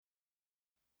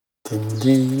Din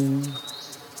din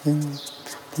din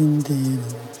din din din.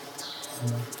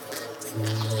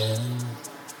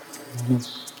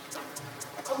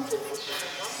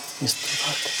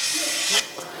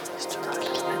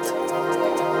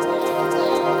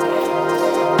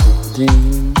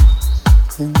 Din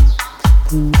din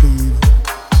din din.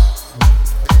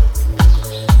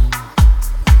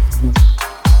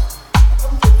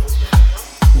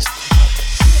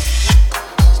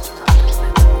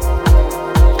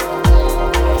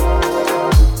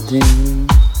 Din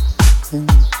din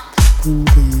din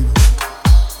din.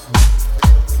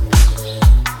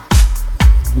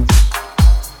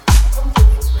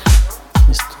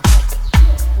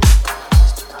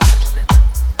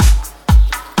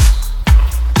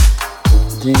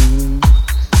 Din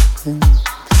din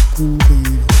din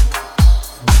din.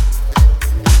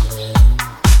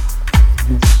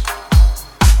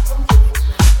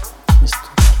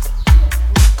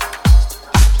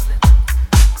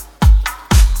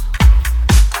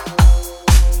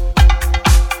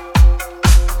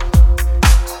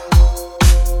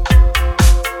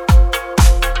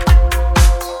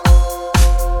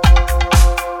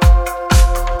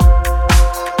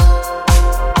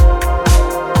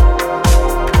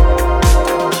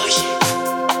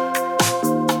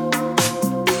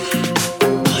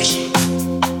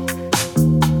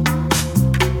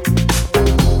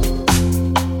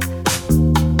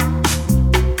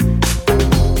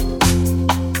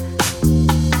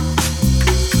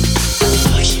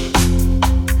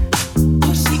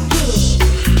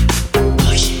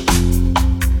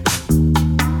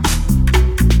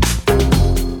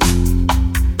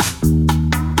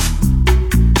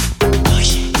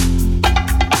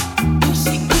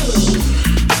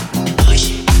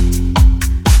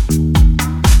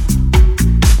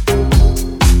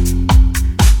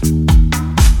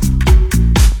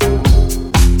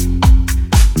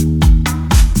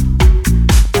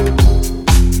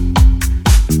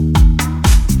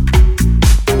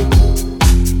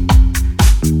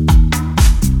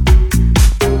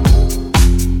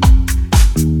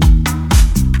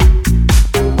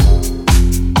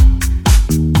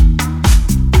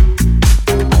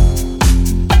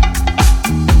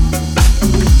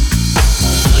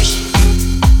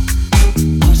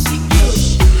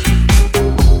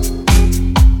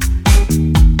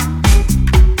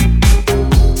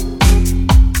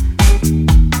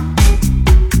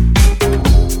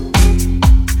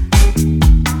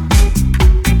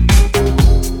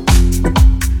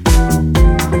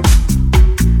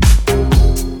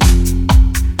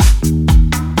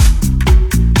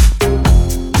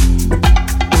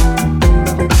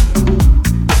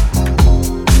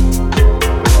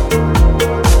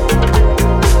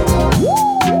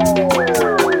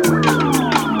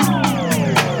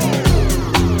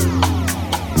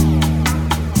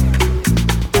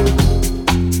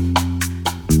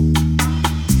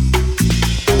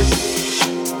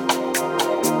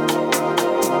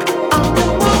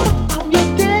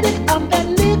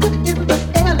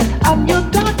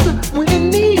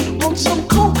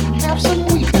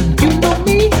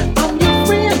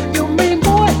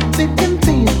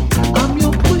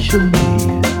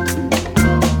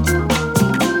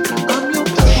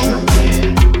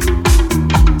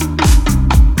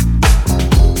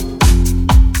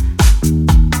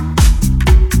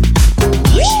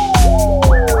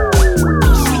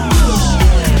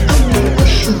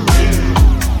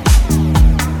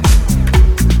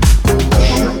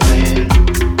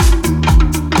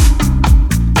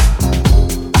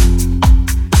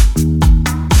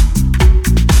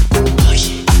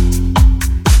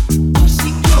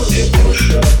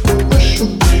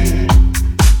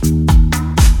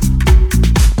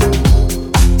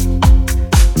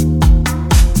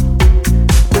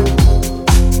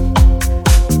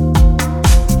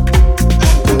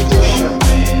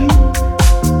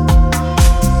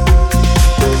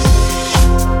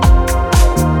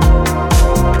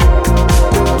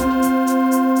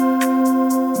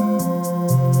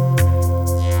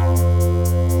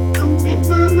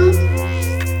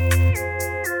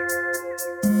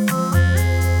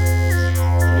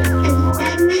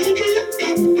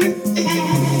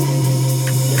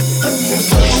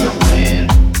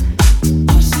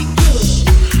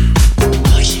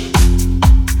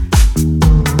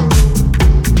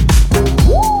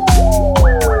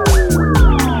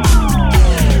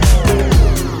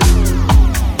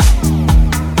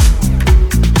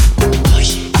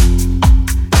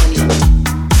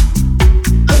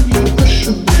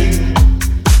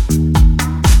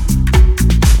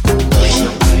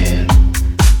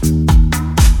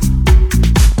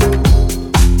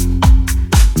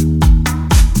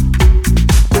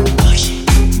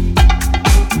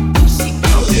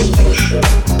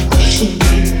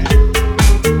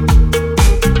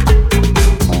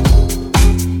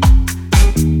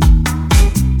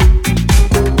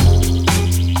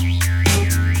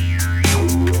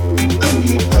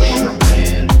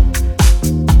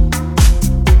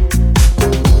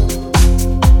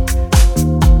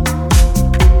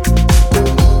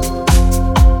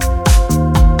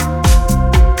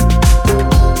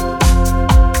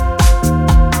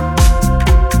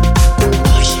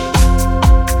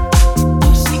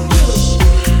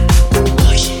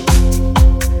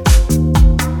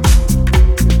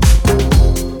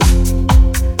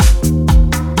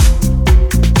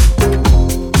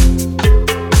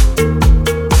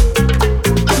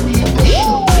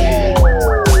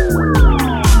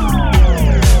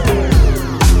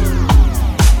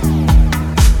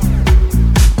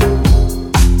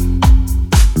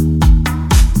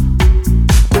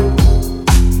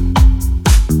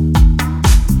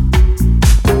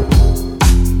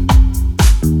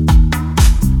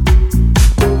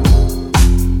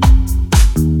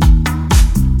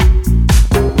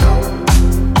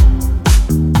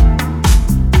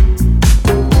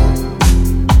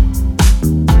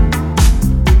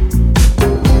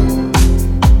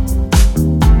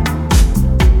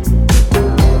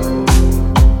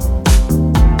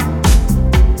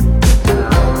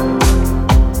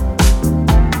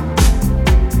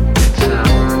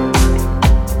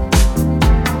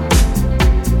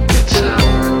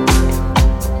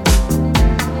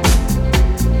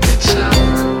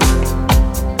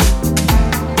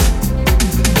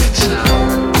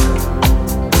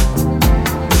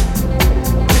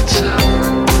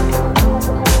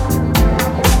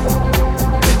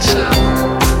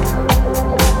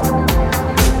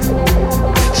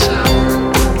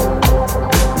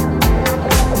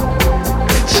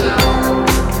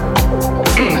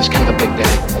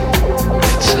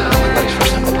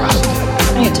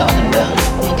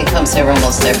 comes here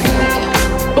almost every weekend.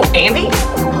 Oh, Andy?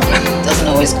 Doesn't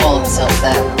always call himself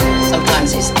that.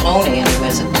 Sometimes he's Tony and he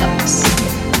wears a tux.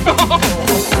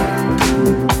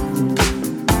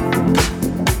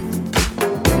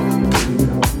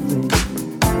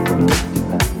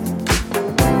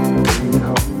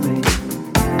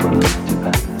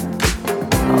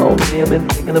 Oh, me, I've been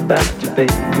thinking about you,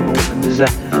 baby. When does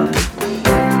that?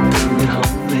 Bring it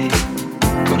home, baby.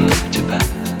 Gonna look at your back.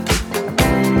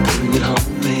 Bring it home,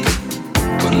 baby.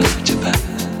 Gonna look at your back.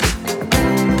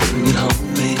 Bring it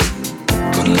home, baby.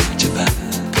 Gonna look at your back.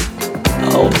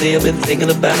 All day I've been thinking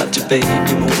about you, baby.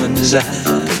 When does that?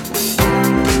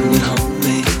 Bring it home,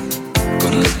 baby.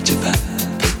 Gonna look at your back.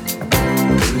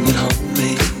 Bring it home,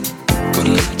 baby.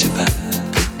 Gonna look at your back.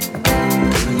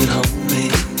 Bring it home,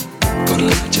 baby. Gonna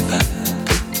look at your back.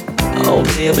 All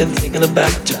day I've been thinking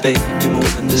about you, baby.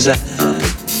 When does that?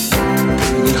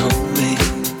 Bring it home, baby.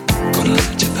 Gonna look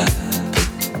at your back.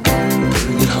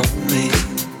 Bring it home, baby.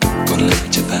 Gonna look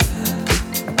at your back.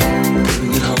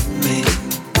 Bring it home, baby.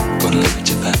 Gonna look at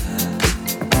your back.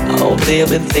 All day I've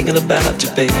been thinking about you,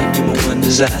 baby. When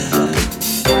does that?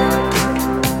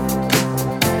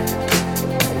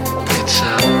 It's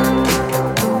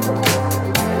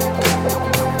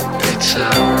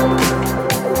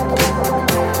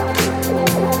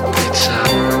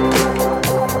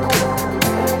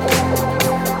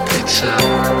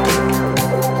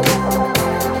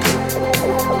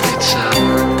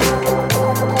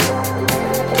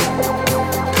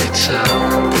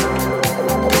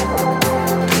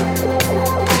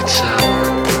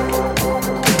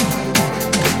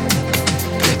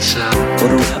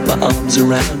Wanna wrap my arms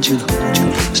around you, hold you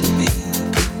close to me.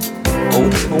 Oh,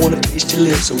 babe, I wanna taste your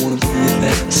lips, I wanna be your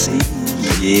fantasy.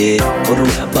 Yeah, wanna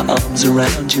wrap my arms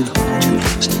around you, hold you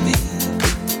close to me.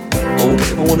 Oh,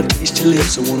 babe, I wanna taste your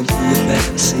lips, I wanna be your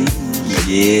fantasy.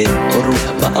 Yeah, wanna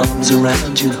wrap my arms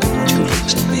around you, hold you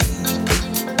close to me.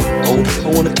 Oh, babe, I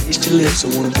wanna taste your lips, I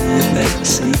wanna be your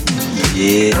fantasy.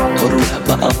 Yeah, wanna wrap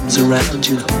my arms around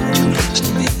you, hold you close to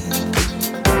me.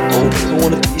 Oh, babe, I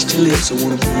wanna taste your lips, I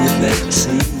wanna be your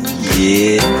fantasy.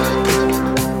 Yeah.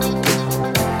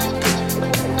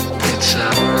 It's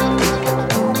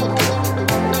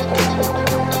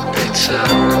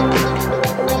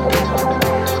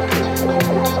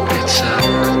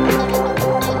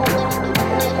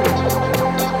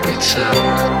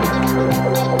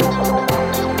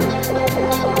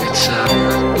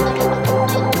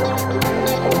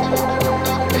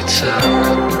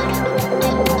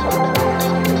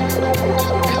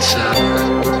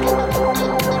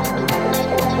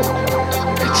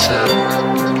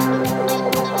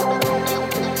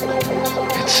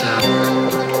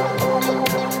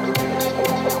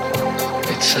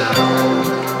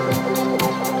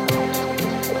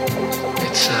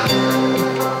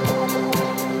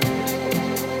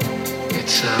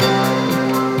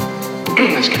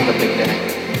It's kind of a big day.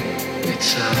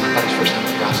 It's my buddy's first time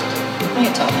with prostitute. What are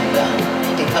you talking about?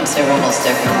 Andy comes here almost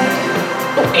every weekend.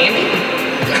 Oh, Andy?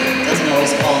 Doesn't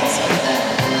always call himself that.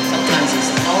 Sometimes he's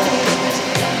Tony and he wears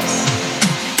a tux.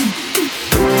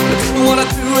 Don't know what I'd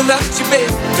do without you,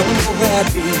 babe. Don't know where I'd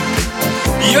be.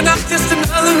 You're not just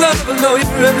another lover, no,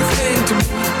 you're everything to me.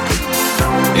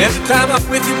 Every time I'm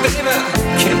with you, baby,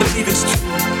 I can't believe it's true.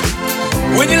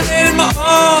 When you're laid in my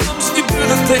arms, you do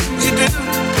the things you do.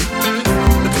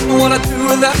 Don't know what I'd do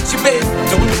without you, babe.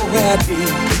 Don't know where I'd be.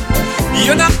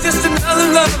 You're not just another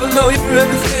lover, no, you're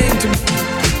everything to me.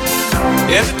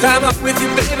 Every time I'm with you,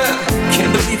 baby, I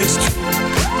can't believe it's true.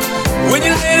 When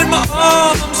you're laid in my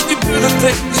arms, you do the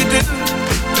things you do.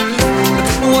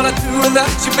 Don't know what I'd do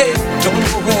without you, babe. Don't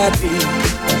know where I'd be.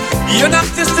 You're not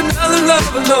just another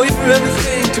lover, no, you're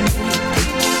everything to me.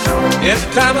 Every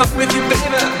time I'm with you,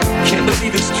 baby, I can't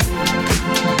believe it's true.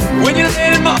 When you're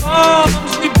laid in my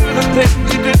arms, you do the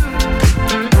things you do.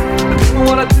 Don't know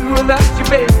what I'd do without you,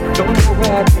 baby. Don't know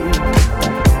where I'd be.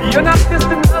 You're not just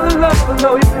another lover, no,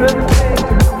 you're everything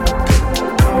to me.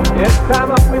 Every time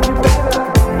I'm with you, baby, I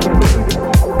can't believe it's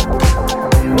true.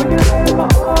 When you're laid in my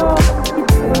arms, you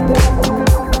do the things you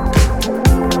do.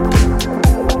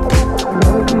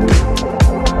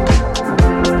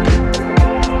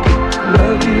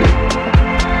 Love you.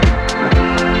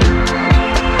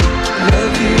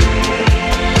 Love you.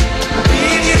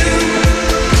 Need you.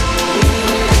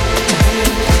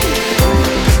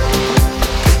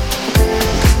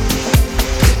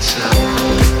 It's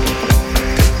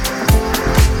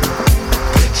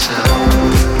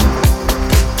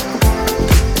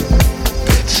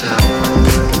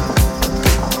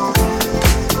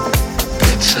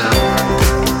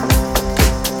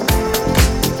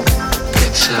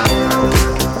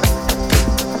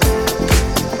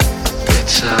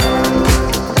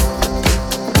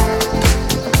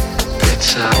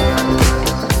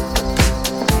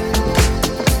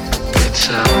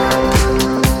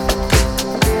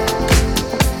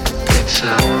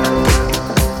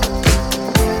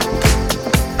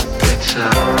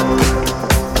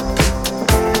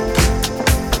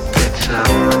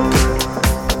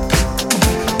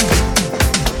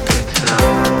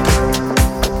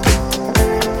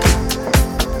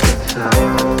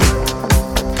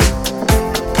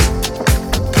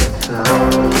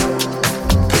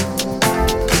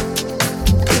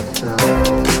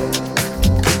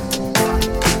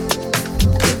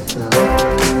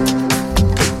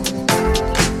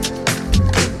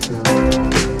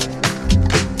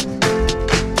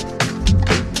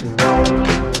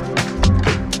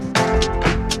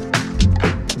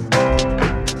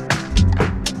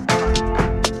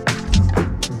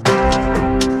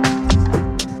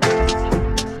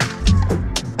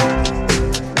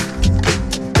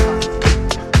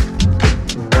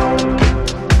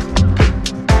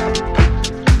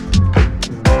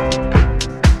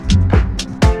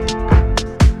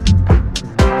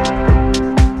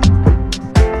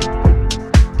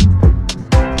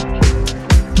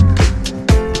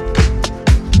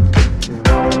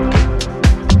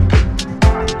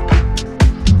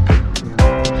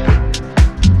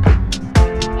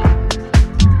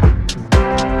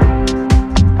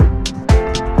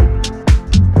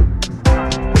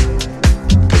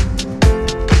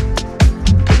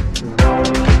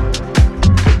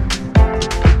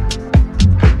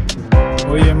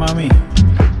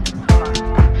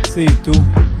Sí, tú.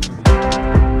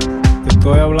 Te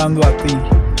estoy hablando a ti.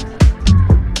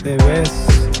 Te ves,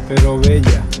 pero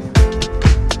bella.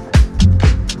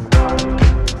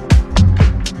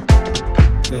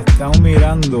 Te he estado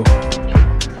mirando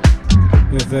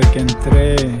desde que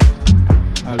entré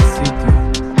al sitio.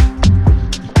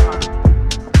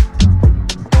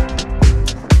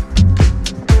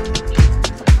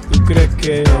 ¿Tú crees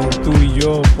que tú y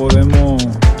yo podemos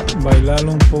bailar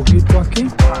un poquito aquí?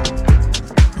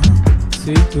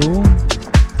 Sí, tú.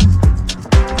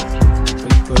 Te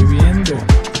estoy viendo.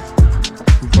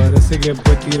 Tú parece que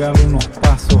puedes tirar unos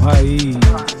pasos ahí.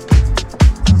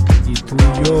 Y tú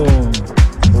y yo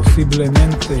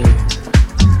posiblemente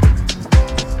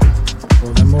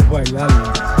podemos bailar.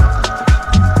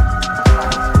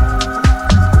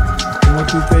 ¿Cómo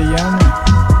tú te llamas?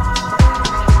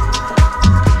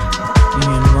 Y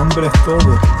el nombre es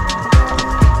todo.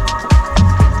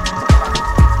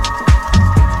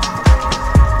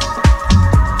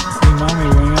 Sí, mami,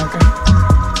 ven acá,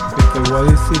 que te voy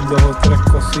a decir 2 o 3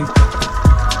 cositas.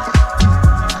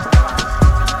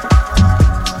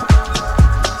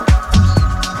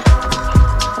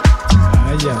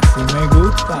 Vaya, sí me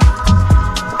gusta.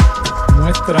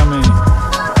 Muéstrame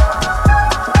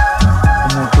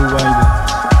cómo tú bailas.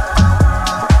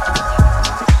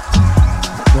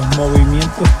 Los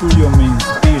movimientos tuyos me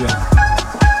inspiran.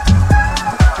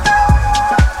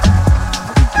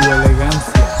 Y tu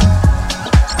elegancia.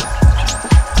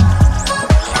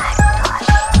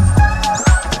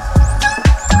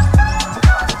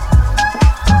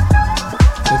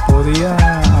 Te podía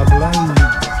hablar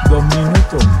 2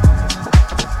 minutos.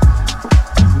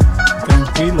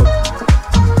 Tranquilo.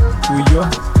 Tú y yo.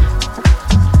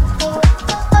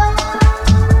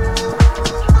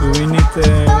 Tú viniste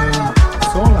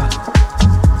sola.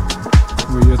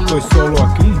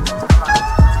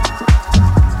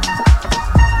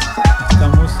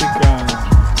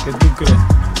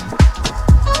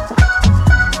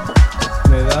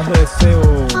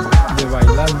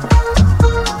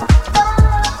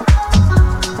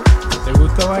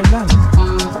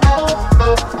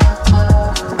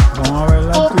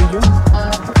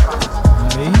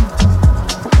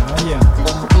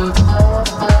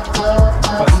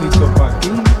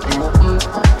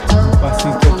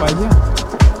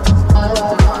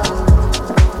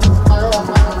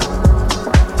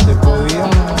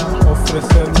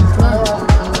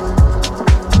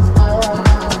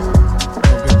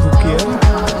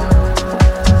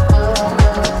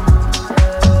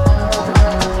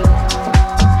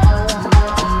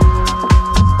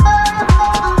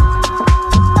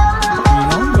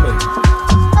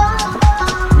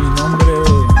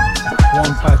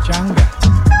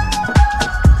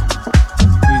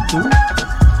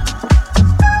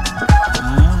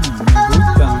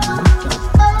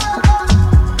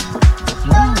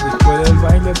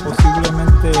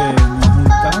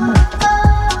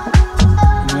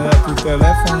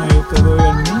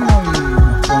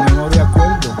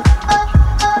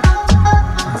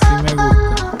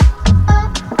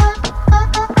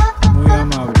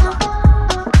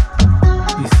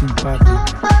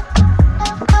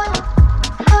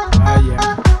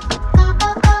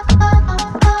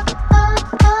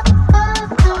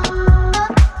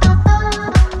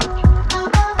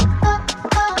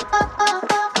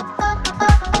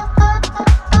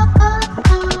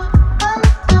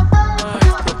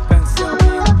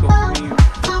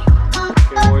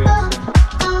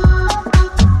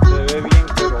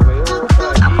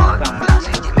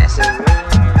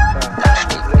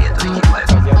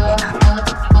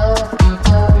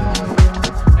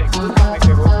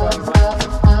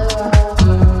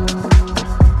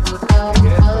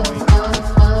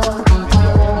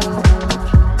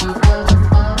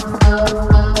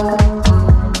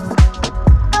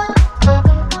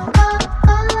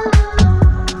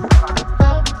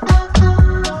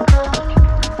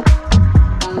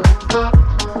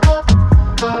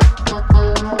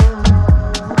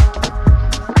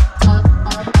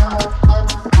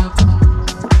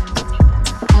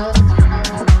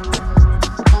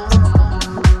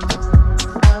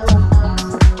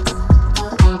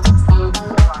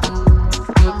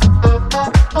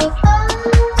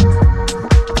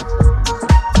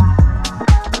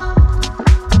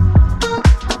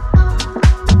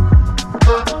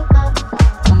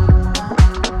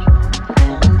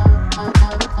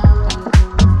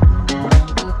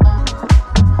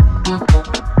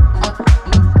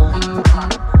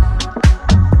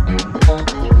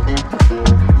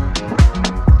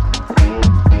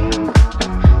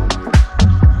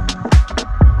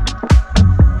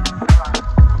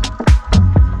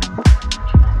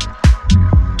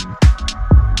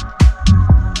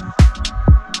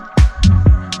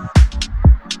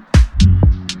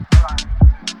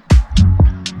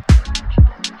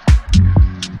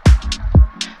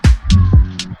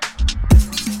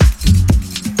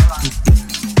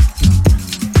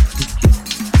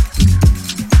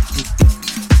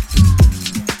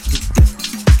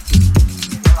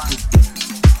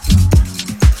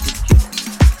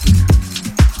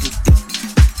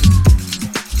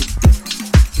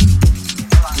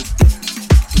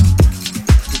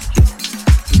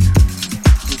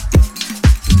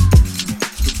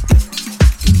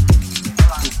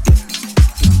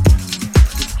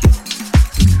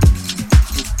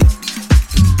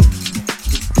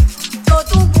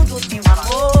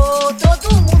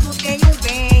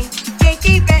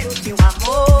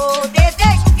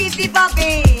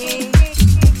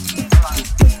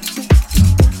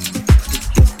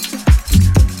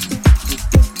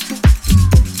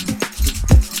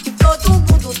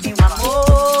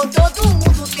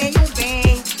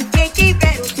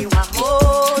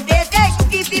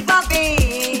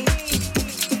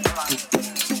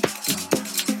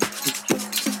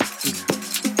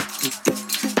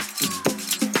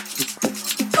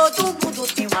 todo mundo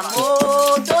tem um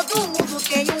amor, todo mundo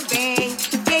tem um bem.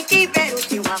 Quem tiver o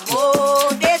seu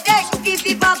amor, desejo que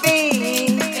viva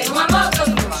bem. Ter um amor todo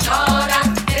mundo chora,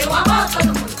 ter um amor todo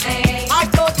mundo tem. Mas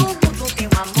todo mundo tem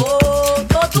um amor,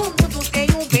 todo mundo tem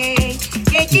um bem.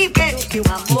 Quem tiver o seu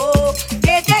amor,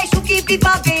 desejo que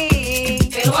viva bem.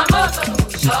 Ter um amor todo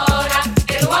mundo chora,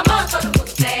 ter um amor todo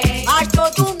mundo tem. Mas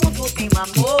todo mundo tem um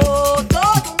amor,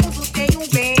 todo mundo tem um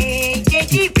bem. Quem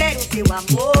tiver o seu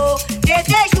amor,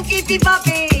 desejo que viva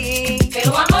bem. Ter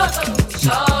um amor todo mundo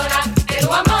chora, ter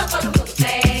um amor todo mundo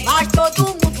tem. Mas todo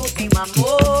mundo tem um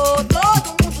amor, todo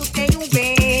mundo tem um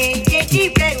bem. Quem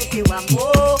tiver o seu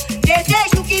amor,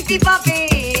 desejo que viva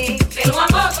bem. Ter um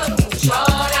amor todo mundo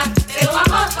chora, ter um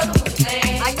amor todo mundo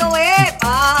tem. Mas não é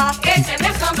pá, Esse é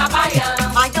meu samba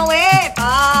baiano. mas não é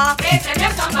pá, Esse é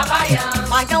meu samba baiano.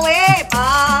 mas não é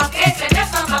pá. Esse é meu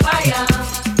samba baiano.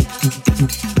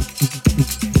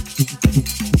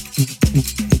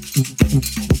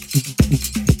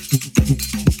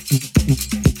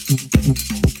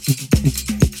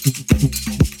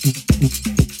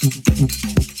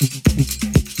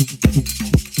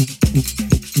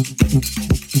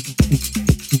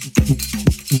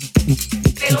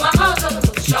 Pelo amor todo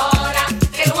mundo chora,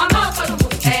 pelo amor todo mundo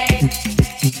tem.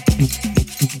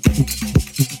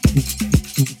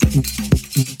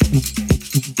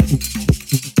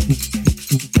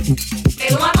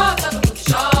 Pelo amor todo mundo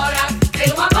chora,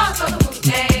 pelo amor todo mundo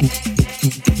tem.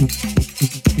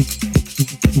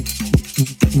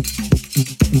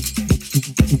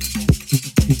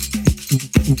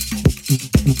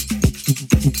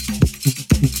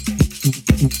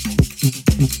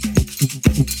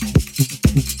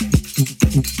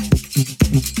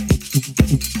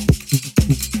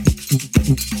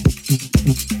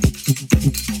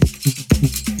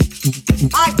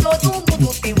 Mas todo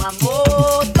mundo tem um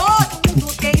amor, todo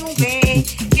mundo tem um bem.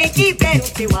 Quem tiver o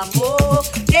seu amor,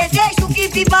 desejo que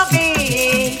viva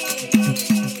bem. Pelo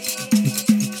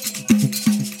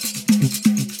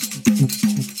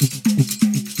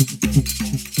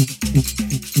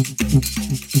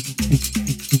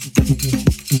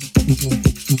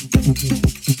amor todo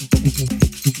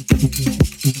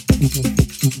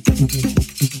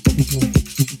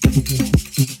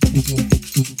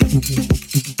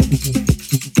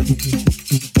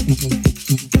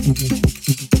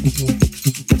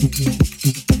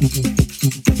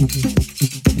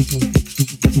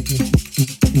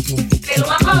chora, pelo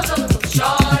amor todo mundo tem. Pelo amor todo mundo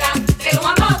chora, pelo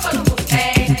amor todo mundo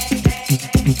tem.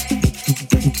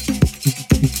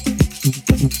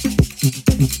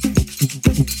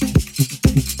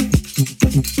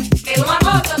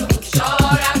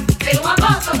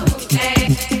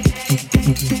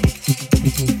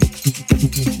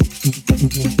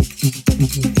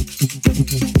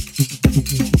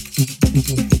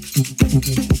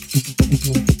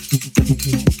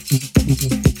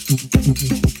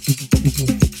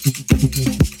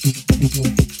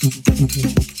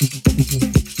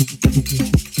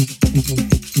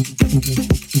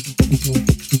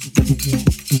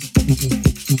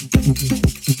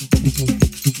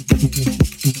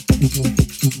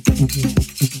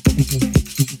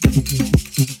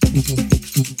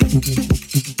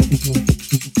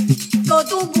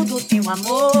 Todo mundo tem um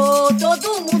amor,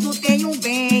 todo mundo tem um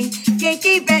bem. Quem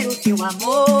tiver o seu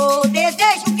amor,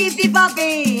 desejo que viva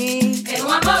bem.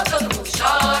 Pelo amor todo mundo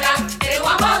chora, pelo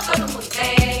amor todo mundo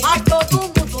tem. Mas todo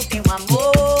mundo tem um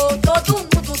amor, todo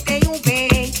mundo tem um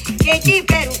bem. Quem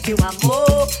tiver o seu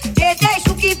amor,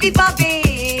 desejo que viva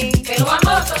bem. Pelo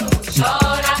amor todo mundo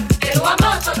chora, pelo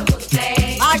amor todo mundo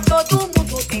tem. Mas todo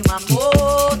mundo tem um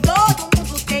amor, todo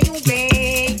mundo tem um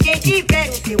bem. Quem tiver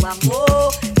o seu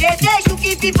amor, desejo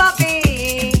que viva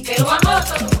bem. Pelo amor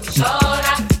todo mundo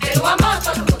chora, pelo amor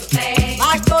todo mundo tem.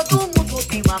 Mas todo mundo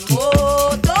tem um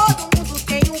amor, todo mundo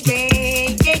tem um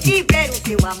bem. Quem tiver o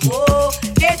seu amor,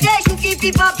 desejo que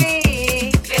viva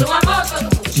bem. Pelo amor todo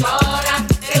mundo chora,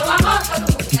 pelo amor todo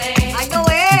mundo tem. Mas não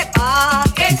é pá,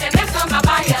 Esse é meu samba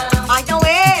baiano. mas não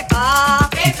é pá,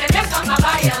 Esse é meu samba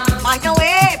baiano. mas não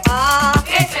é pá.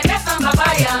 Esse é meu samba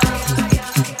baiano.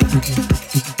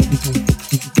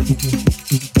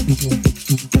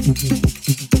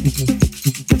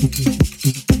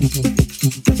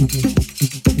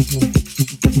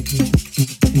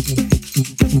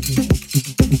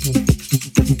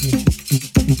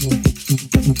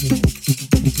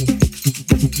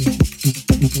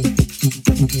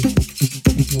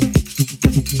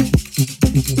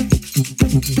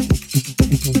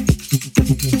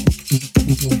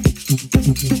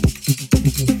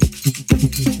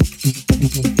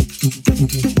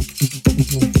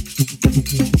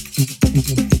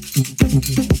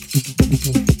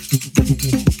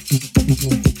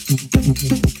 Thank you.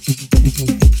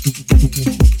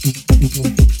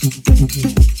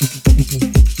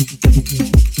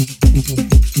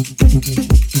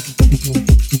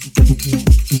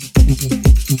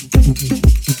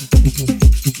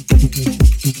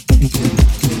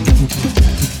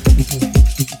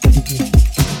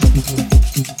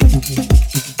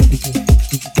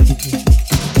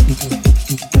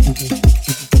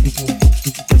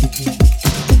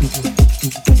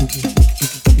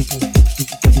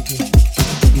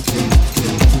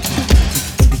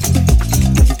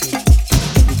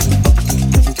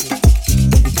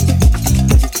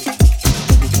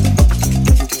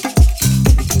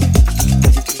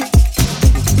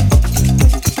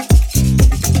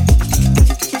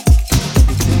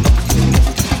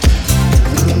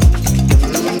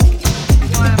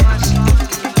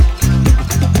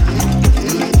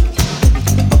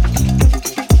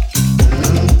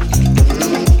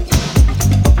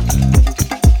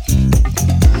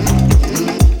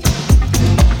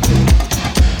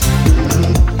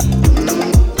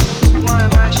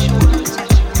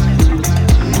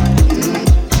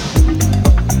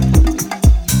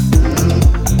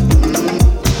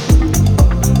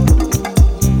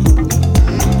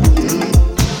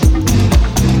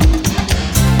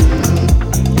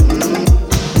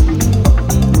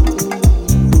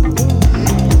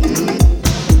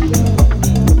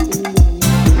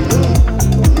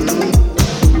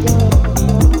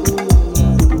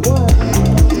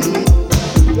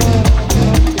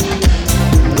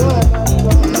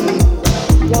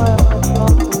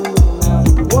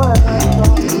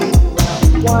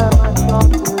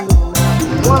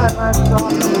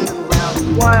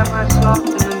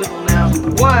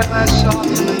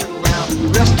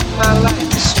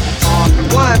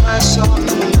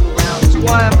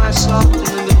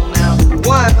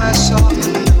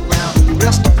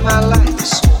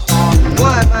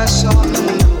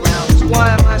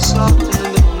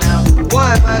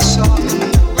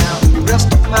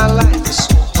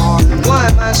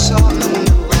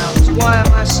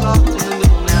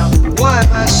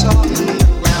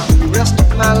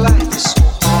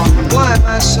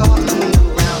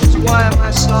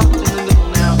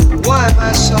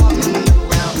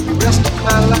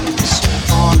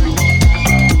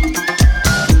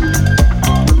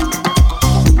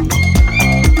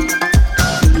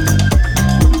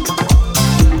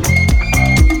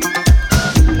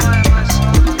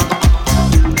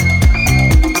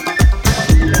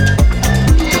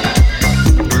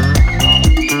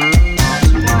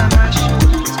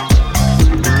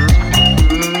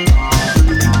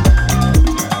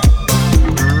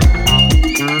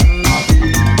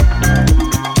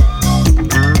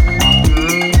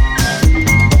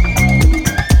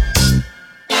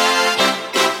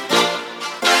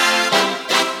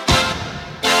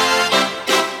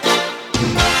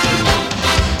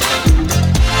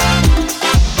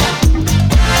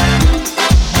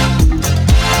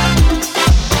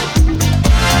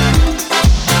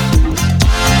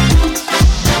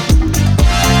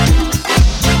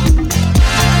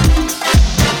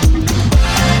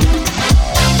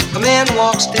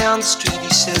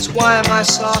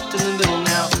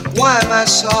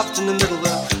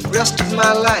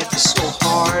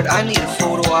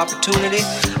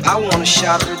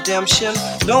 Redemption.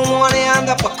 Don't want to end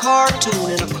up a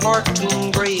cartoon in a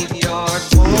cartoon graveyard.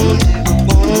 Bone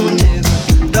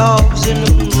digger, dogs in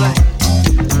the moonlight.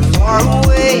 Far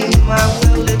away, my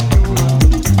well-lit door.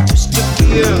 Just a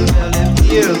beer belly,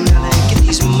 get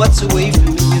these mutts away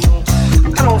from me, you know.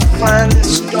 I don't find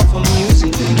this stuff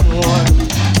amusing anymore.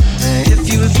 If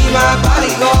you'll be my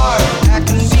bodyguard, I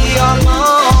can be your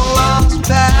long lost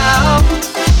pal.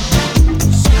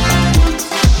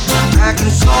 I can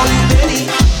call you Betty.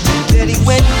 Betty,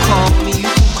 when you call me, you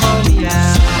can call me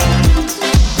out.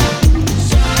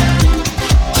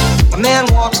 A man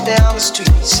walks down the street,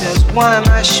 he says, why am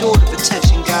I short of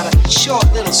attention? Got a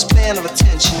short little span of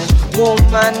attention, and whoa,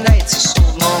 my nights are so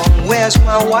long. Where's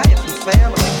my wife and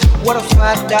family? What if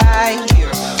I die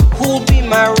here? Who'll be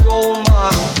my role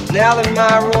model? Now that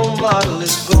my role model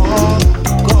is gone.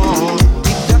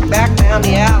 He ducked back down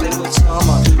the alley with some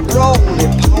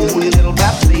roly-poly little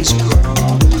bat-faced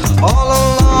girl. All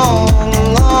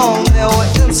along, there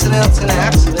were incidents and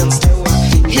accidents, there were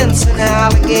hints and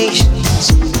allegations.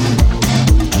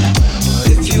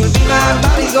 If you'll be my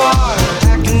bodyguard,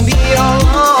 I can be your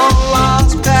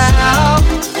long-lost pal.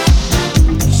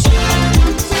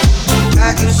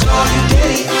 I can call you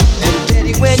Daddy, and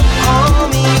Daddy, when you call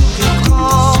me, you can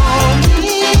call me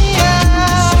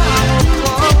out.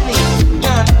 Call me,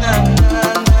 na-na-na-na,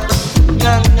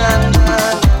 na-na-na-na,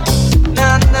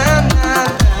 na-na-na-na.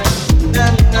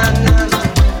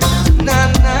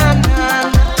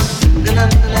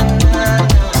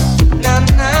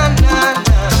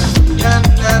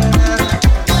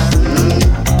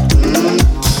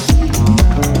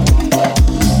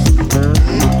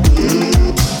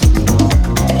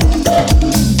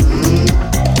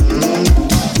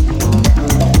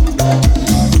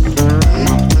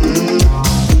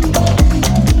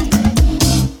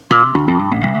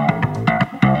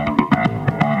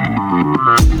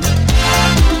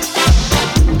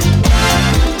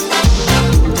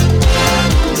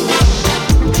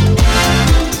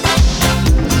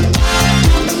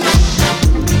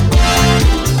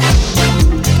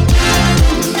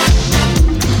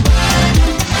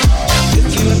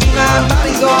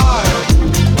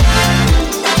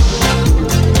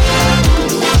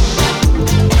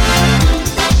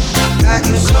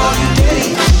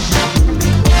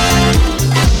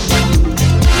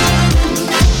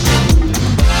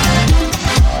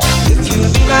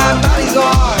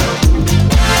 bodyguard.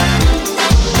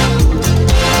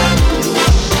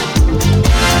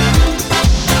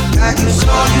 I can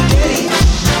saw you day.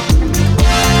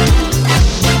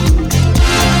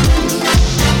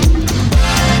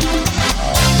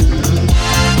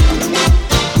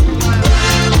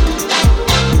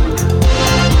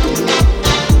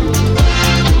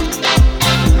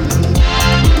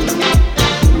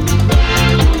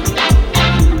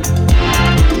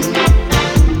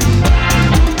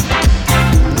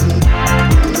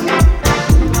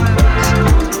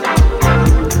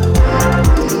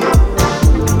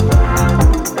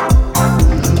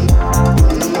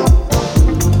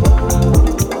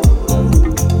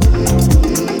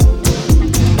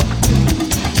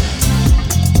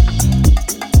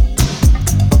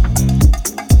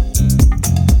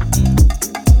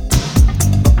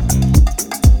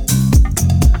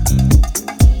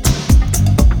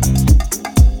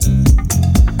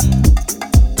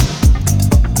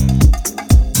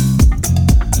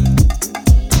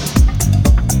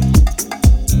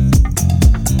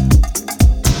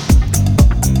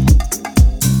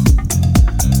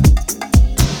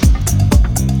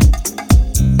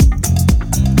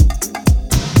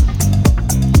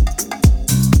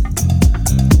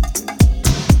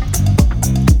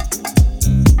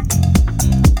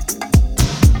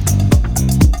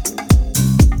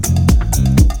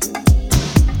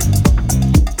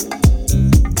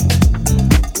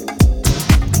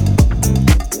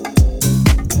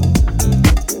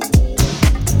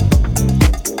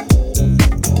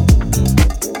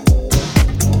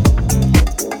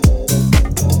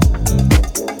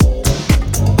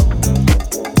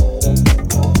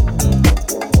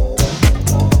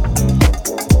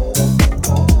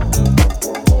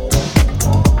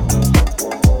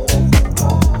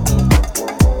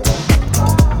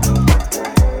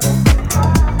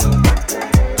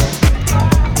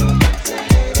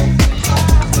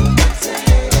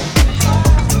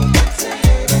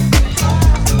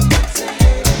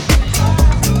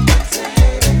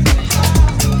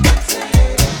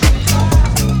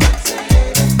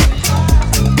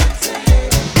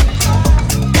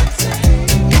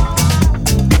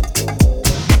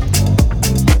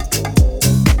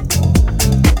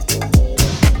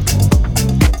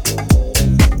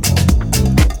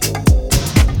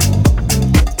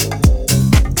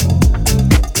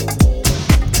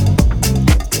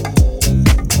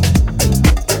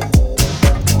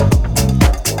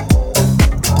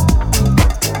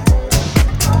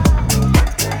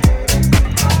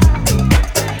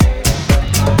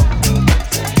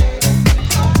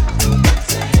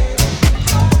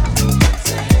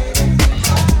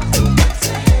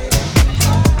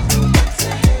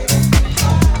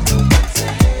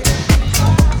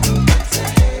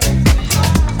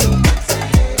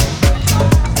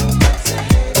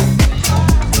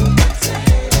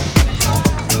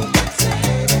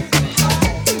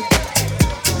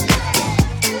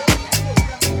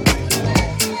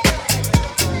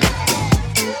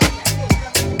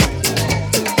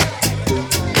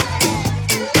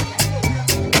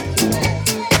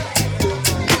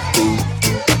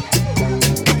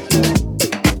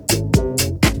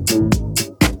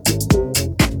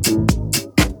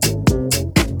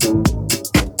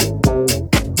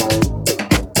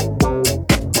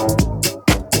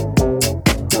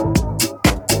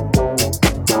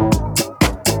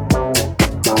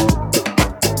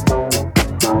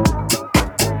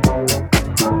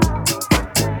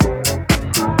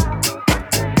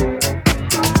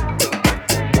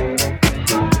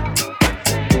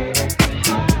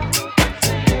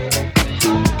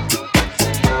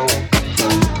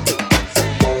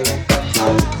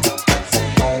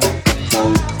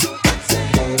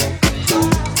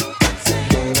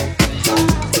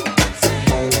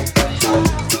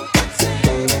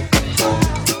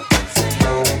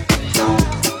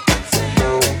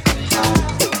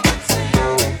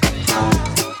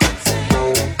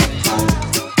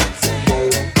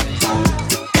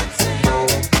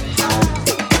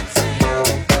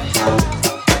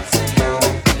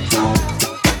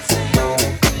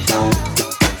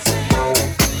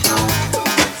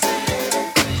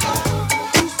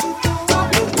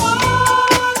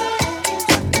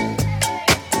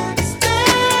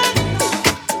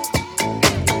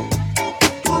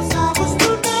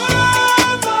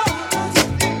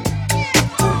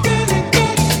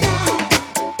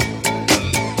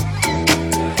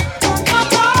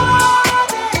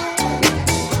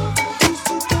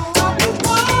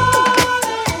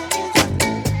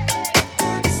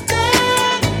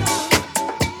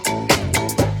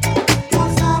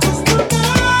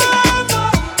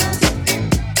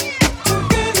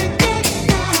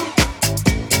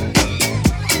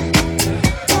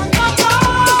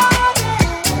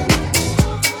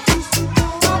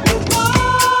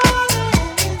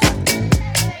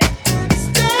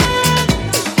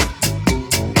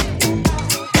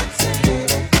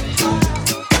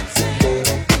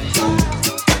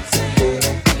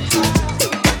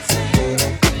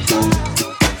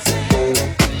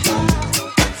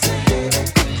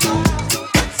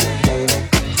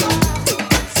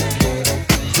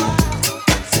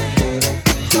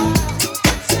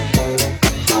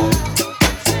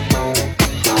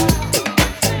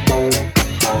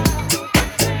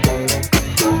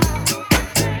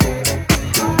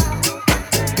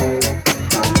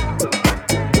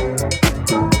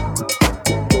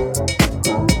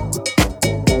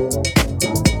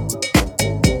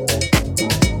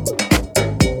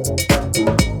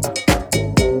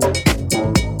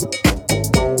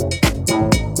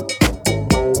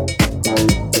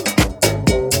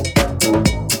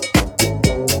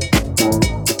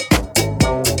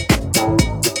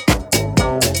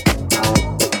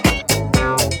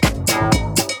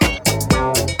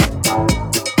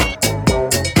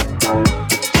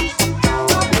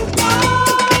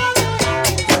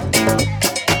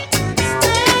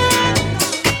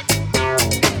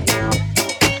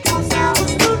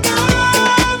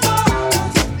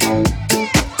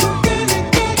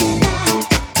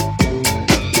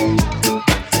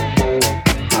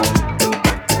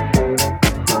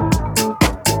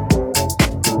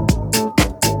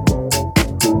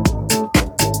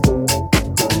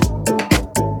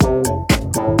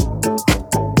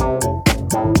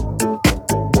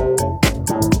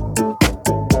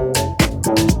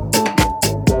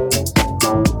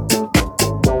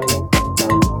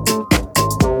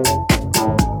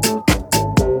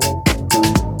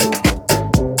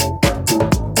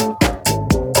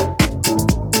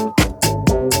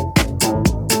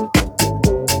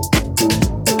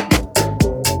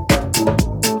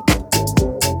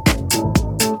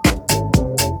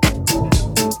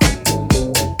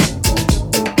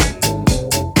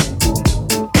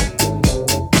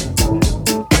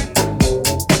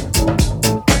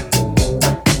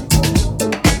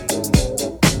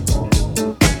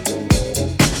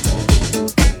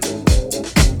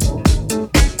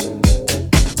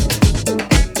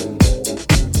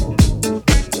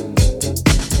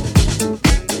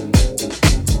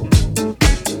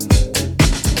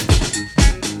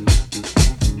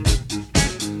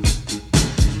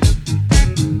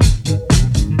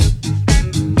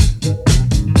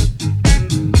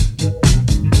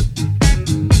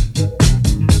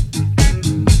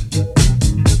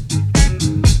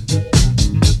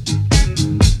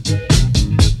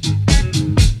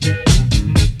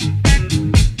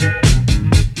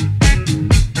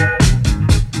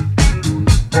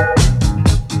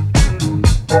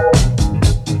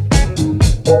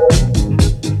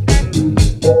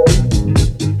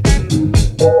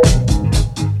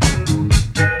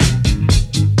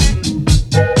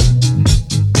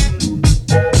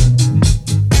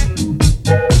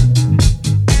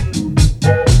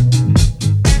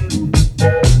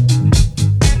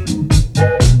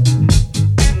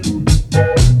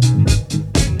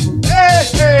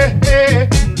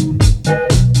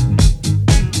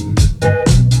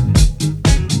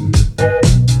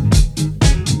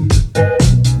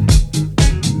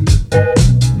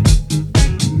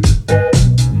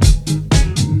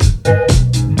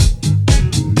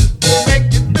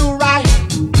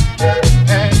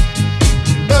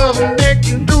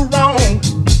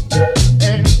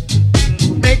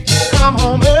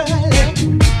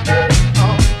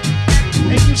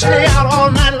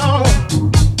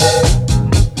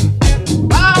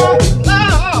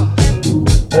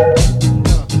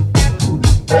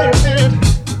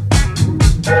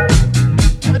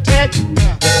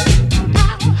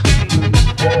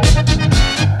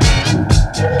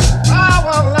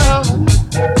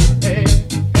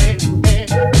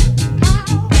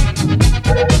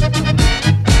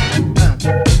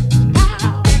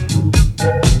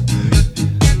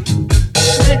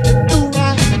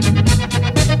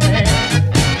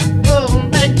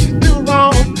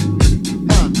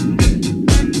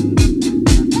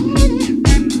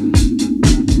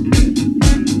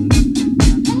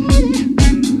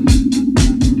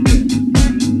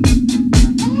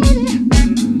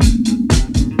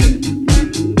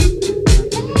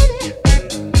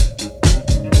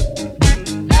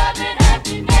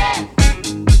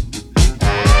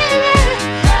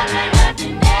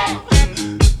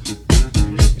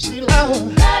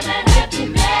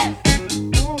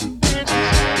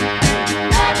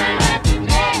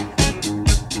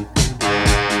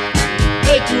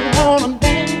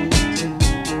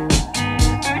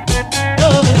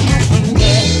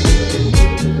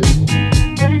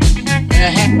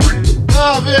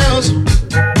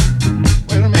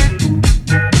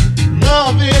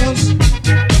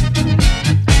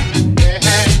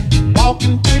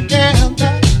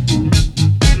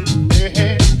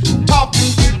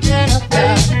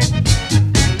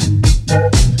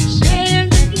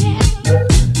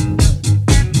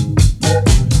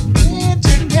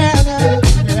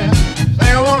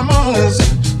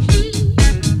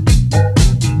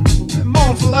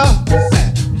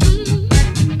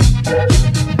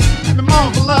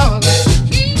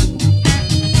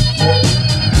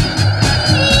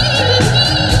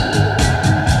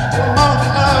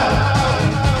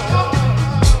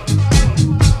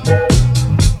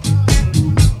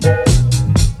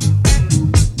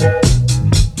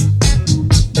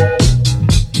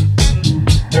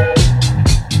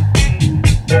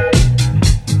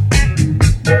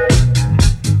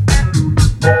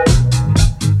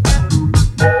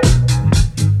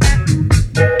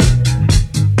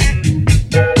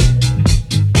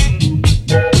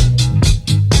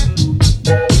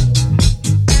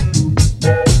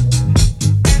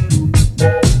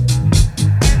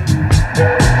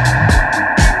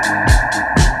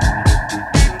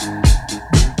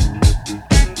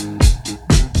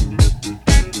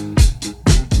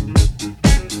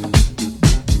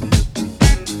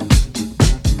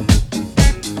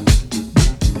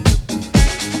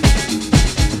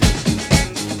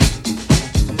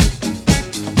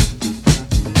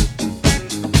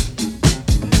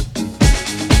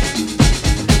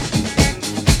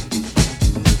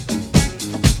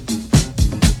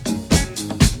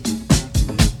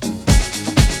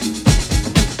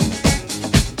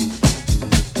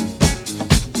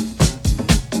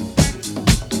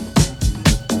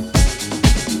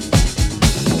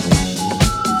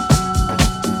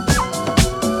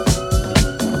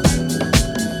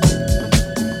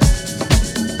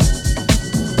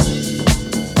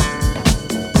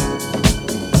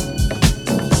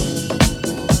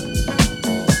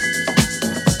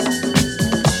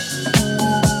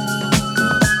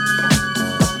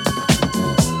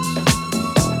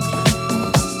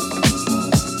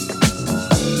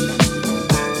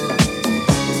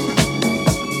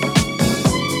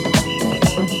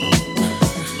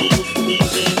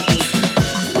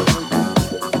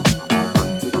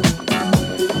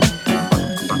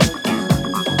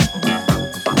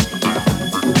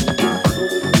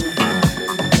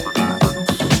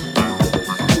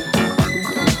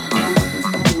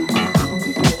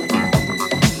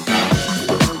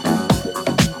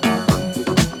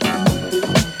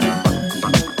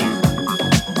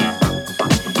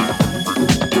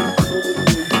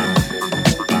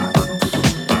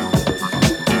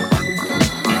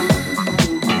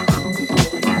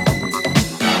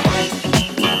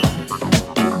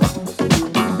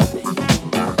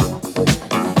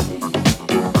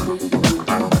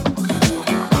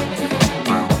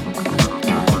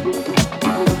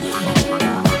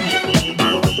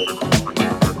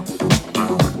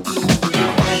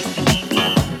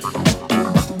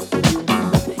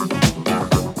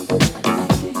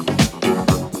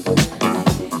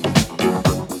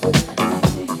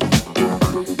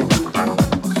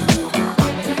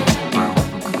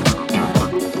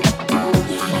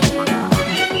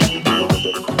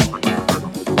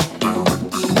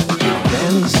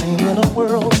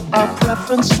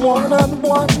 dance one on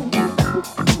one,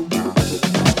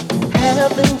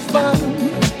 having fun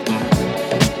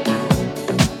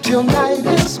till night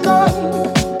is gone.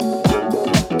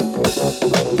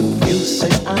 You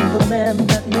say I'm the man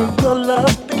that made your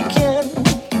love begin.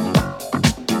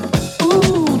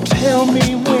 Ooh, tell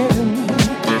me when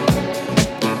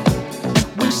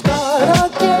we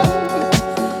start again.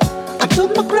 I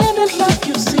took my granted love,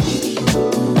 you see.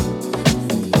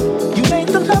 You made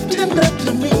the love tender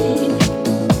to me.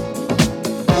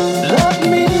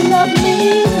 Love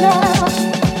me now.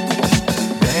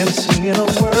 Dancing in a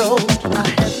world, I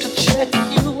had to check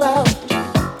you out.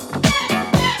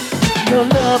 Your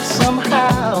love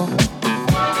somehow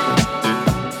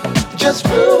just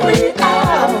blew me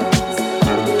out.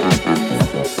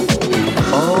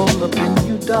 All up in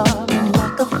you, darling,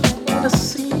 like a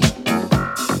fantasy.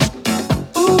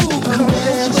 Ooh, come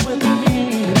dance with me.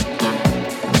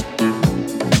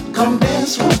 Come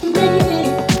dance with me.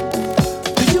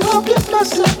 Do you all give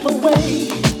myself away?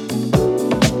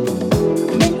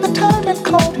 Make the time and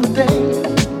call today.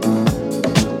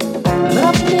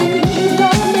 Love me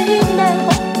now.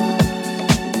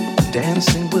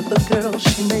 Dancing with a girl,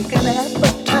 she make an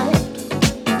appetite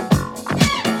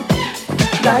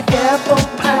like apple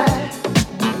pie.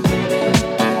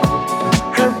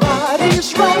 Her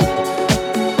body's right.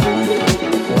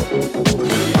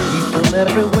 People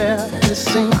everywhere, they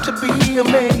seem to be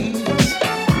amazed.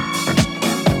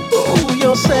 Ooh,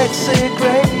 your sexy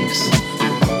grace,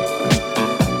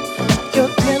 your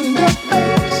tender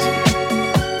face,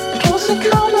 close and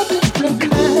count of different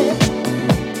kind.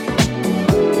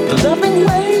 The loving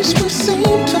ways we seem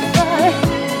to find.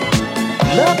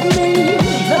 Love me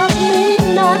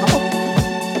now.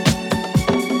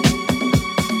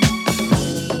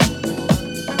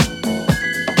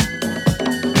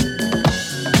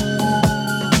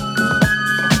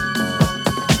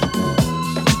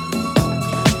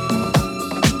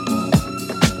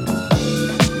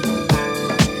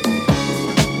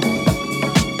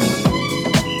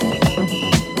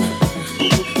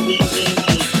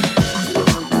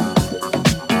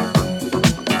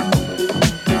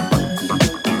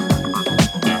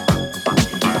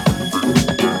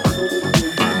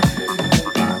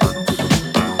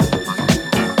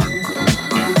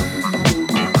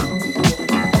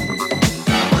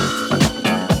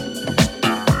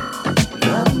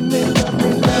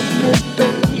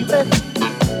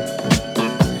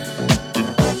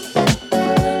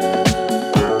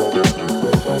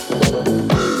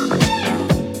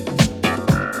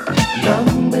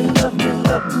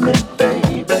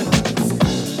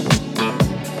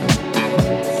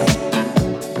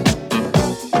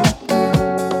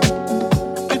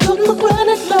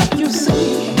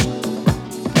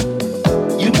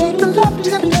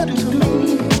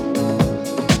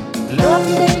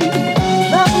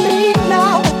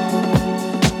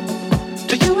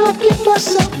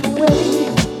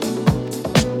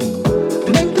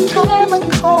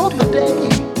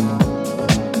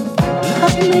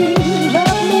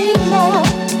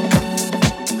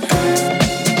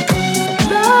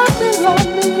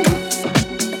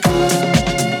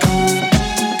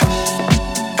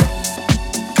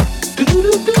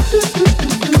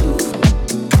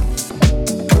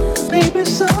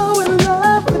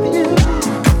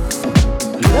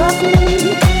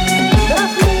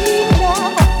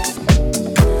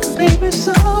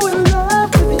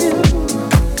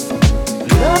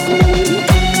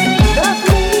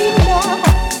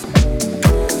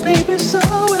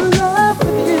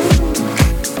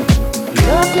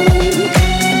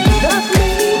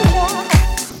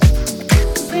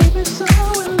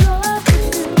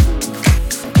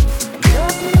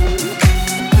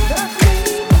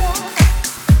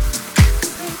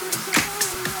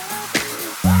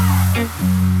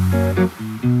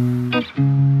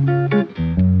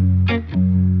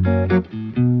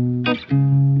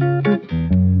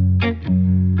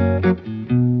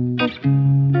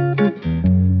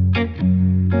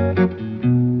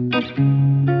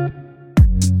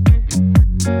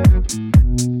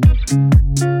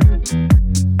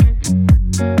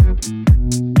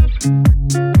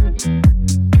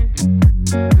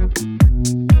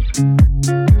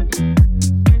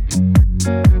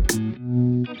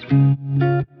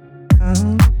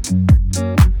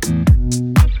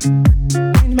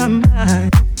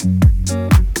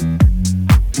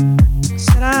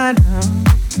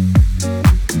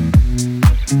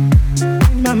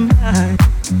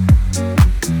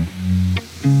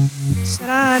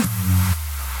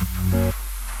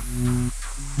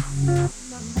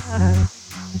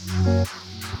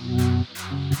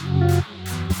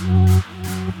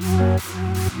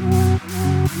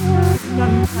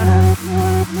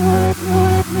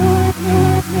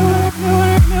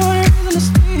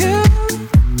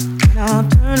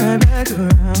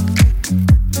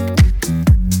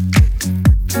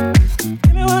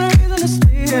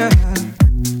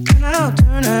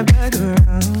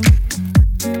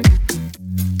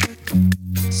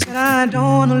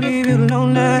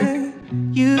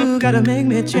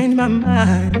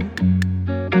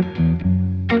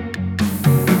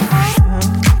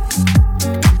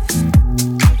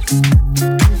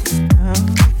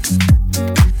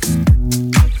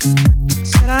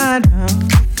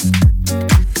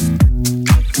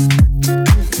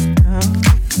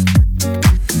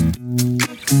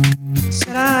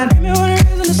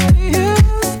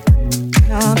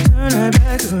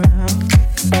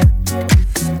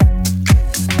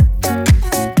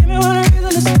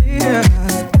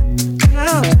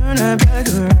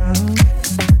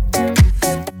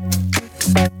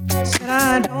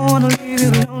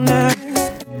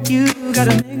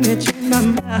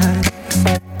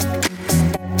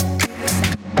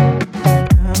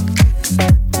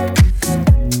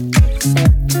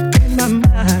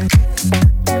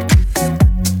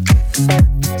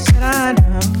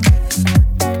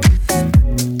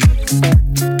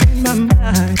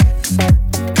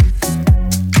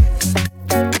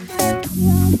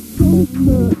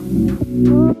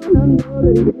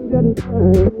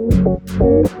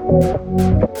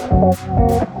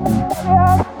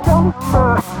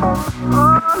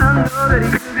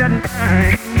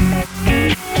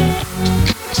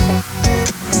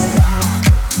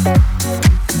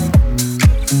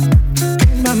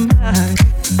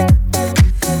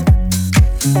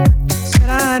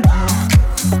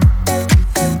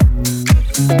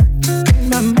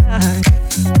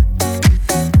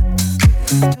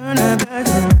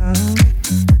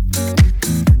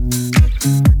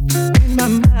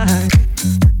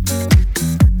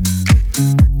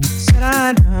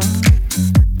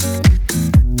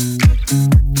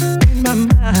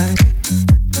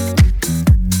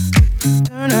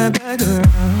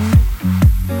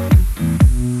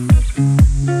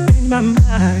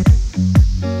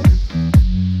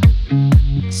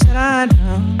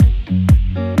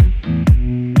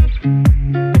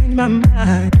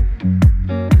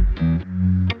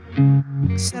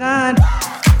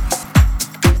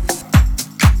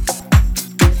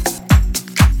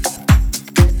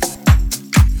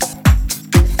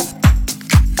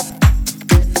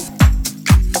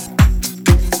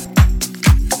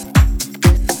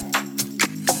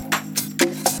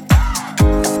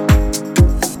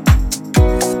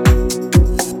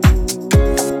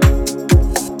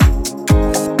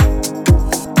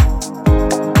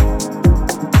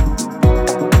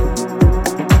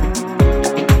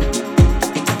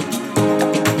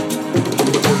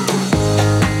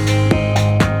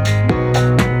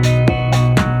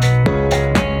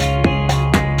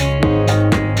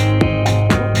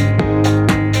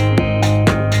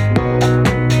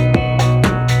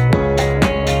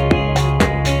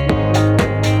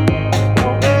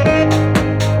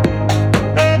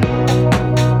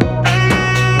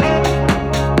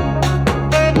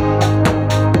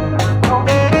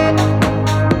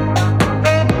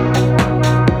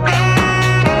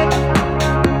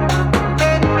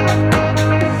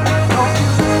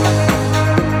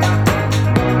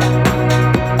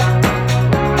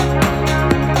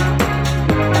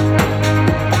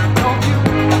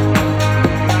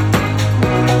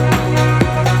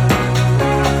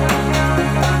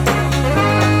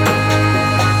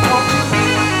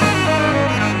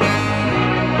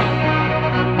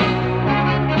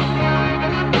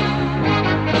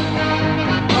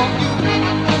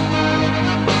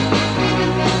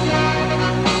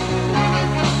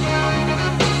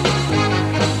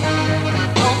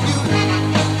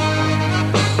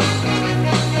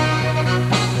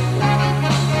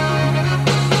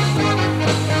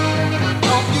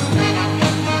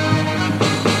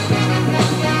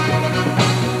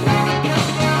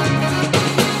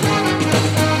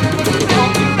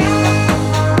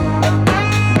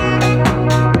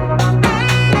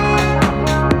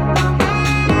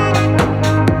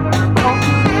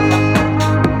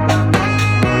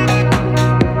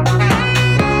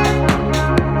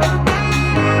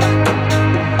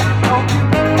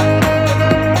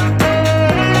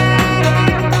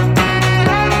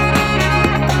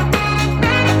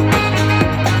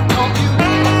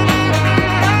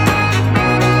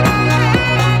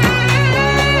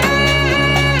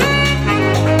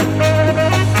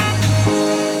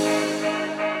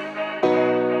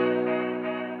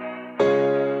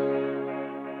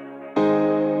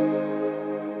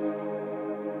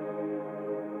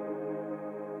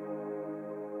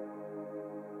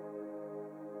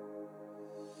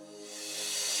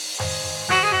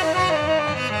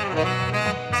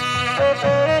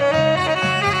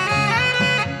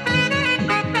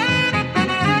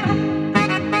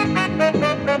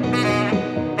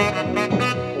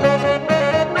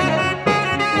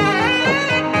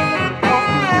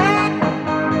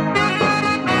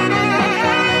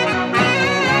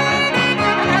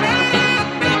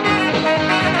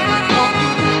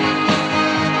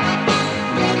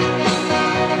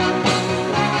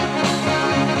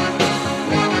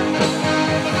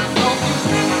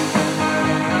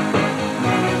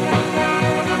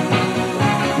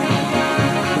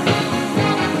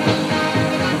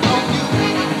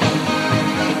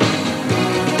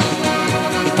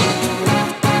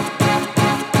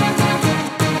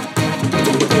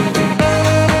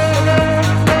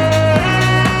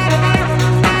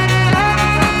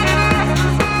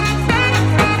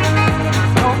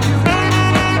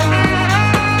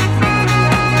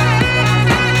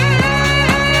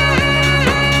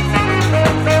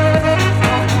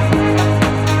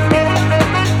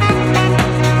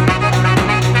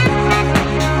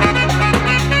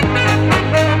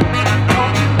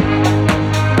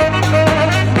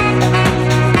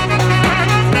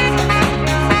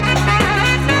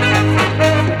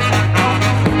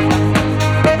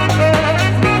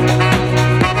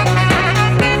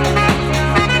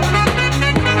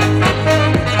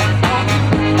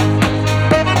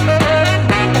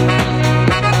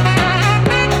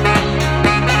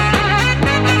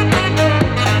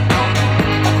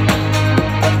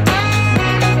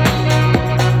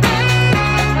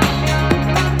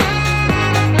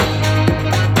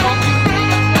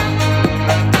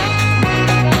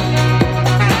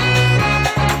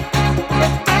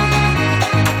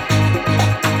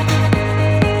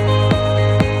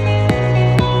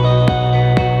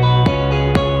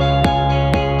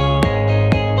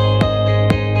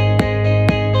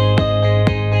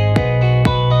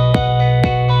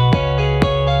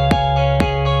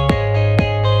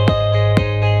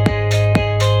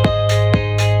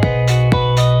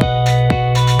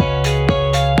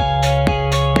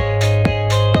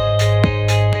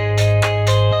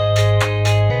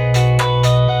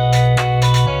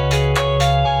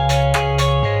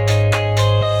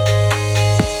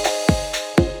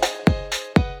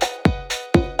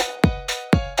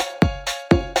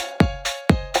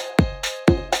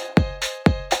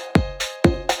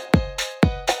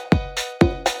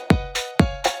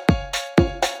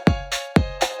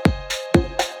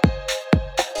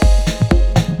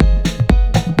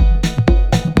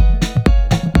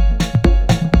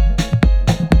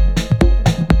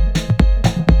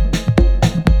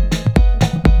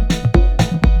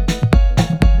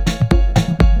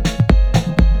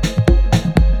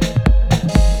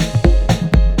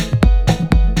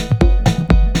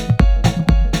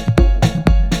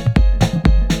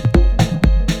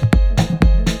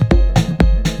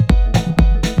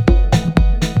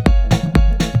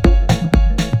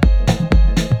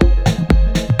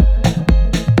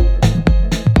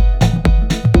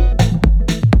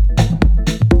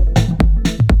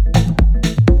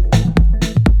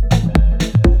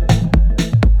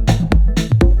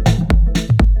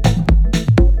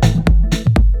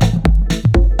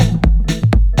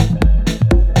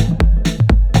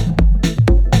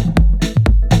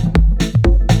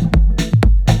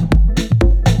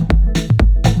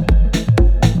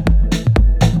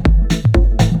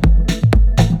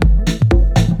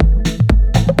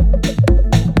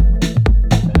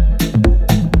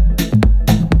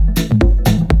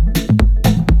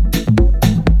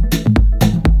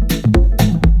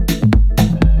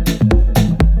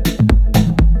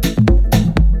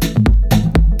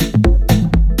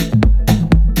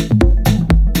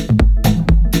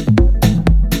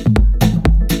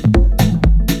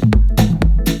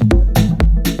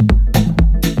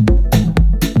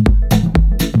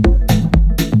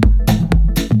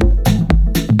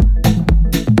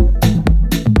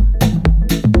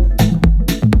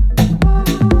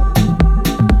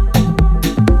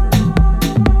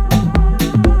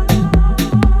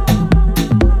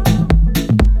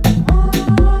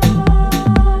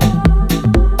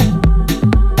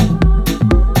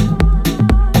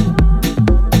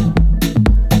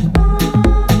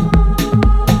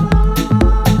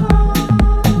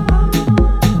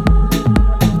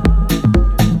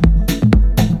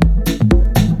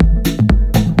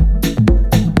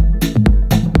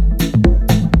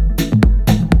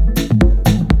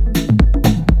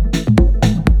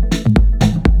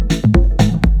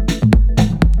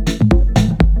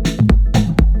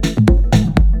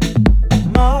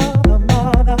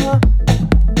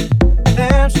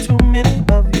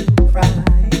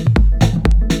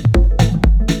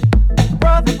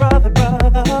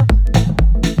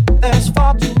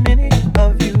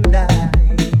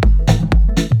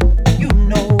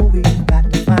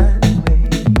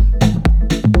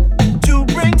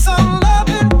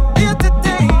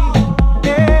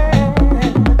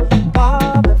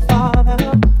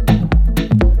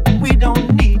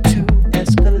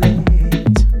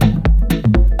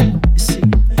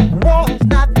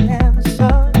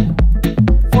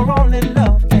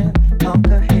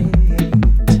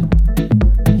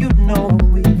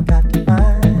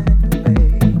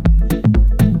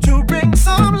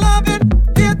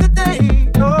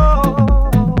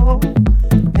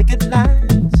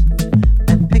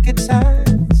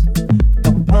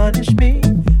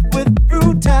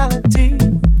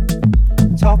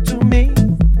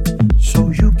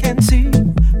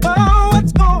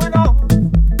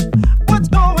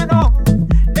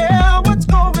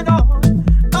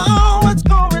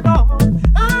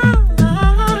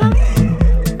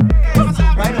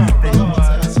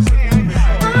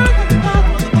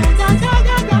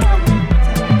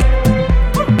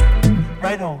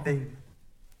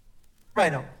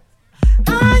 Right on.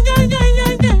 Ah, yeah, yeah,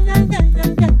 yeah, yeah, yeah, yeah,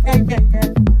 yeah, yeah, yeah, yeah.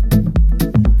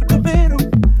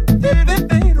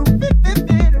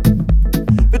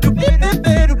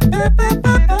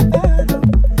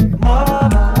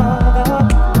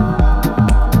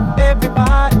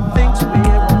 Everybody thinks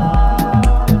we're wrong.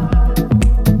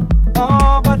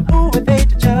 Oh, but who are they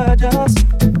to judge us?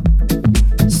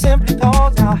 Simply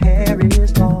cause our hair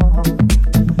is long.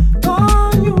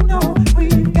 Oh, you know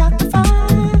we've got to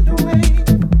find a way.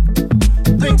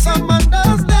 Bring some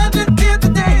understanding here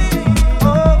today.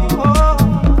 Oh,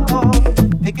 oh, oh.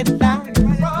 Picket lines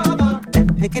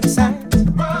and picket signs.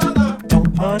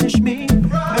 Don't punish me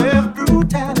with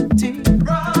brutality.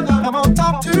 Come on,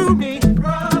 talk to me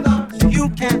so you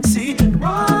can see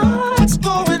what's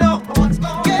going on.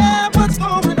 Yeah, what's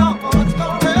going on?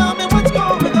 Tell me what's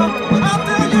going on. I'll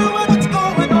tell you what's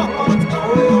going on.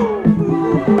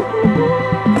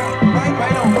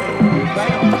 Right on,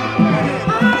 right on.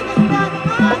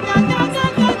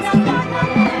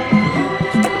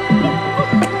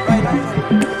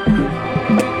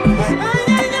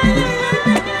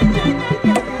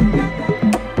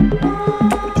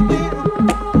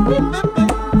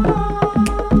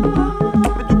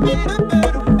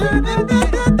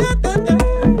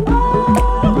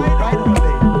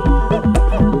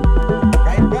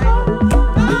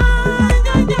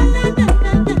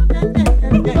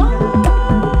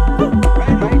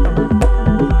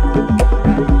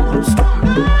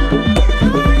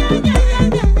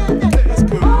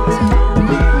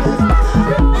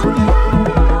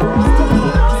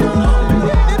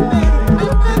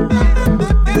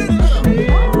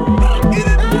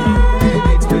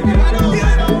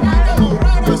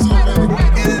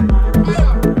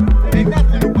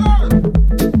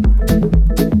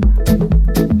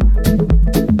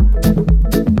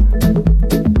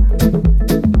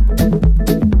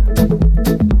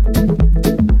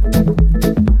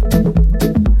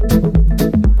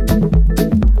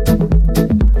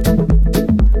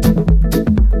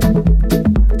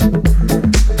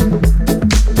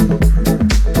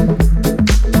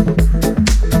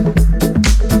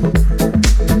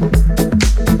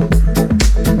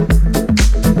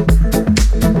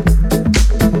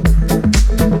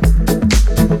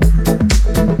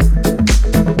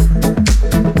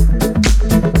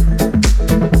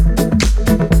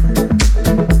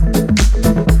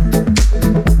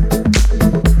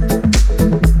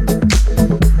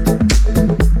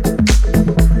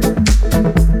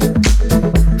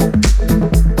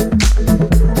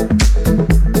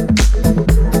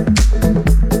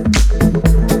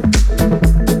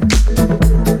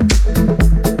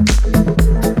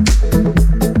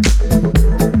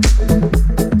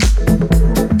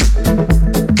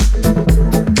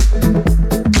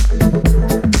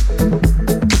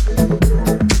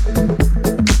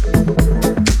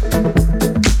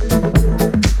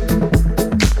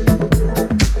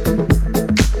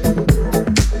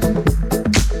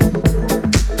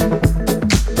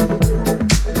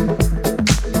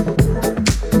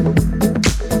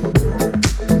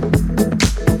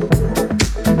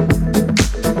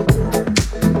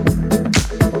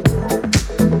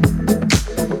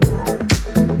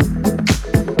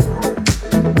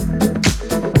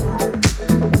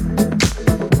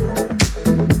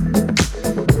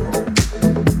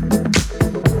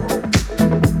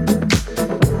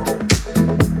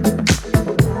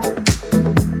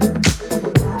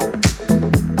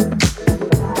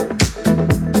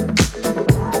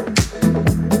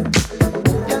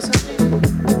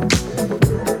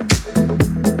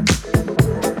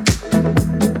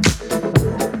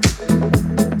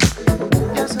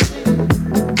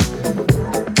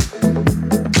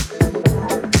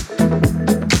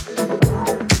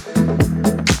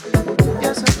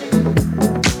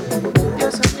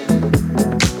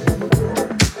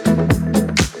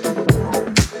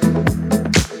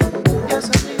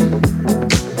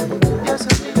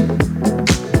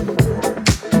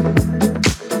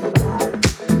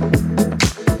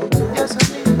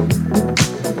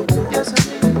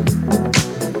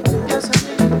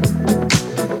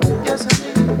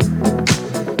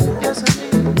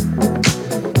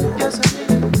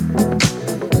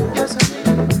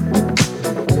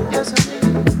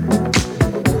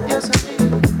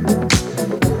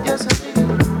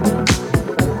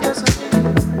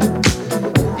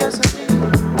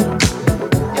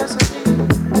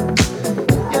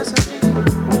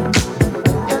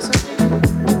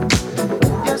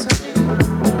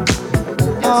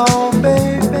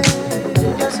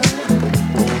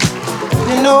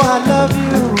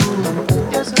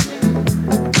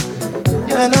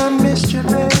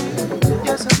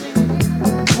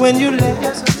 when you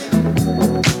left.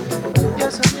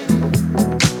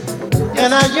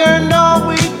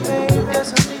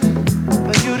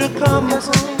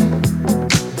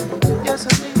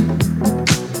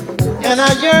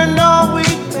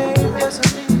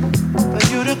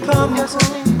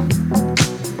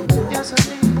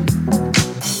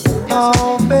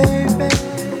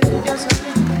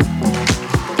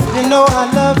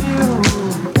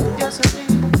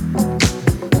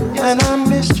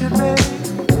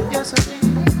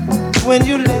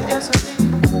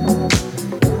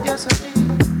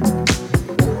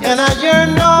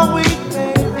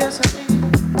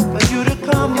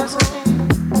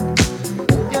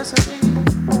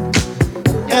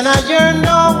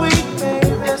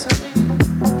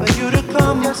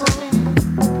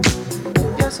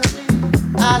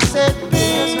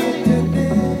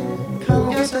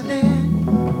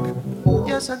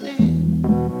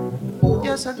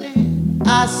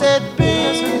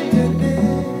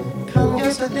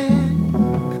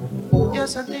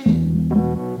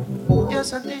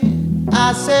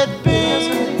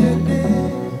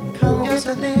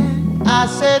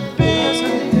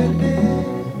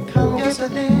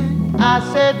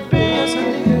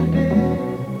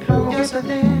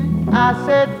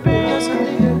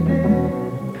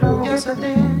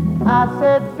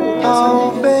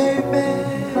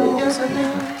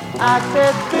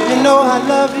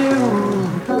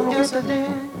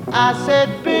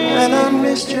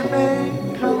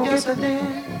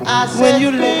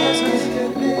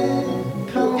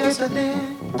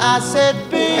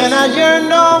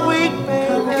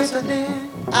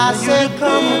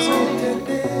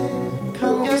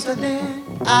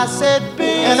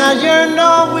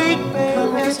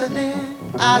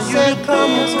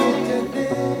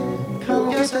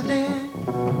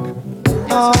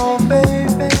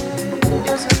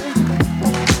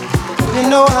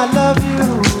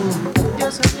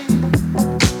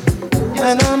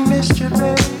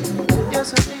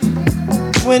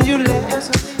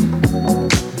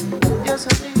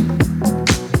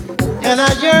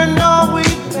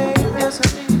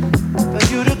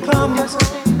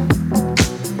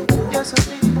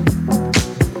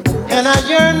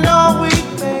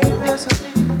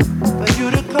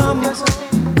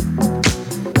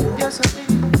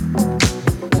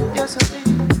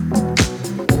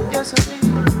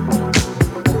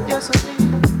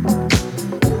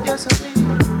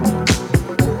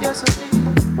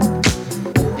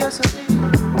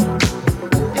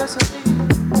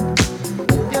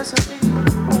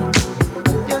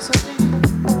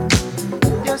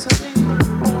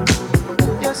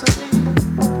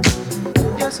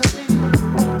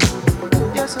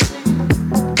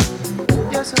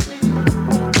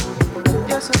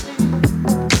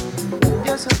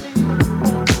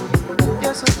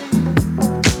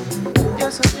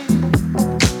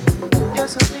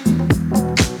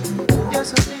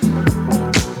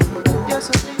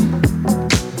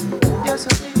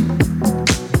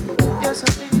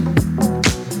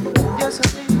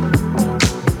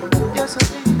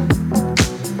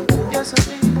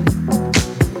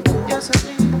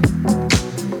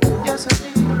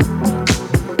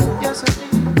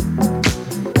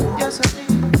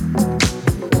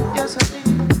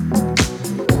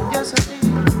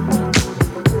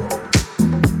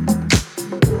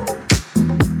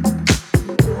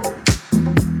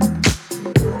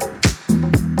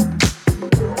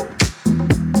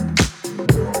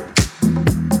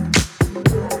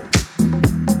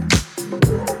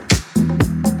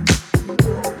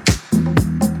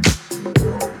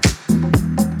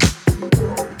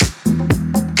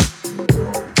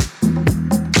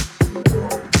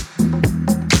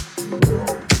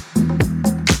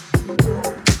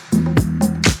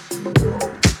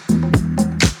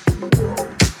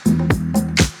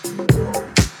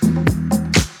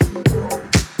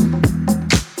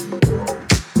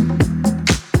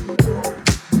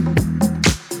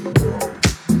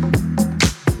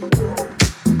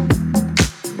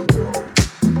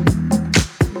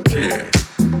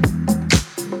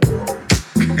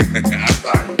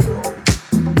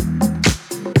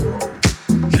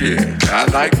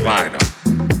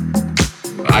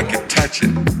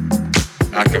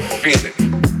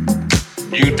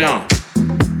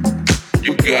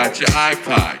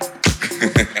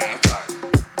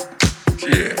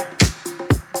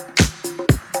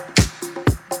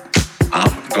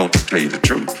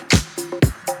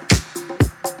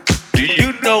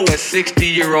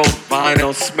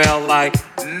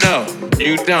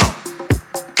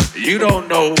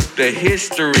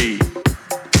 History.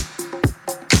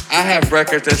 I have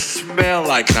records that smell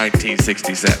like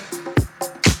 1967.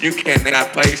 You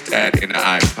cannot place that in an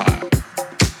iPod.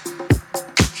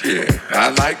 Yeah, I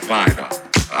like vinyl.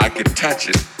 I can touch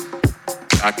it.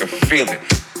 I can feel it.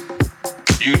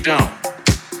 You don't.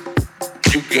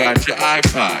 You got your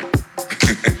iPod.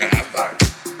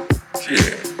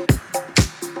 Yeah.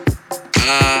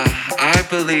 I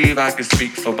believe I can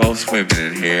speak for most women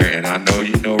in here, and I know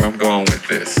you know where I'm going with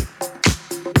this.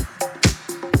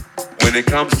 When it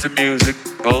comes to music,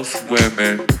 most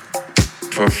women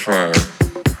prefer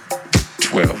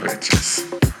 12 inches.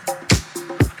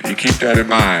 You keep that in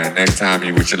mind next time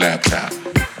you're with your laptop.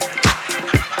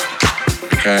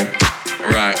 Okay?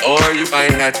 Right. Or you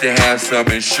might have to have some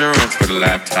insurance for the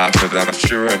laptop, because I'm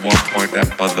sure at one point that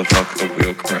motherfucker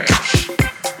will crash.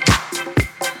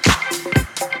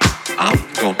 I'm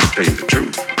gonna tell you the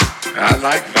truth. I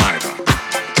like vinyl.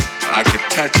 I can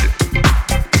touch it.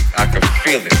 I can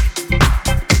feel it.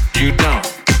 You don't.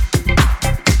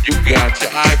 You got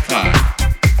your iPod.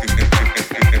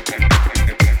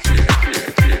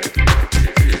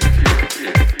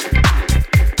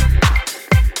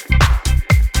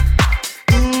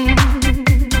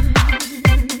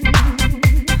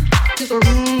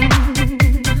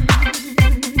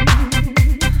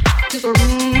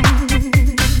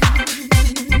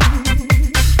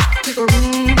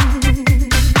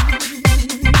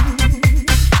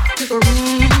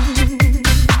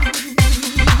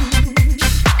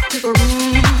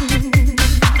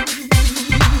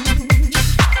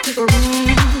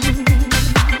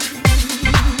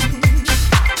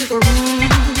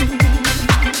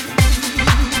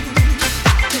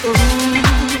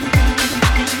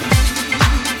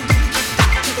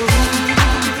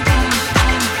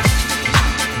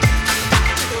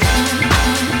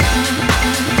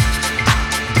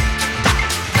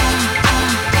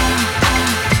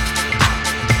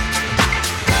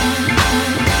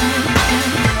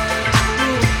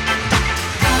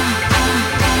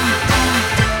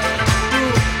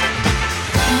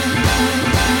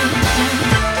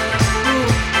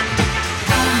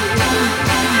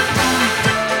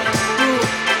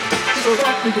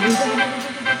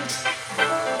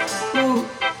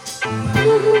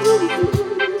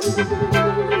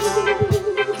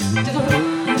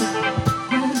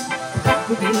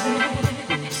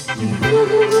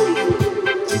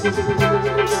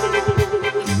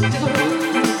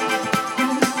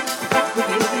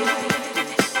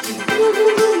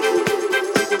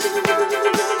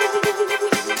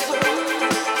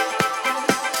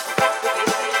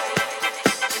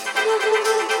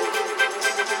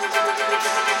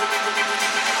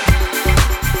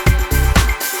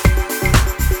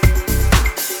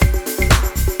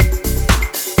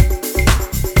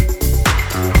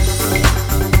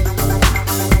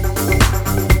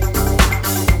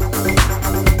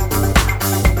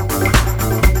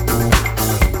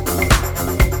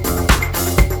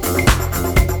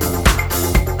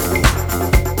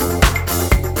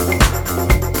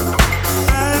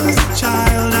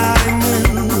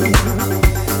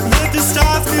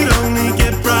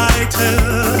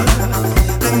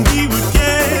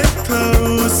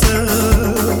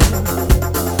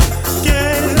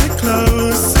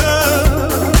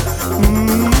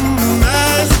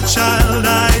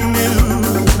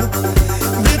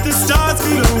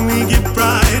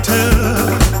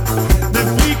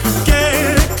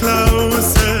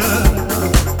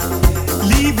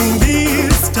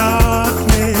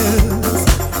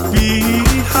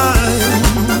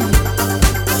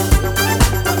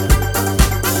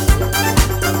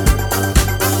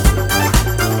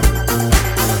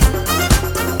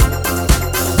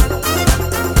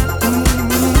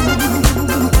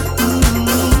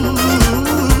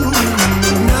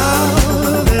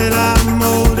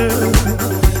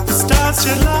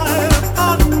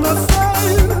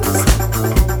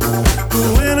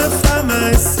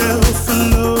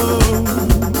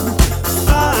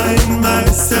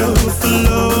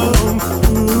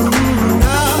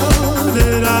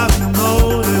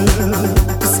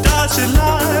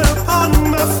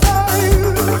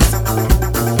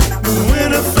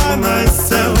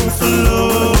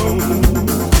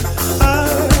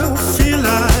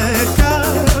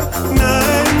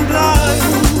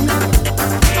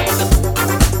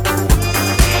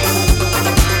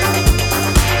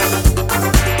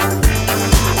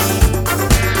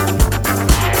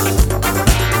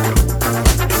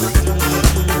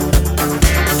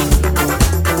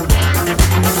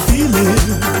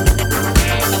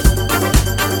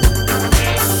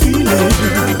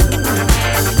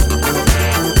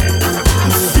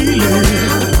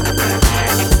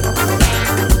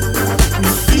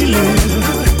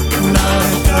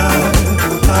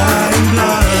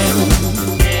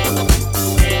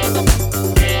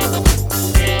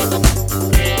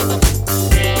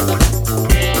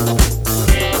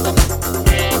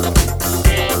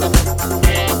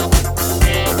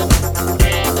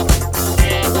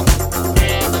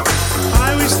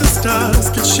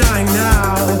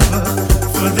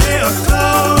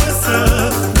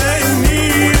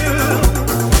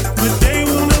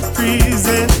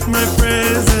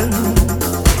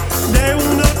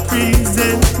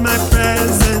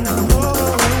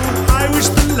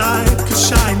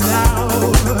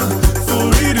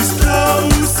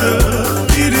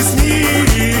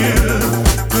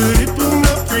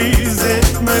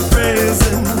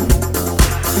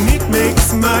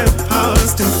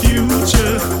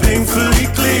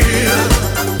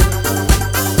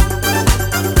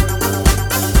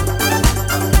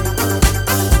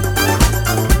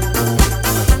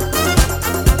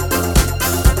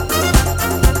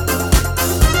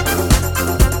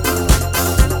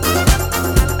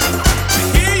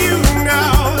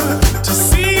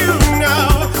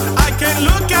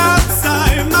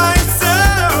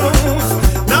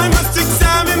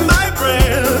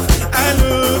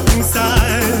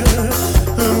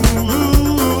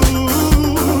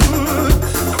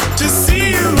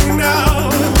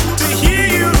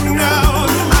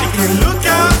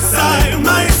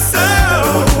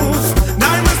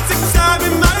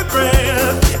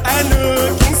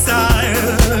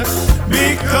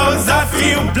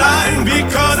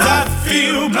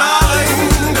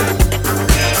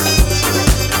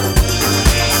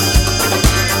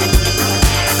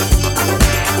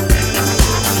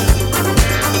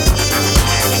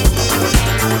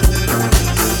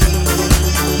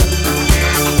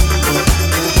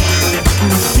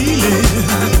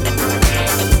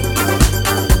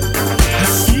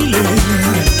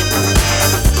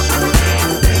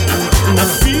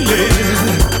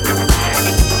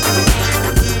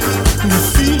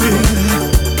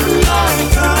 Long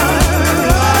time.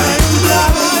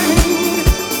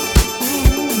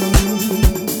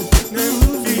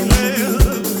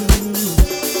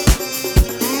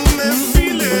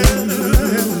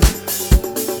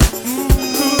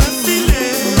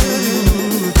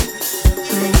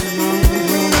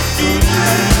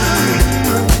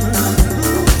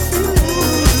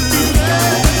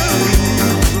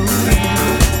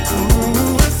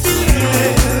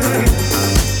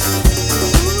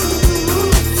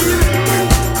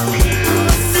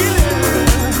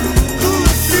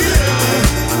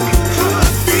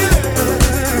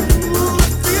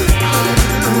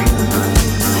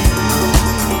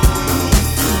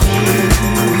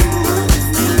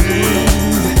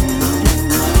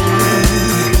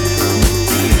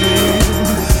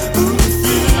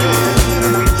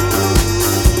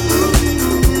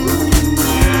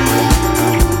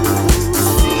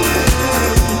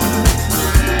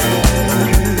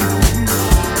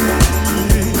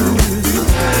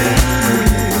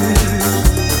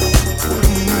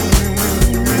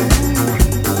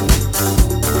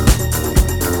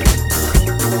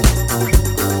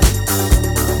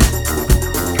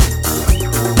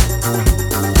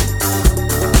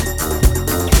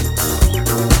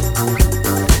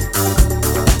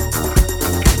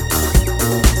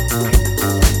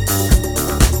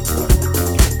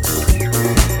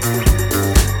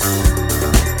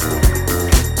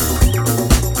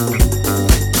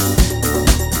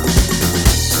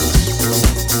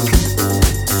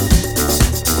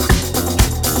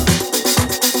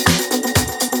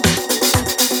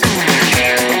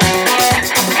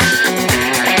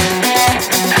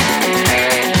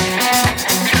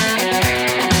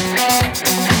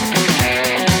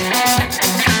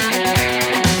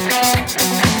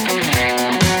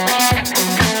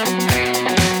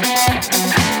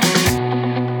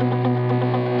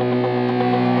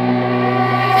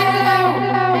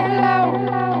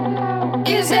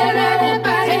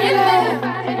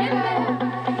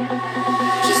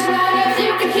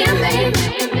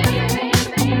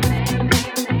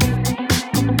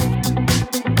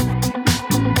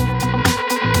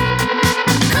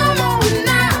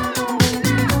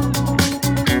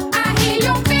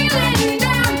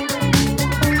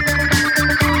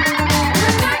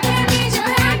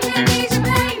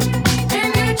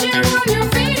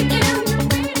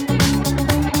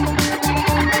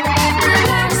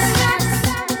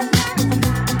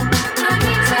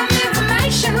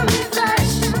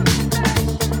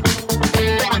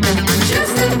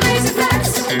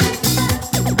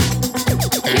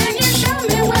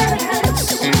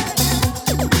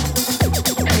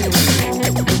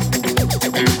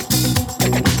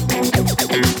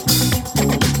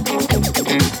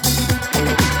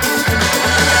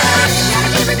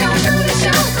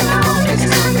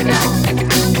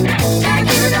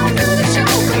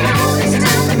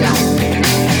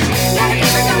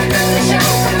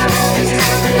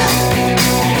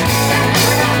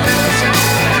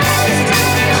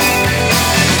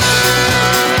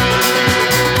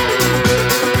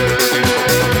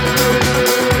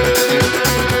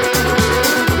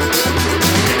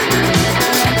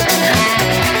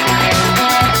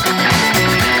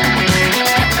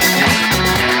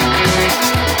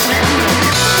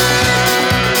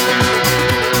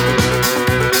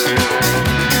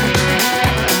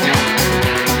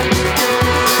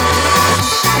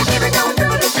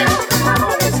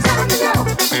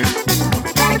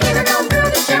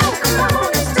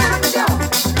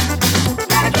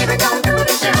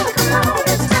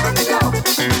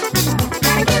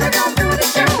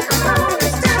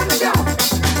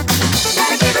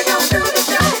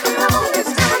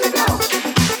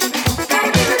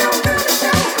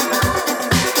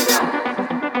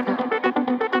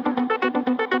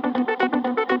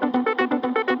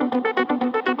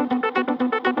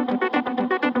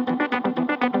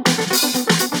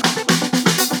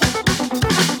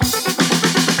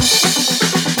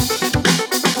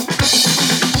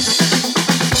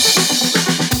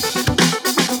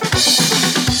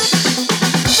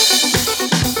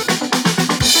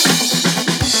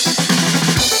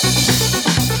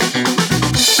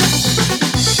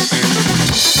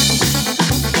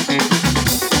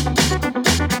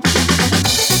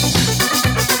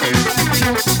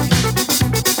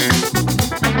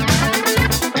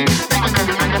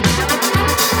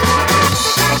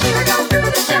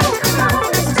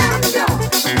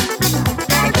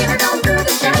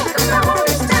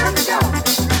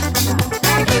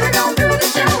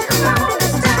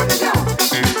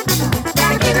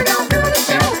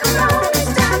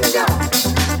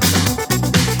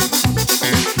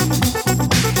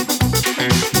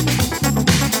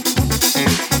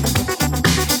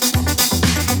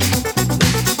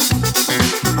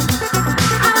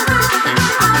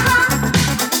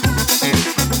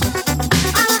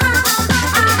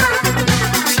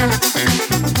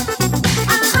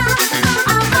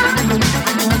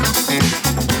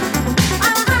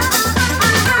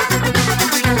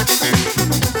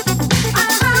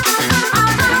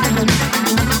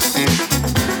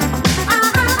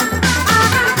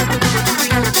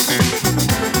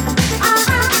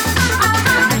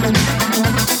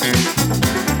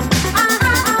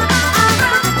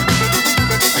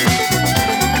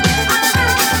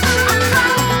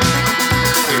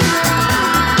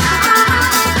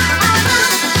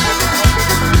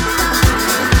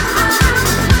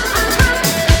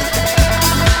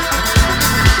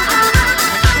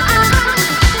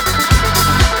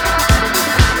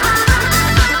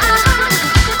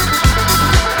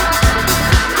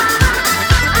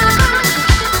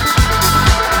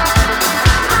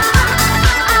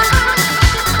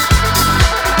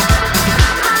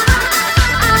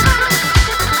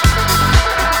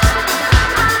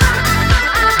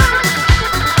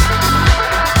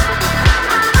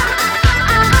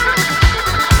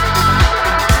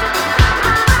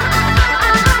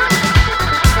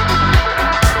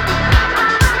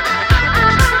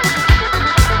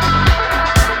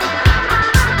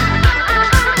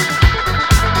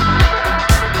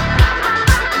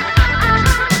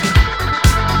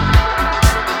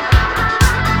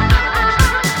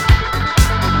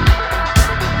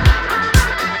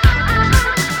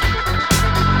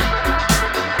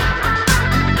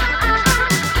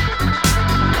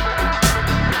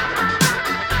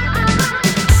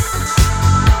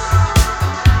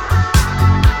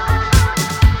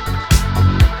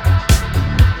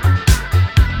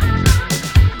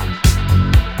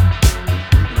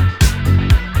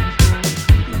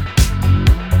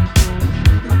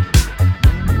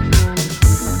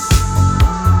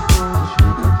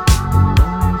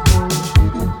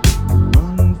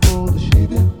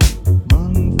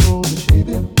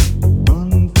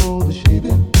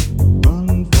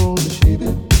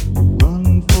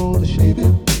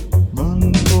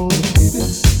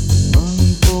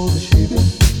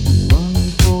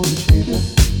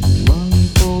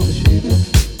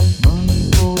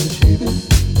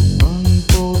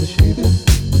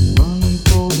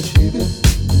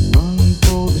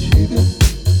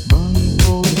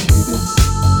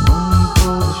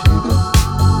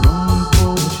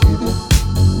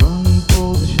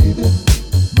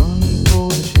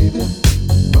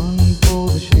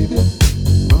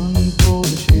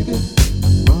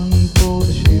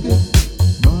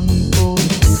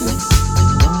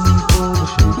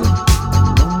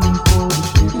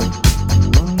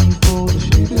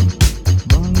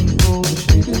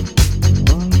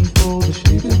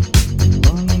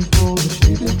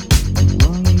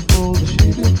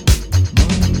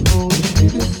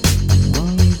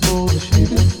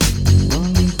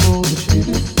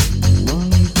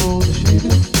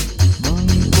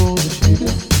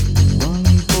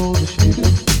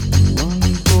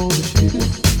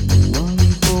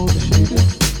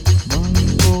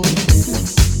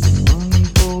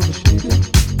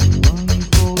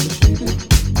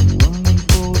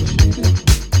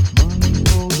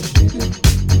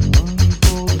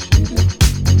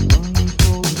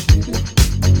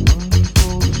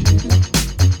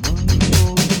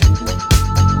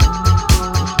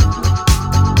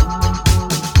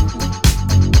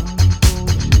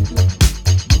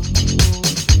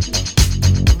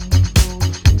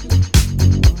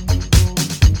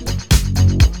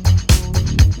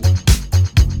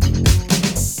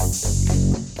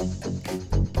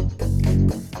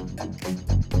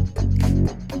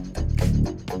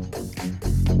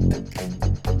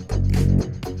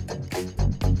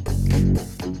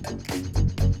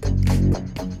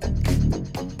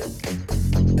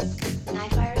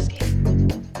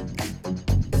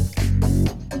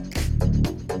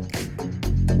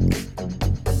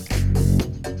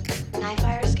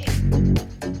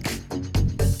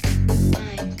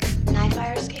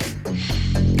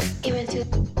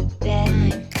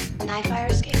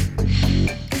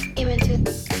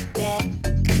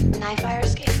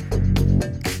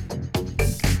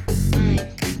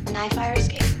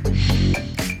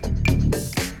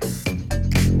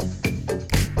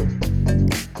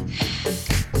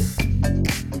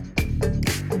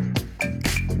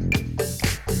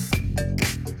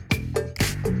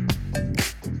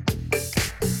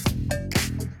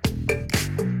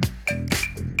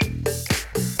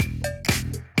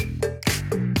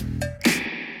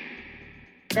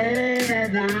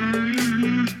 Night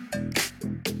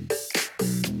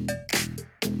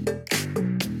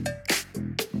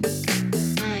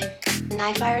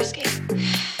fire escape.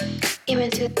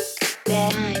 Even to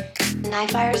bed.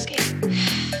 Night fire escape.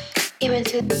 Even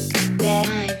to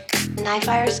bed. Night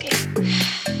fire escape.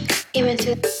 Even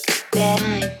to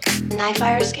bed. Night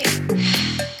fire escape.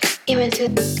 Even to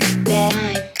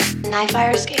bed. Night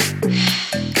fire escape.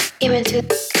 Even to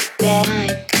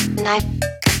bed. Night.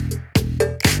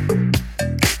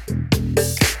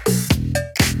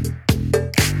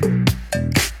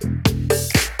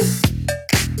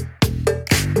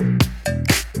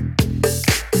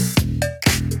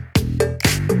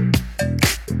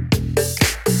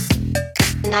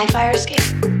 Night fire escape.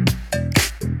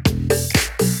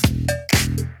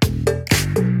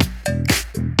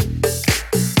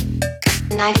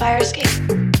 Night fire escape.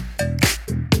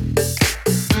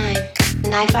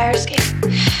 Night fire escape.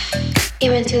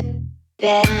 Even to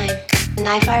bed.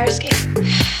 Night fire escape.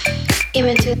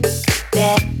 Even to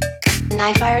bed.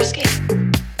 Night fire escape.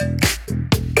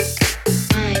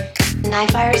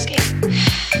 Night fire escape.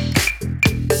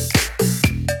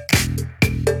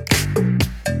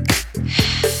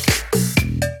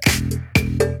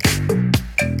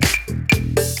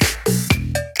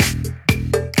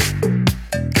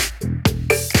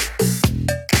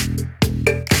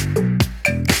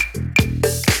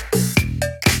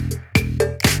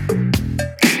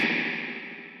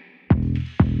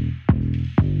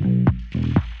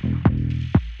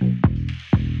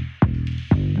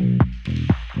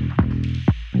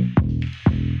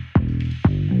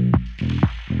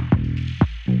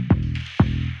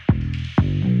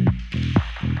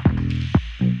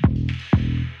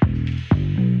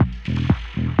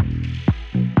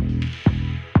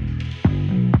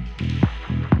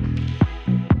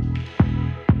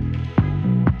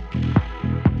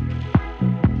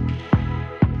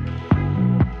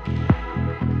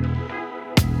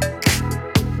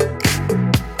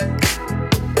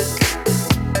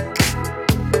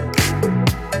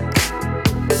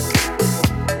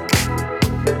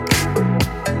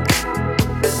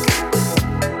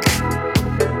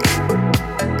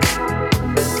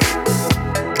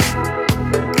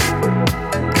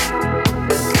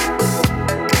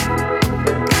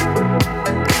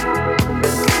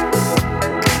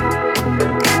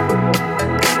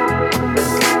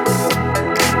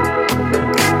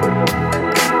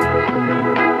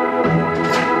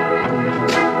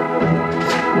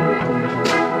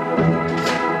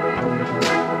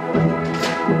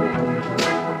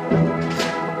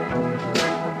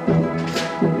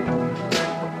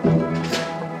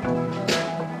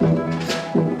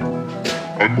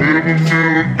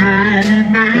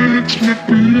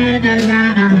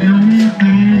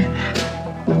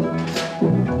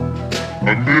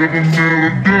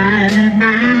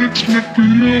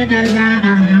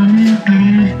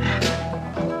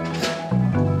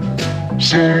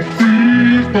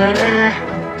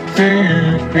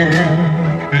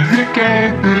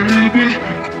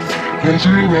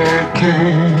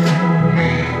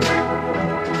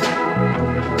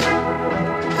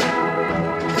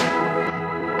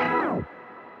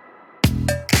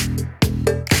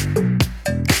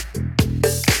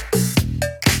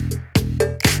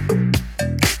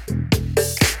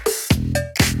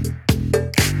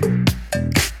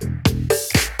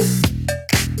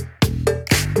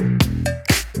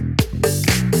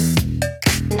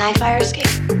 Night fire escape.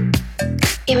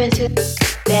 Even to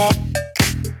bed.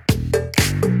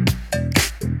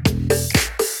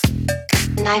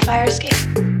 Night fire escape.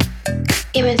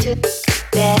 Even to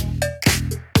bed.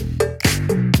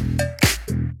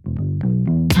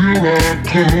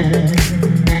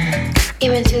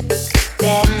 Even to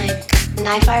bed.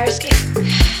 Night fire escape.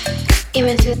 Even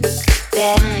to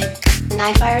bed.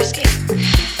 Night fire escape.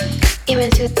 Even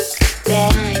to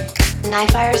bed.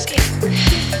 Night fire escape.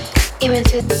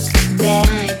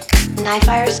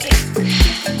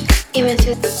 Even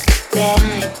to bed.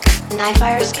 Night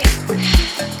fire escape.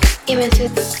 Even to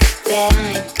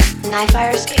bed. Night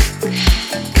fire escape.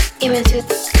 Even to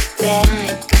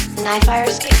bed. Night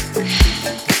fire escape.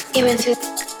 Even to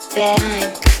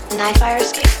bed. Night fire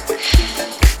escape.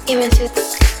 Even to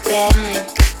bed.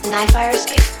 Night fire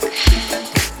escape.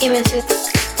 Even to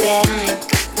bed.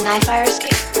 Night fire escape. Even to bed. Night fire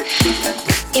escape.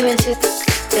 Even to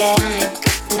bed.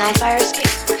 Night fire escape.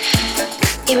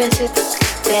 Even to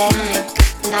bed.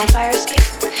 Night fire escape.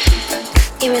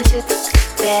 Even to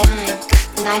bed.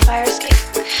 Night fire escape.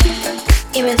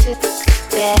 Even to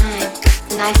bed.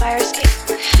 Night fire escape.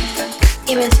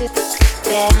 Even to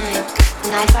bed.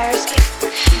 Night fire escape.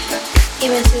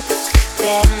 Even to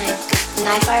bed.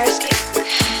 Night fire escape.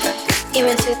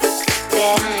 Even to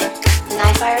bed.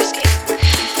 night fire escape.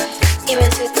 Even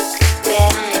to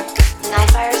bedtime, night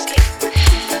fire escape.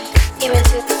 Even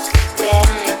to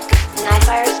bedtime, night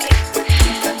fire escape.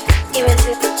 Even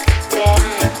to bedtime,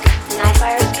 night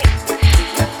fire escape.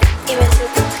 Even to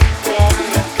bedtime,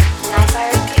 night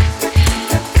fire escape.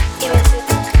 Even to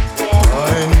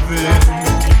Ein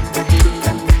Wind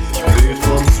weht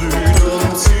vom Süden,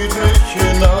 zieht mich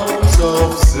hinaus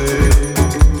auf See.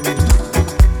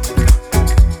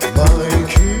 Mein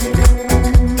Kind,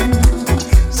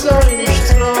 sei nicht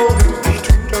traurig,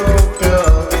 tut auch der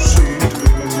Abschied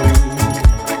weh.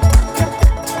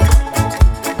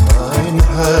 Mein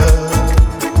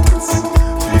Herz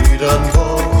geht an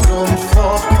Bord und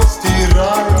fort muss die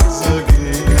Reise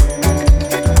gehen.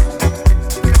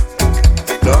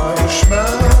 Dein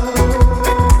Schmerz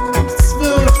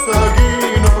wird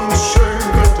vergehen und schön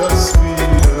wird das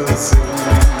Wiedersehen.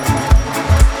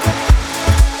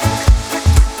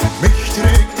 Mich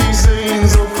trägt die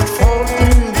Sehnsucht fort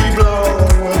in die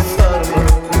blaue Ferne.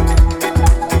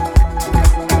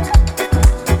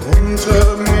 Unter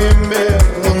mir Meer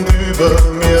und über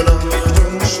mir Nacht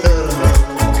und Sterne.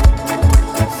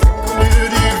 Vor mir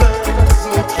die Welt,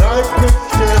 so treibt mich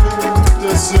der Wind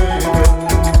des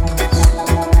Lebens.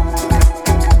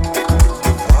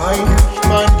 Wein nicht,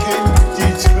 mein Kind,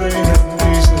 die Tränen,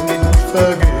 die sind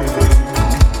vergebens.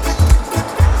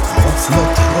 Auf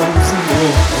Matrosen,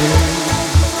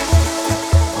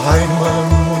 einmal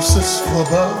muss es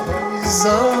vorbei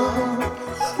sein.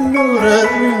 Nur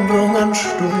Erinnerung an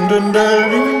Stunden der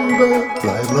Liebe,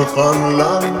 bleib noch an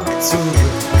Land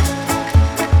zurück.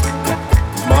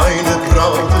 Meine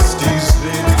Braut ist die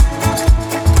See,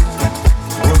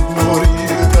 und nur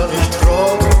ihr kann ich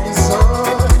treu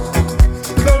sein.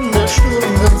 Wenn der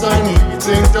Sturm in sein Lied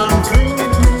singt, dann bringt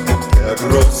mir der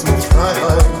großen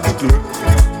Freiheit Glück.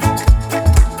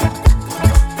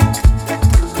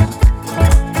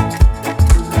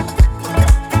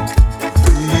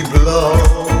 Wie blau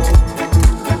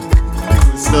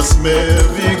ist das Meer,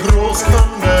 wie groß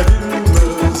kann der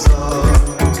Himmel sein?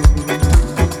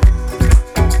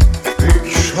 Ich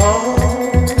schau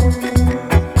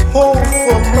hoch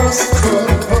vom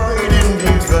Mastkorb weit in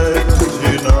die Welt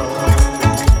hinein.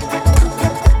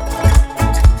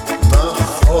 Nach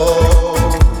vorn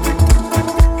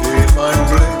geht mein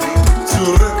Blick,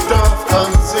 zurück darf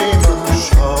kein Seemann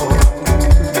schauen.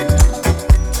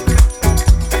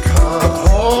 Kap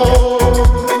Horn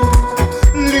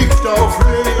liegt auf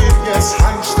Leg, jetzt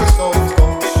heißt es auf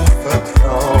Gott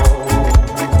vertrauen.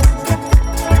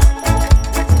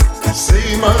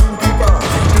 Seemann, gib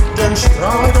acht, denn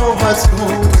strahlt auch als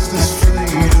Gruß des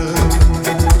Friedens.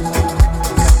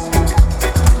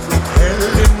 Hell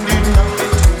in die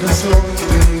Nacht, das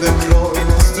leuchtende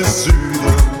Kreuz des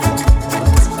Südens.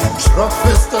 Schroff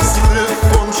ist das Riff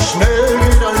und schnell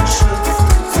geht ein Schiff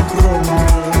zugrunde.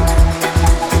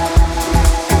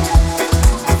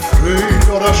 Früh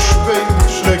oder spät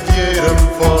schlägt jedem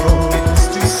von uns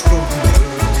die Stunde.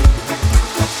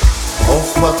 Auf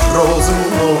Matrosen,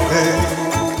 oh hey,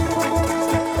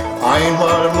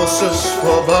 einmal muss es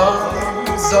vorbei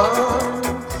sein.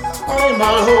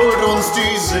 Einmal holt uns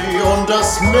die See und das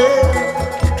Meer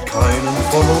gibt keinen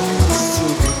von uns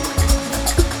zurück.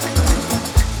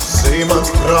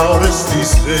 Seemanns Braut ist die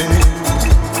See,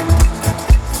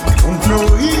 und nur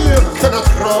ihr kann er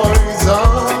treu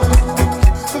sein.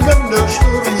 Wenn der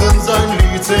Sturm in sein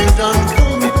Lied singt, dann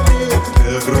bringt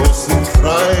er der großen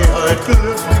Freiheit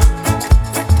Glück.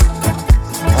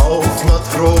 Auf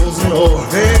Matrosen, oh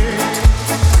hey,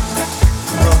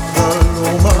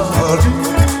 Paloma,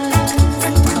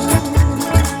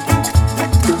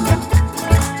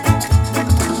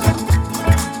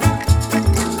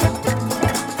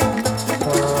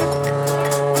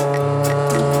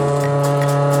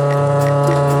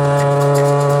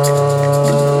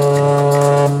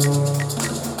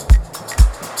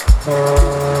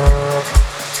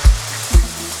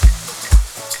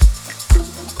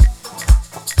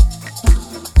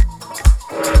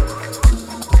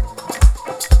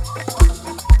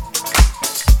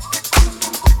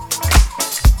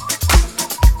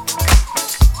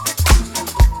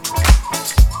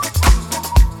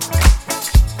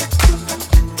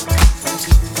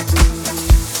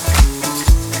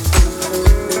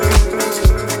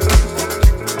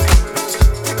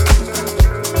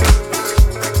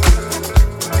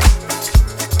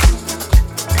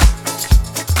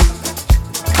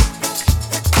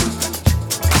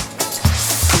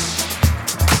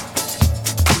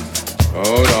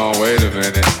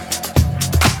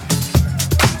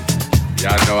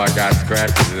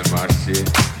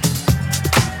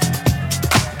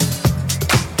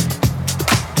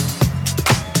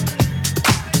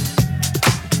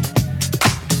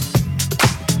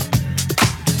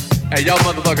 Hey, y'all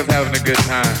motherfuckers having a good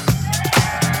time.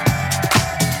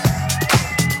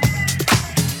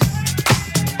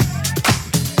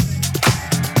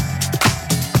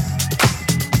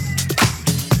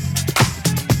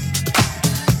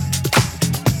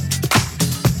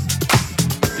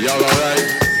 Y'all alright?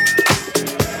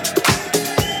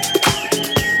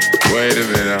 Wait a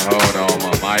minute, hold on,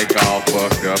 my mic all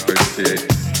fucked up and shit.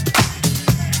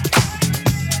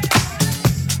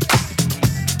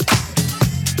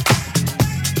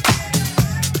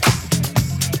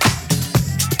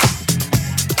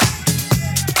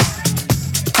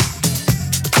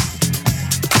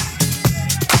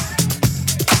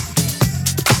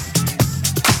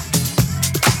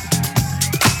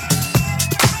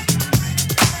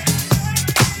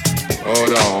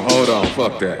 Hold on,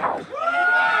 fuck that.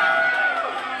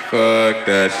 Fuck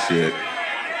that shit.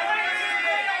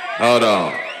 Hold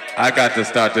on. I got to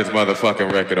start this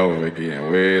motherfucking record over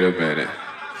again. Wait a minute.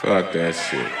 Fuck that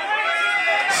shit.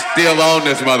 Still on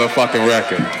this motherfucking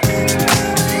record.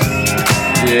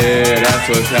 Yeah, that's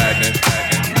what's happening.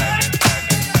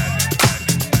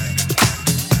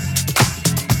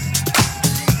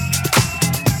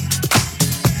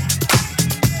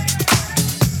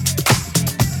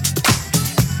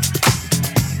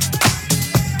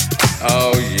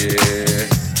 Oh yeah.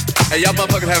 Hey, y'all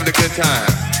motherfuckers having a good time.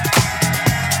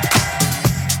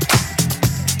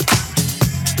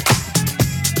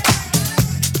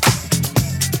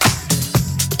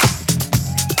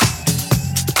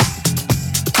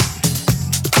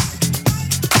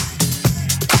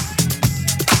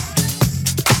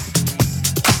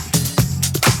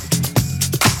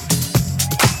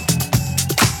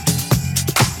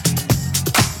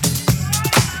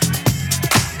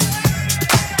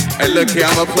 Hey, look here,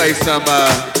 I'm gonna play some,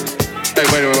 hey,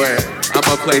 wait. I'm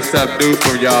gonna play something new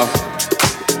for y'all.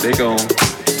 They oh,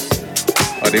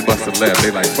 they must have left. They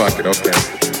like, fuck it, okay.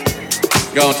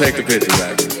 Go on, take the picture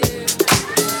back.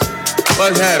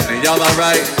 What's happening? Y'all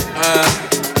alright?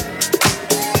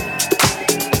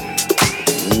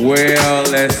 Well,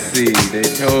 let's see. They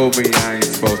told me I ain't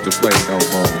supposed to play no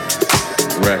more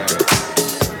records.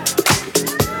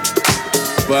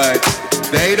 But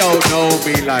they don't know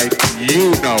me like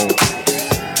you know.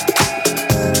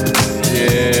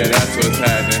 Yeah, that's what's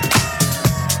happening.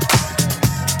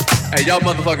 Hey, y'all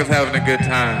motherfuckers having a good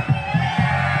time.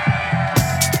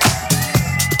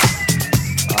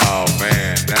 Oh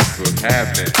man, that's what's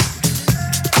happening.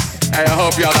 Hey, I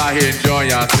hope y'all out here enjoying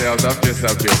yourselves. I'm just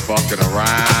up here fucking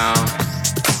around.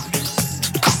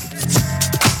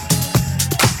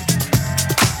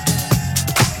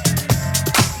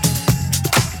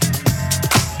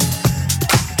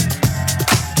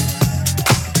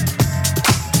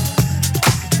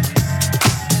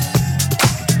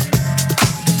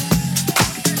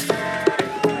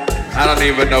 I don't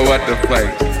even know what to play.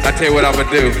 I tell you what I'm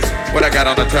gonna do. What I got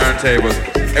on the turntables.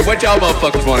 Hey, what y'all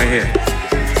motherfuckers wanna hear?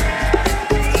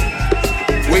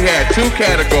 We had two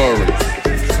categories.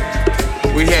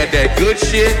 We had that good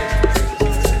shit,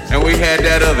 and we had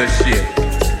that other shit.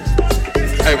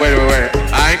 Hey, wait.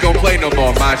 I ain't gonna play no more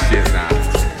of my shit now.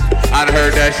 I done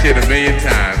heard that shit a million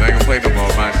times. I ain't gonna play no more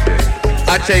of my shit.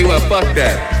 I tell you what, fuck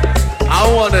that. I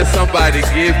want somebody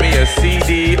give me a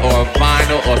CD or a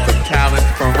vinyl or some talent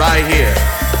from right here.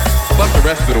 Fuck the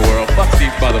rest of the world. Fuck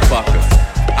these motherfuckers.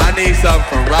 I need something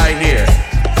from right here.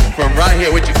 From right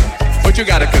here. What you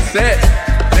got, a cassette?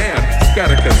 Damn, you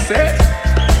got a cassette?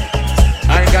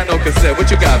 I ain't got no cassette.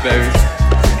 What you got, baby?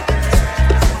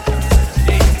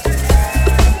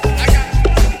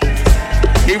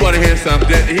 He wanna hear some.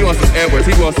 He wants some Edwards.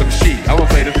 He wants some Sheep. I wanna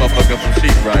play this motherfucker some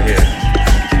Sheep right here.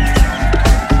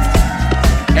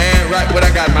 And right, what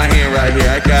I got in my hand right here,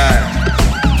 I got,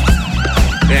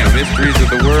 damn, Mysteries of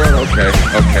the World. Okay.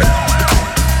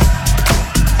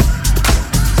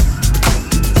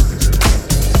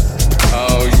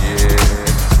 Oh yeah.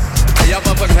 Hey, y'all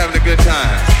motherfuckers having a good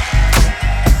time.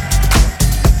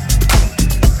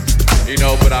 You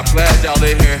know, but I'm glad y'all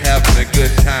in here having a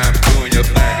good time doing your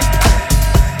thing.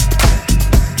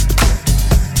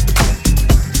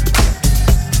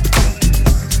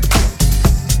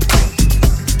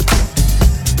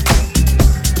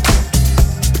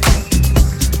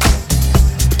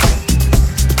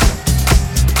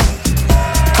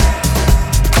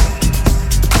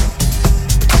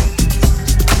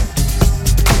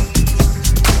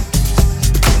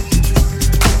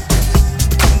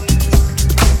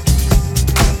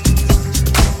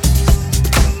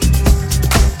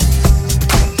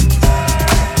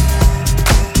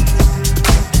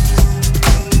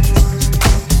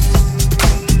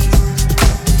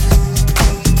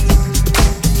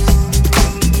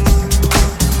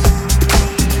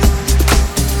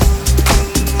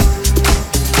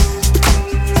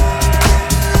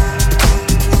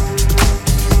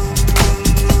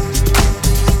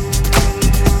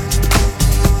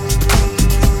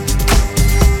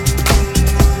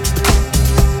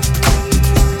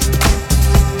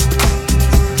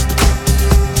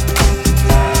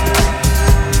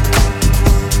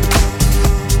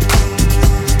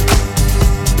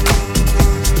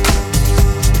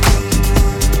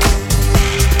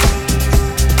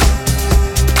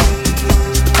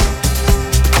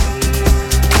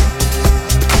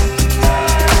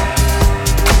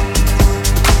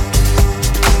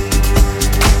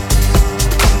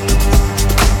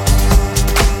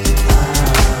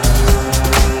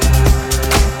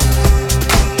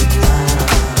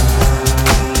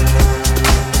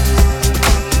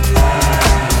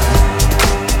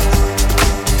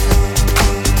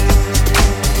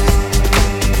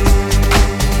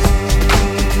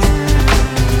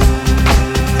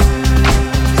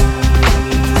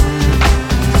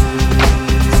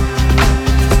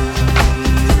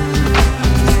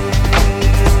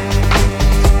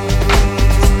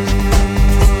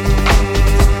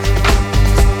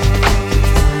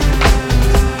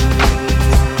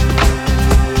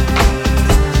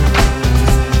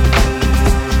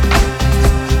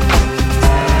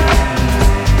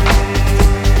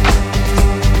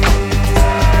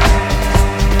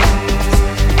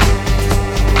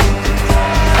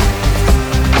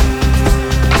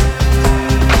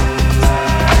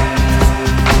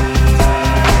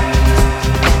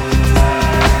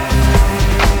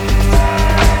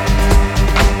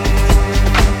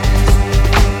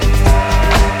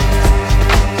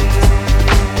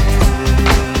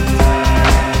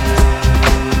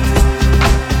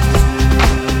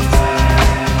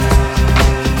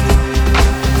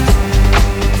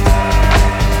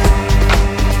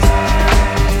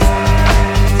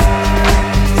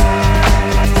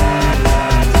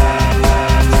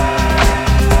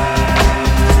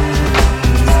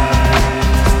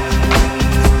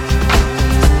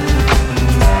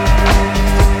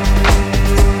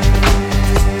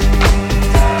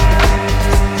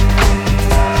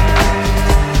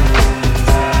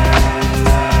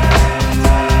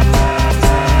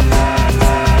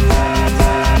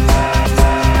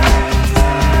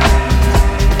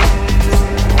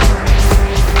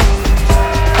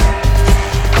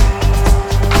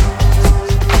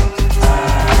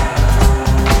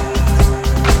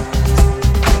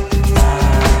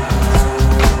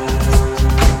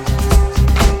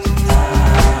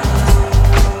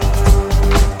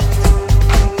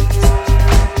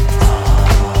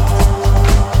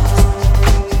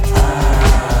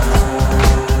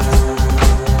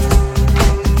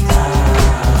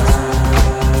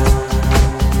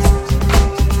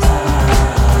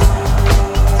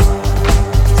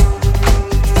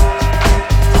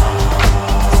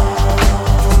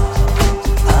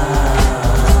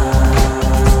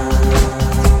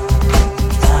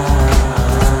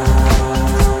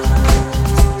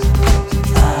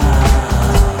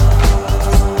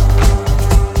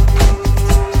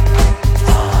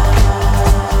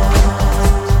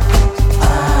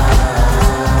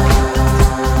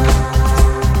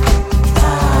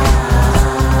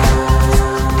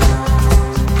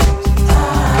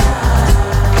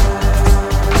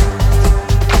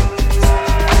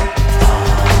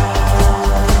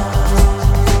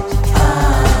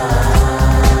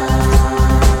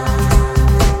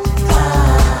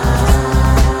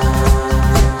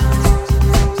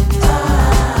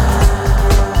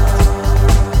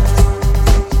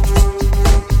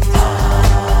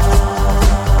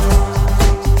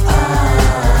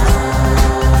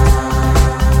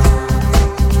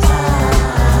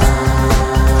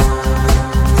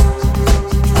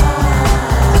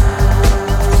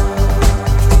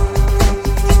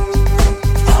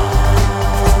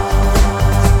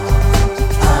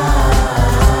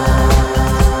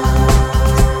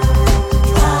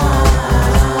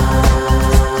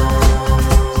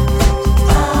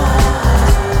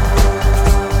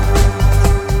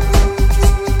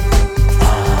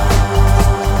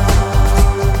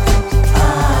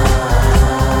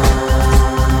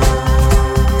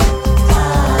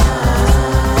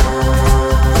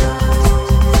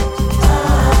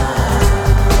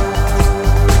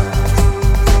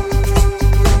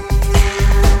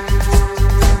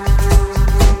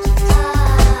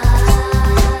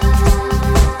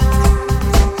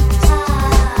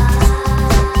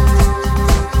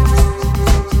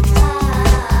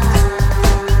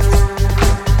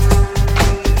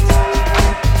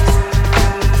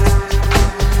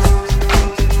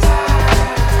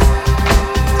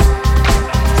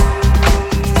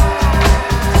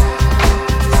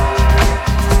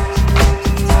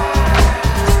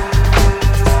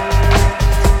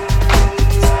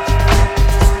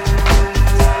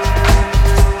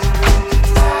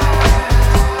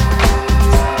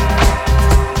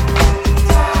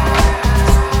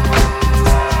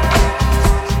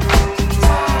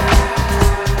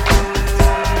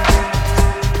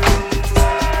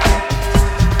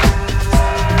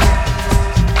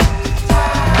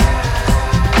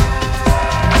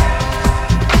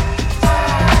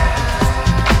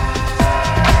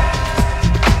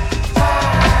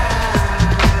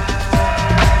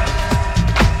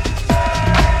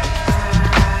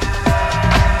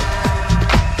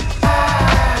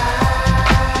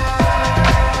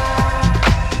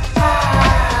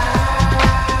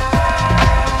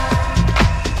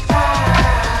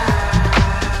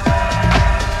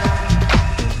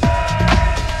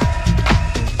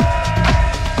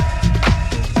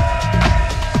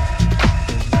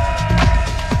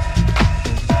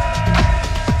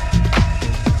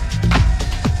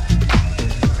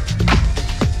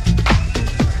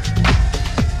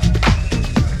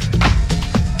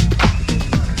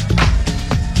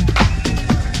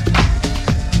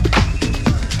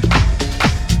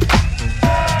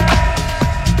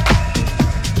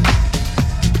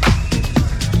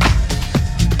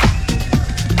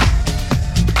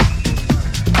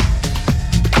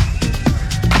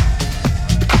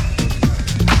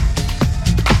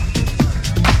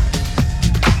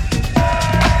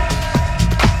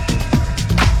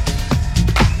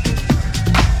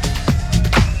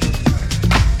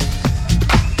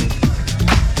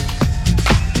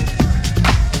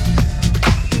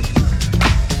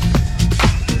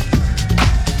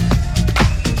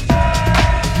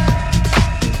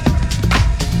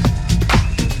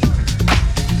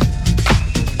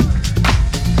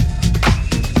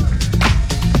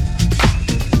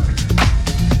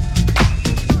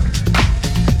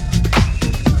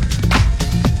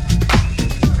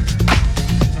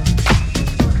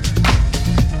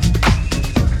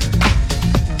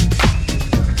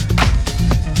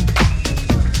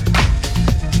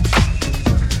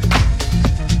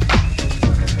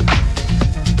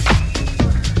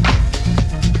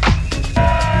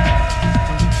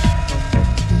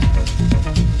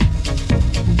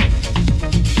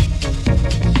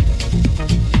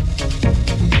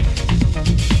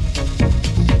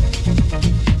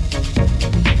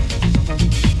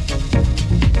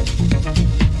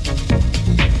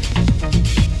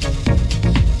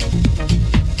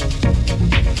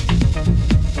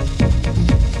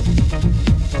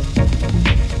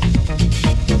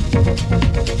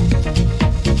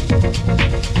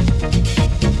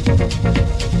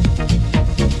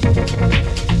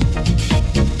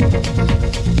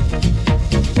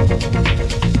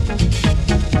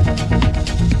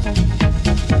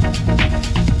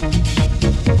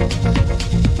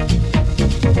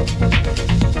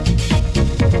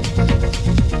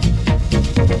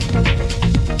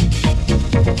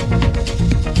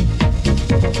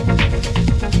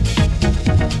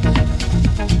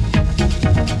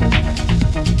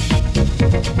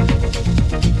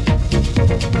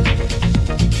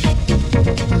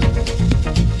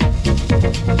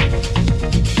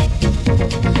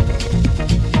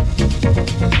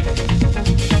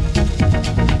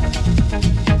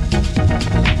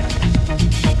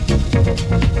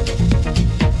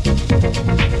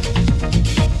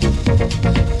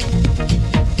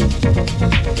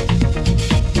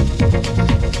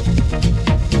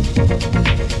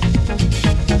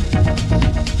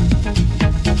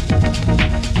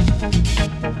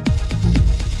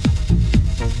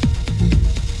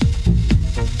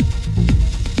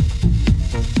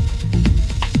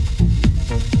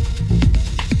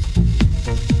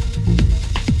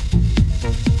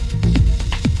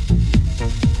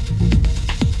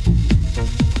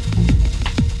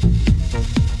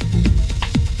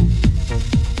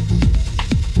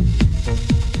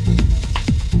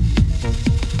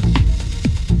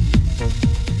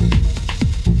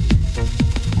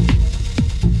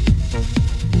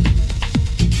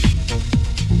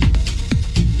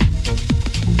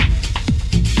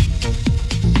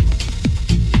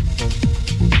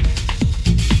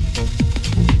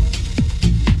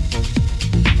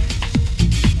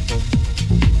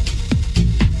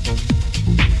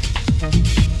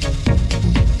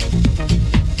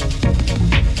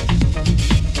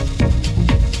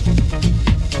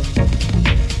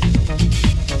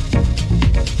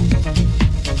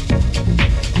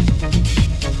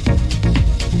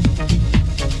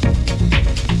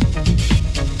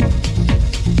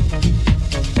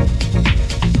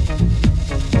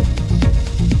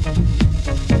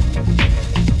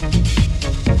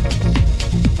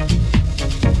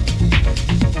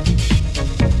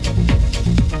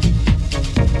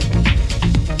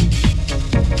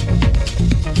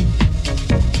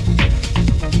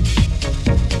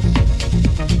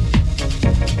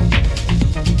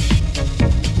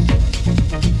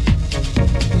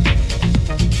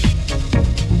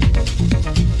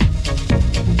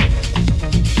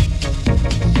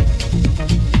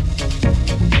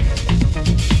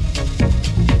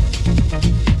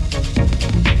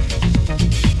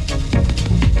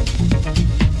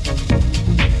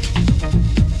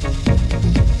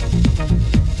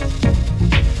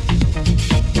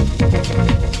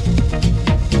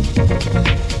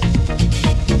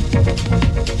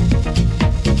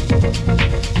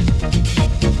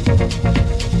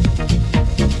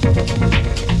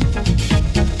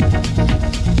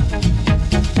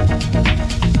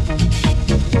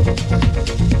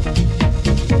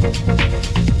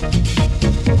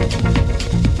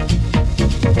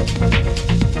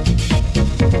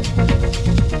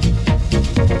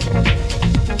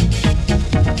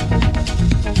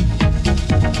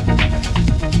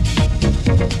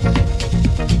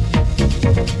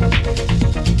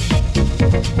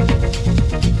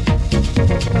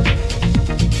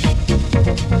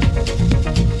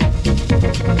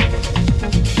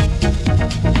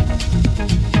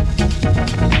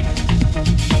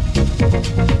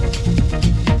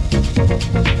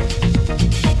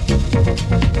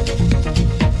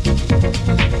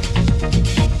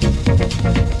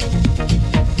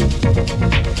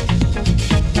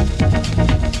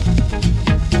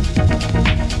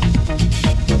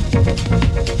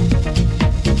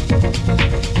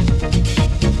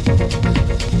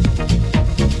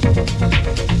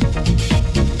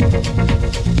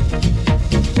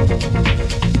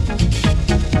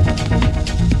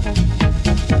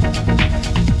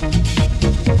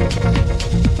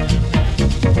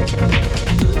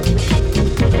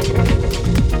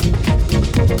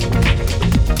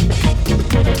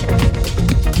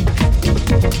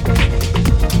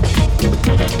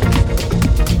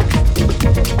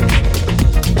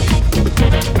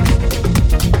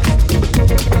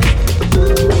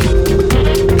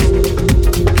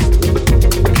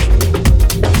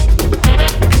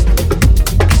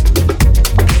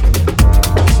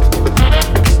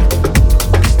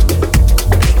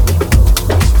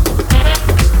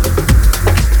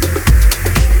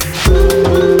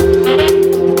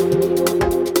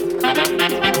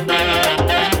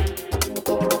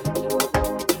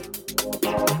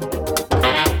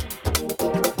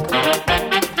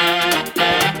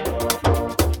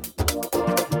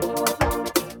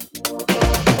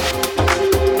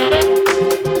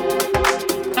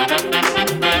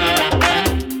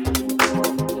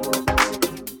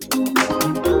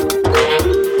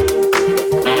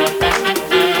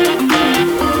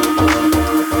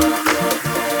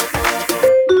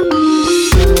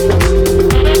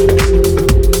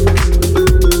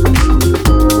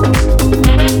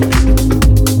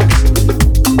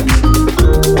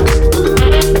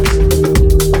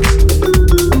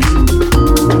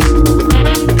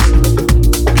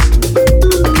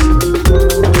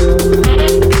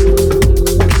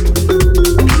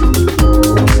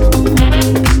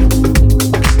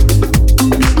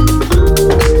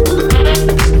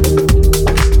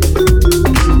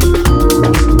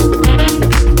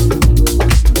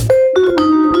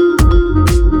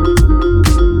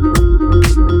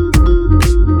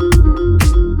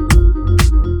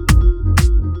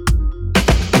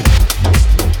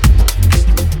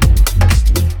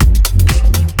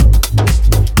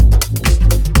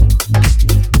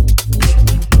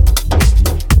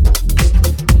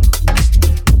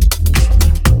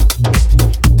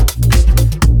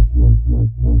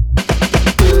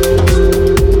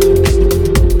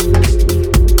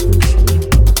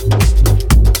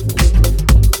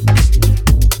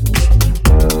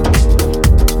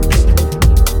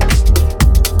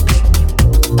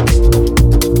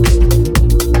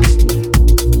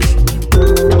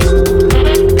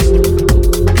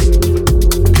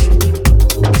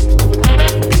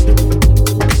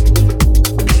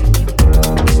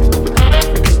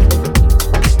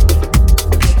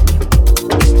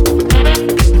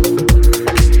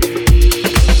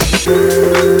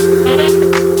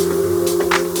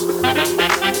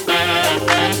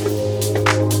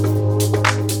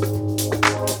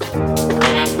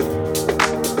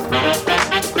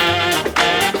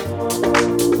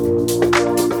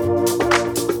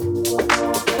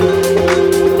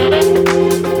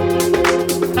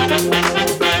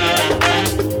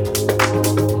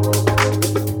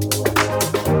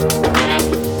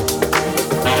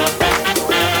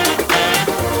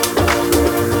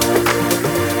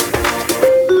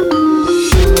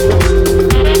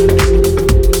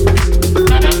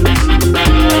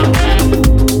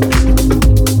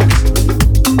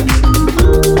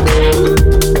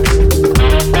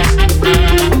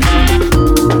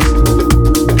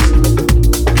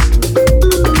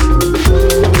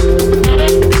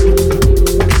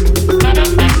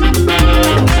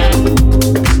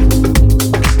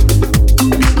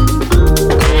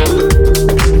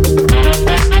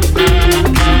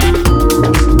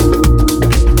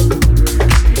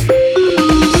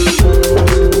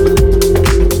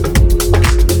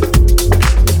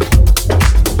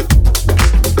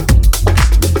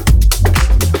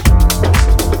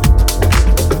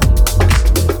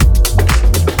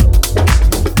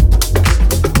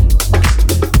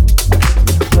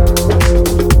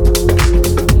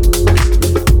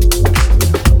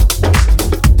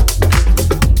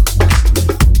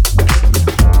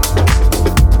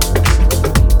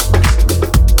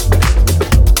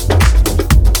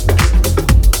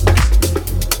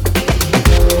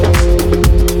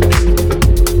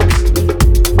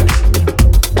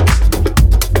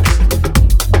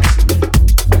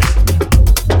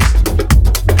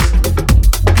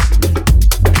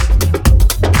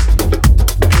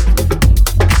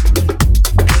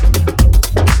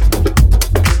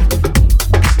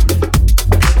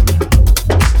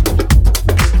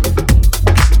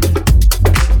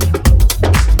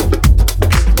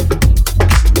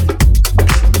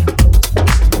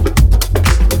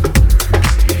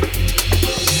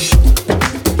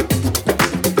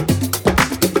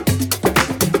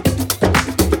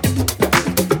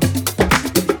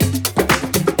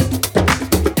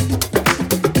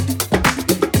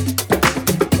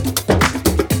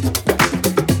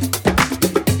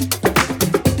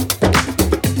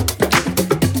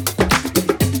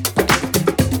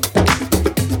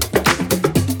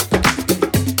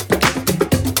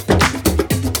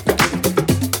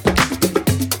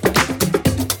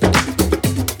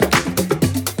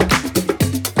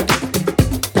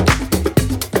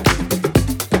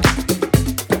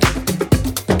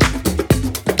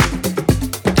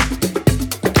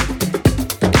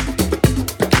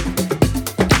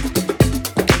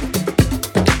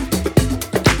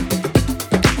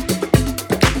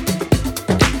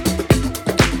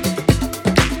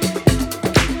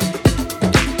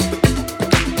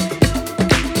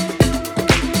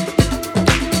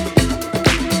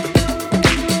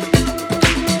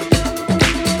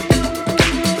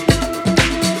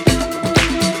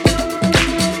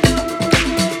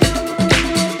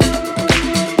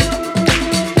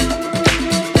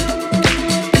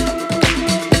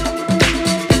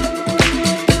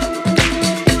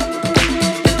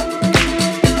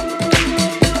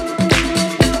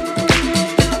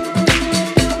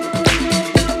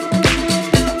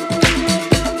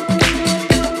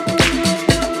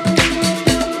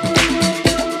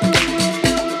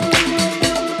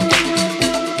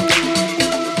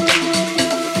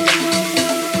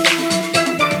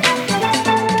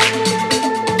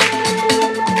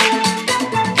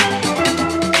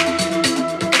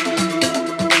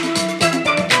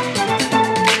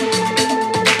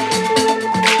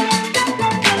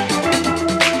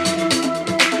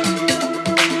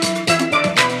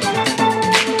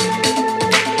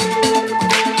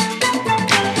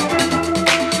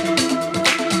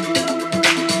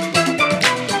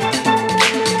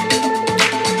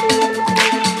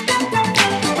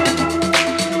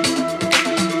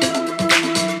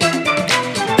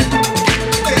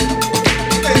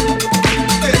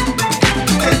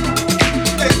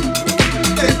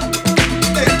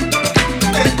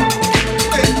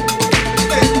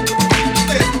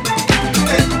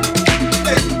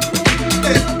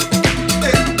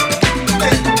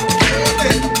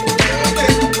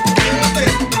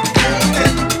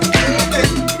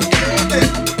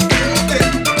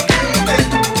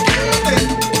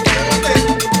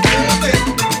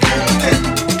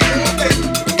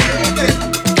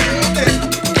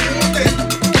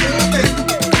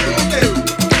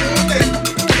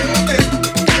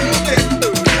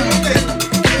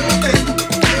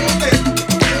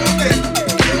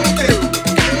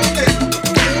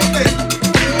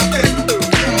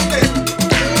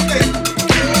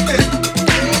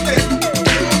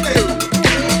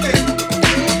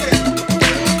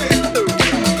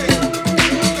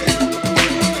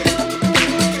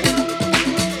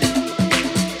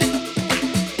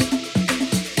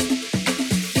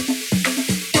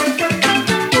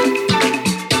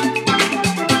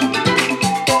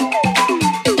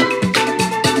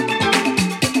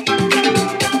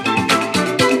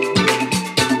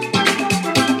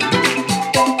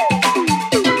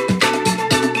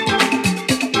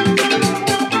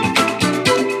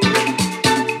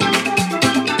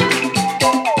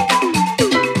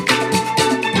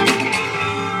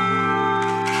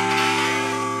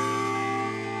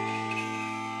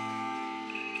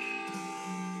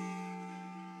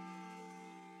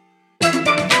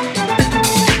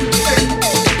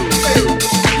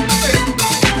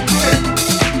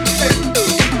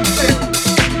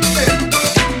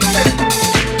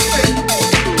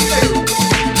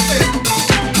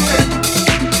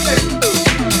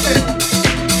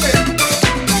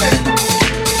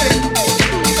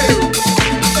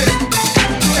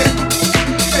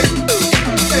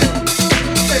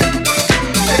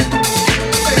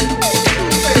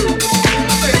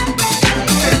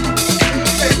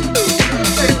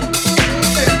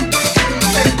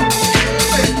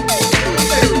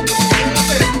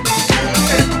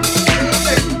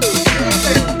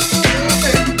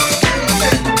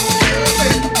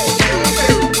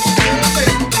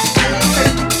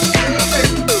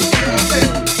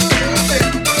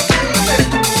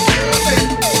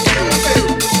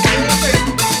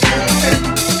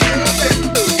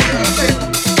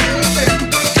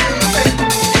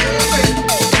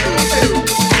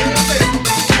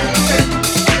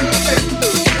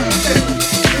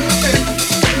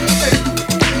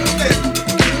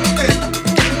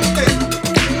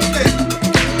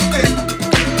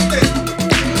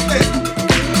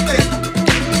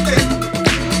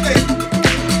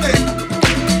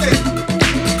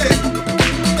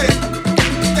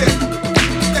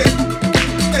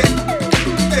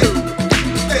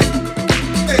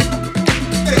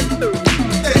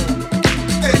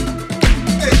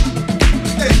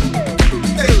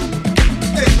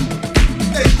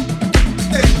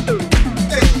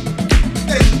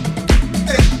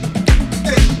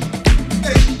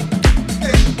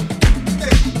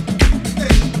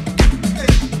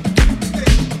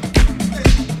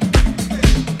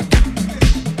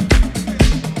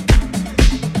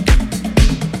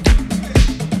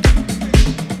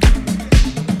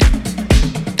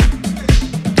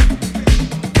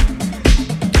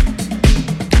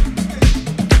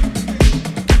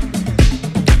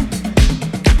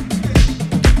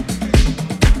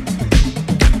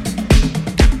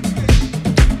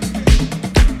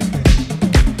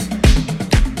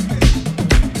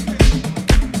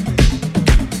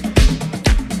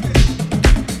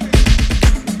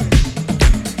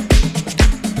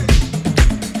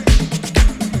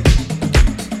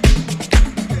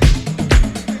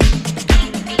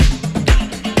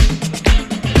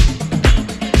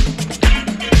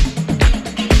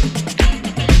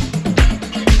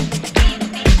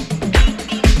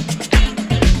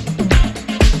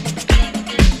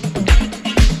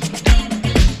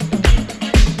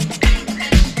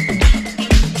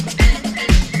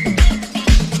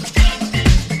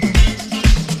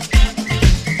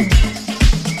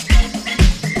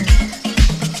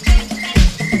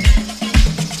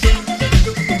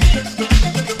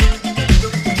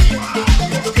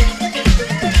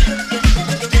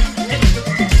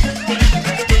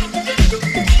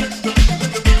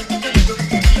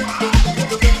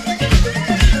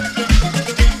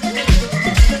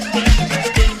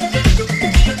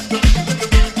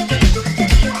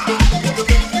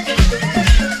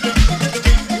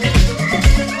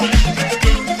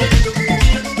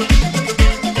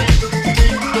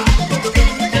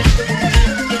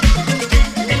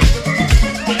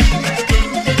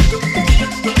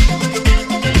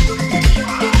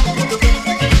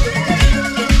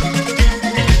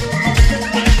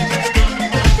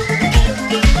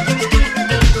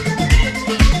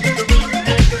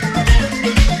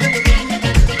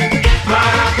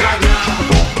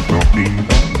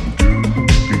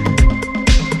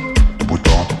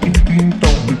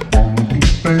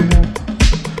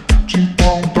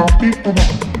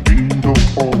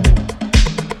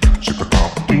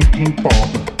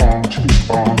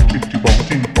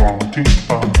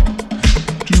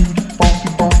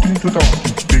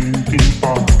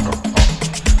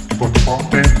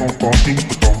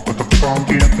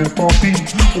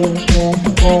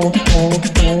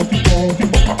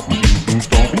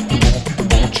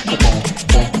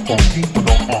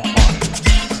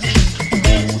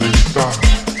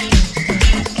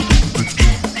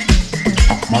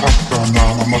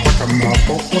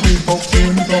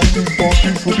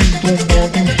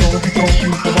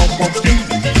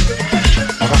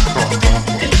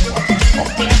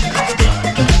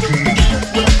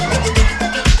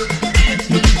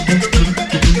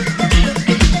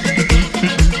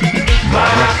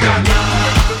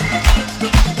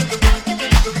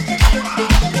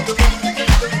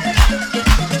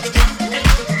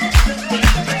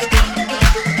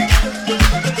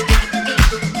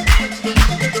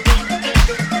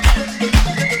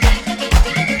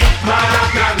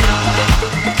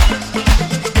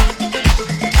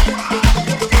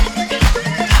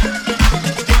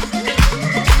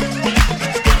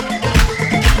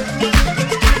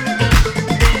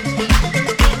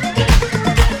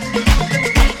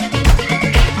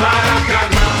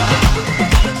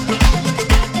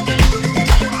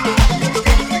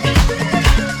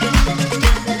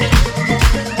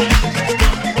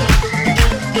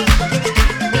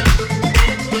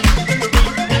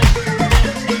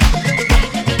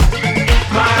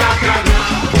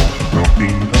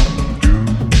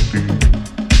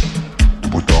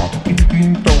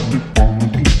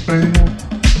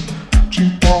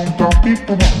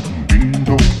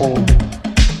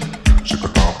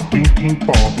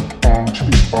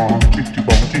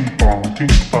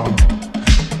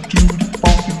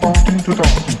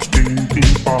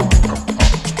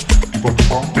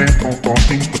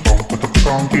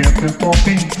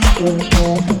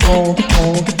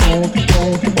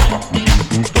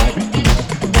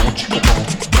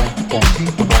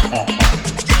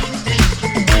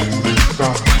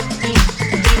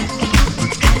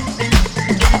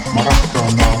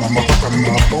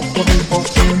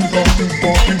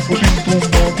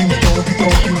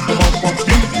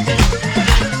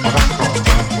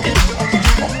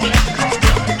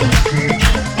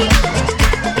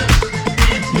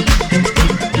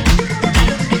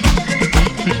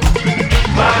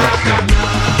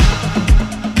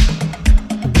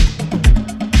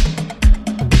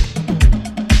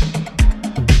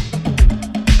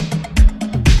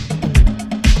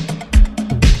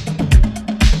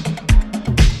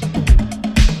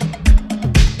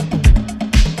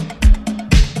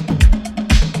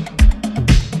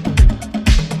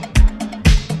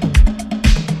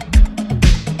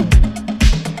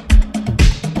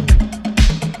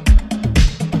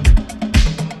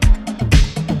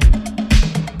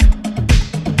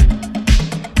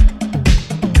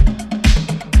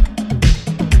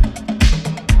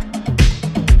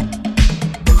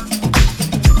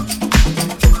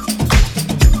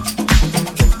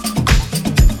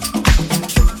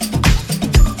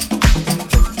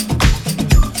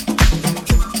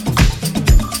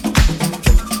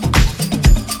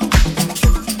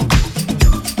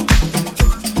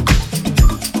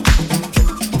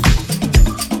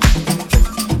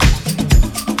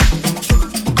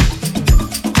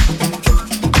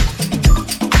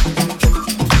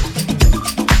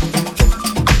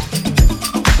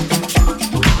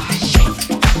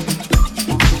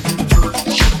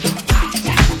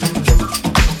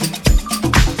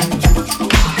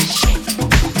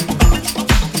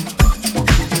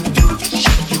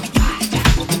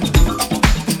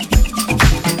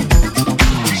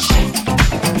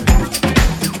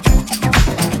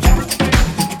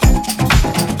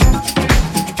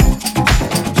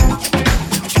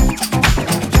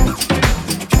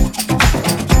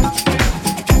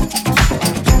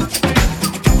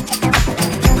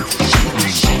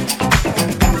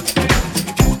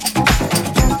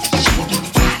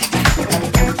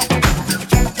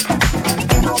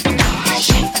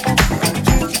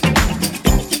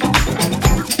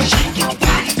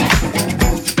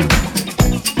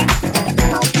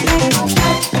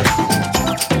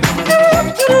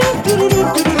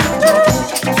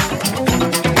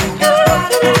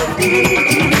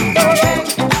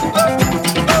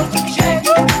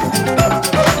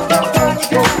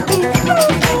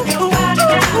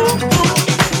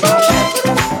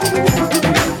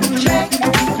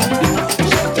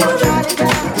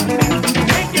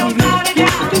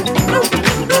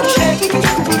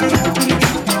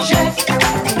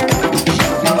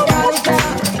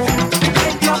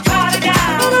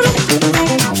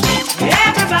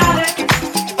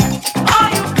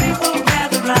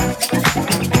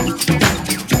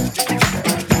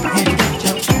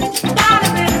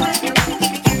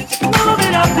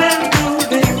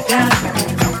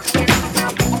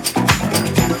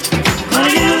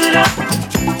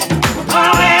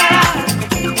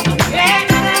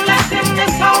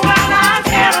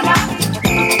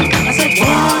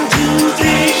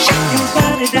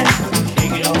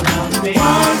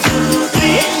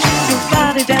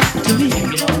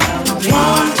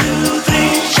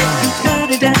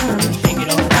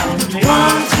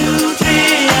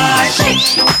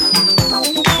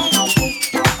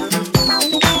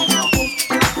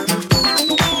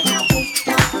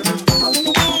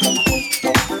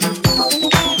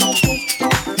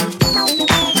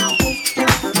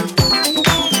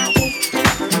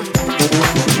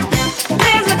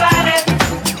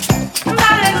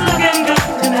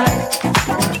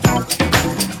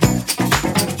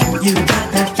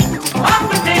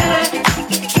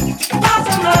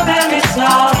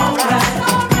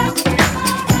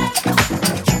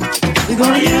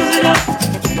 Gonna use it up,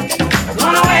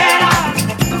 gonna wear it out.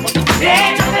 There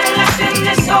ain't nothing left in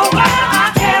this whole world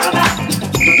I care about.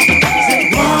 Say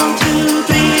 1, 2,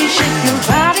 3, shake your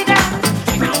body down.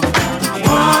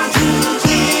 1, 2,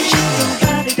 3, shake your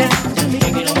body down to me.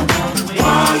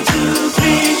 1, 2,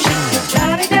 3, shake your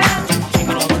body down.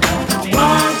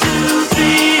 1, 2,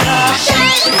 3,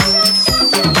 shake.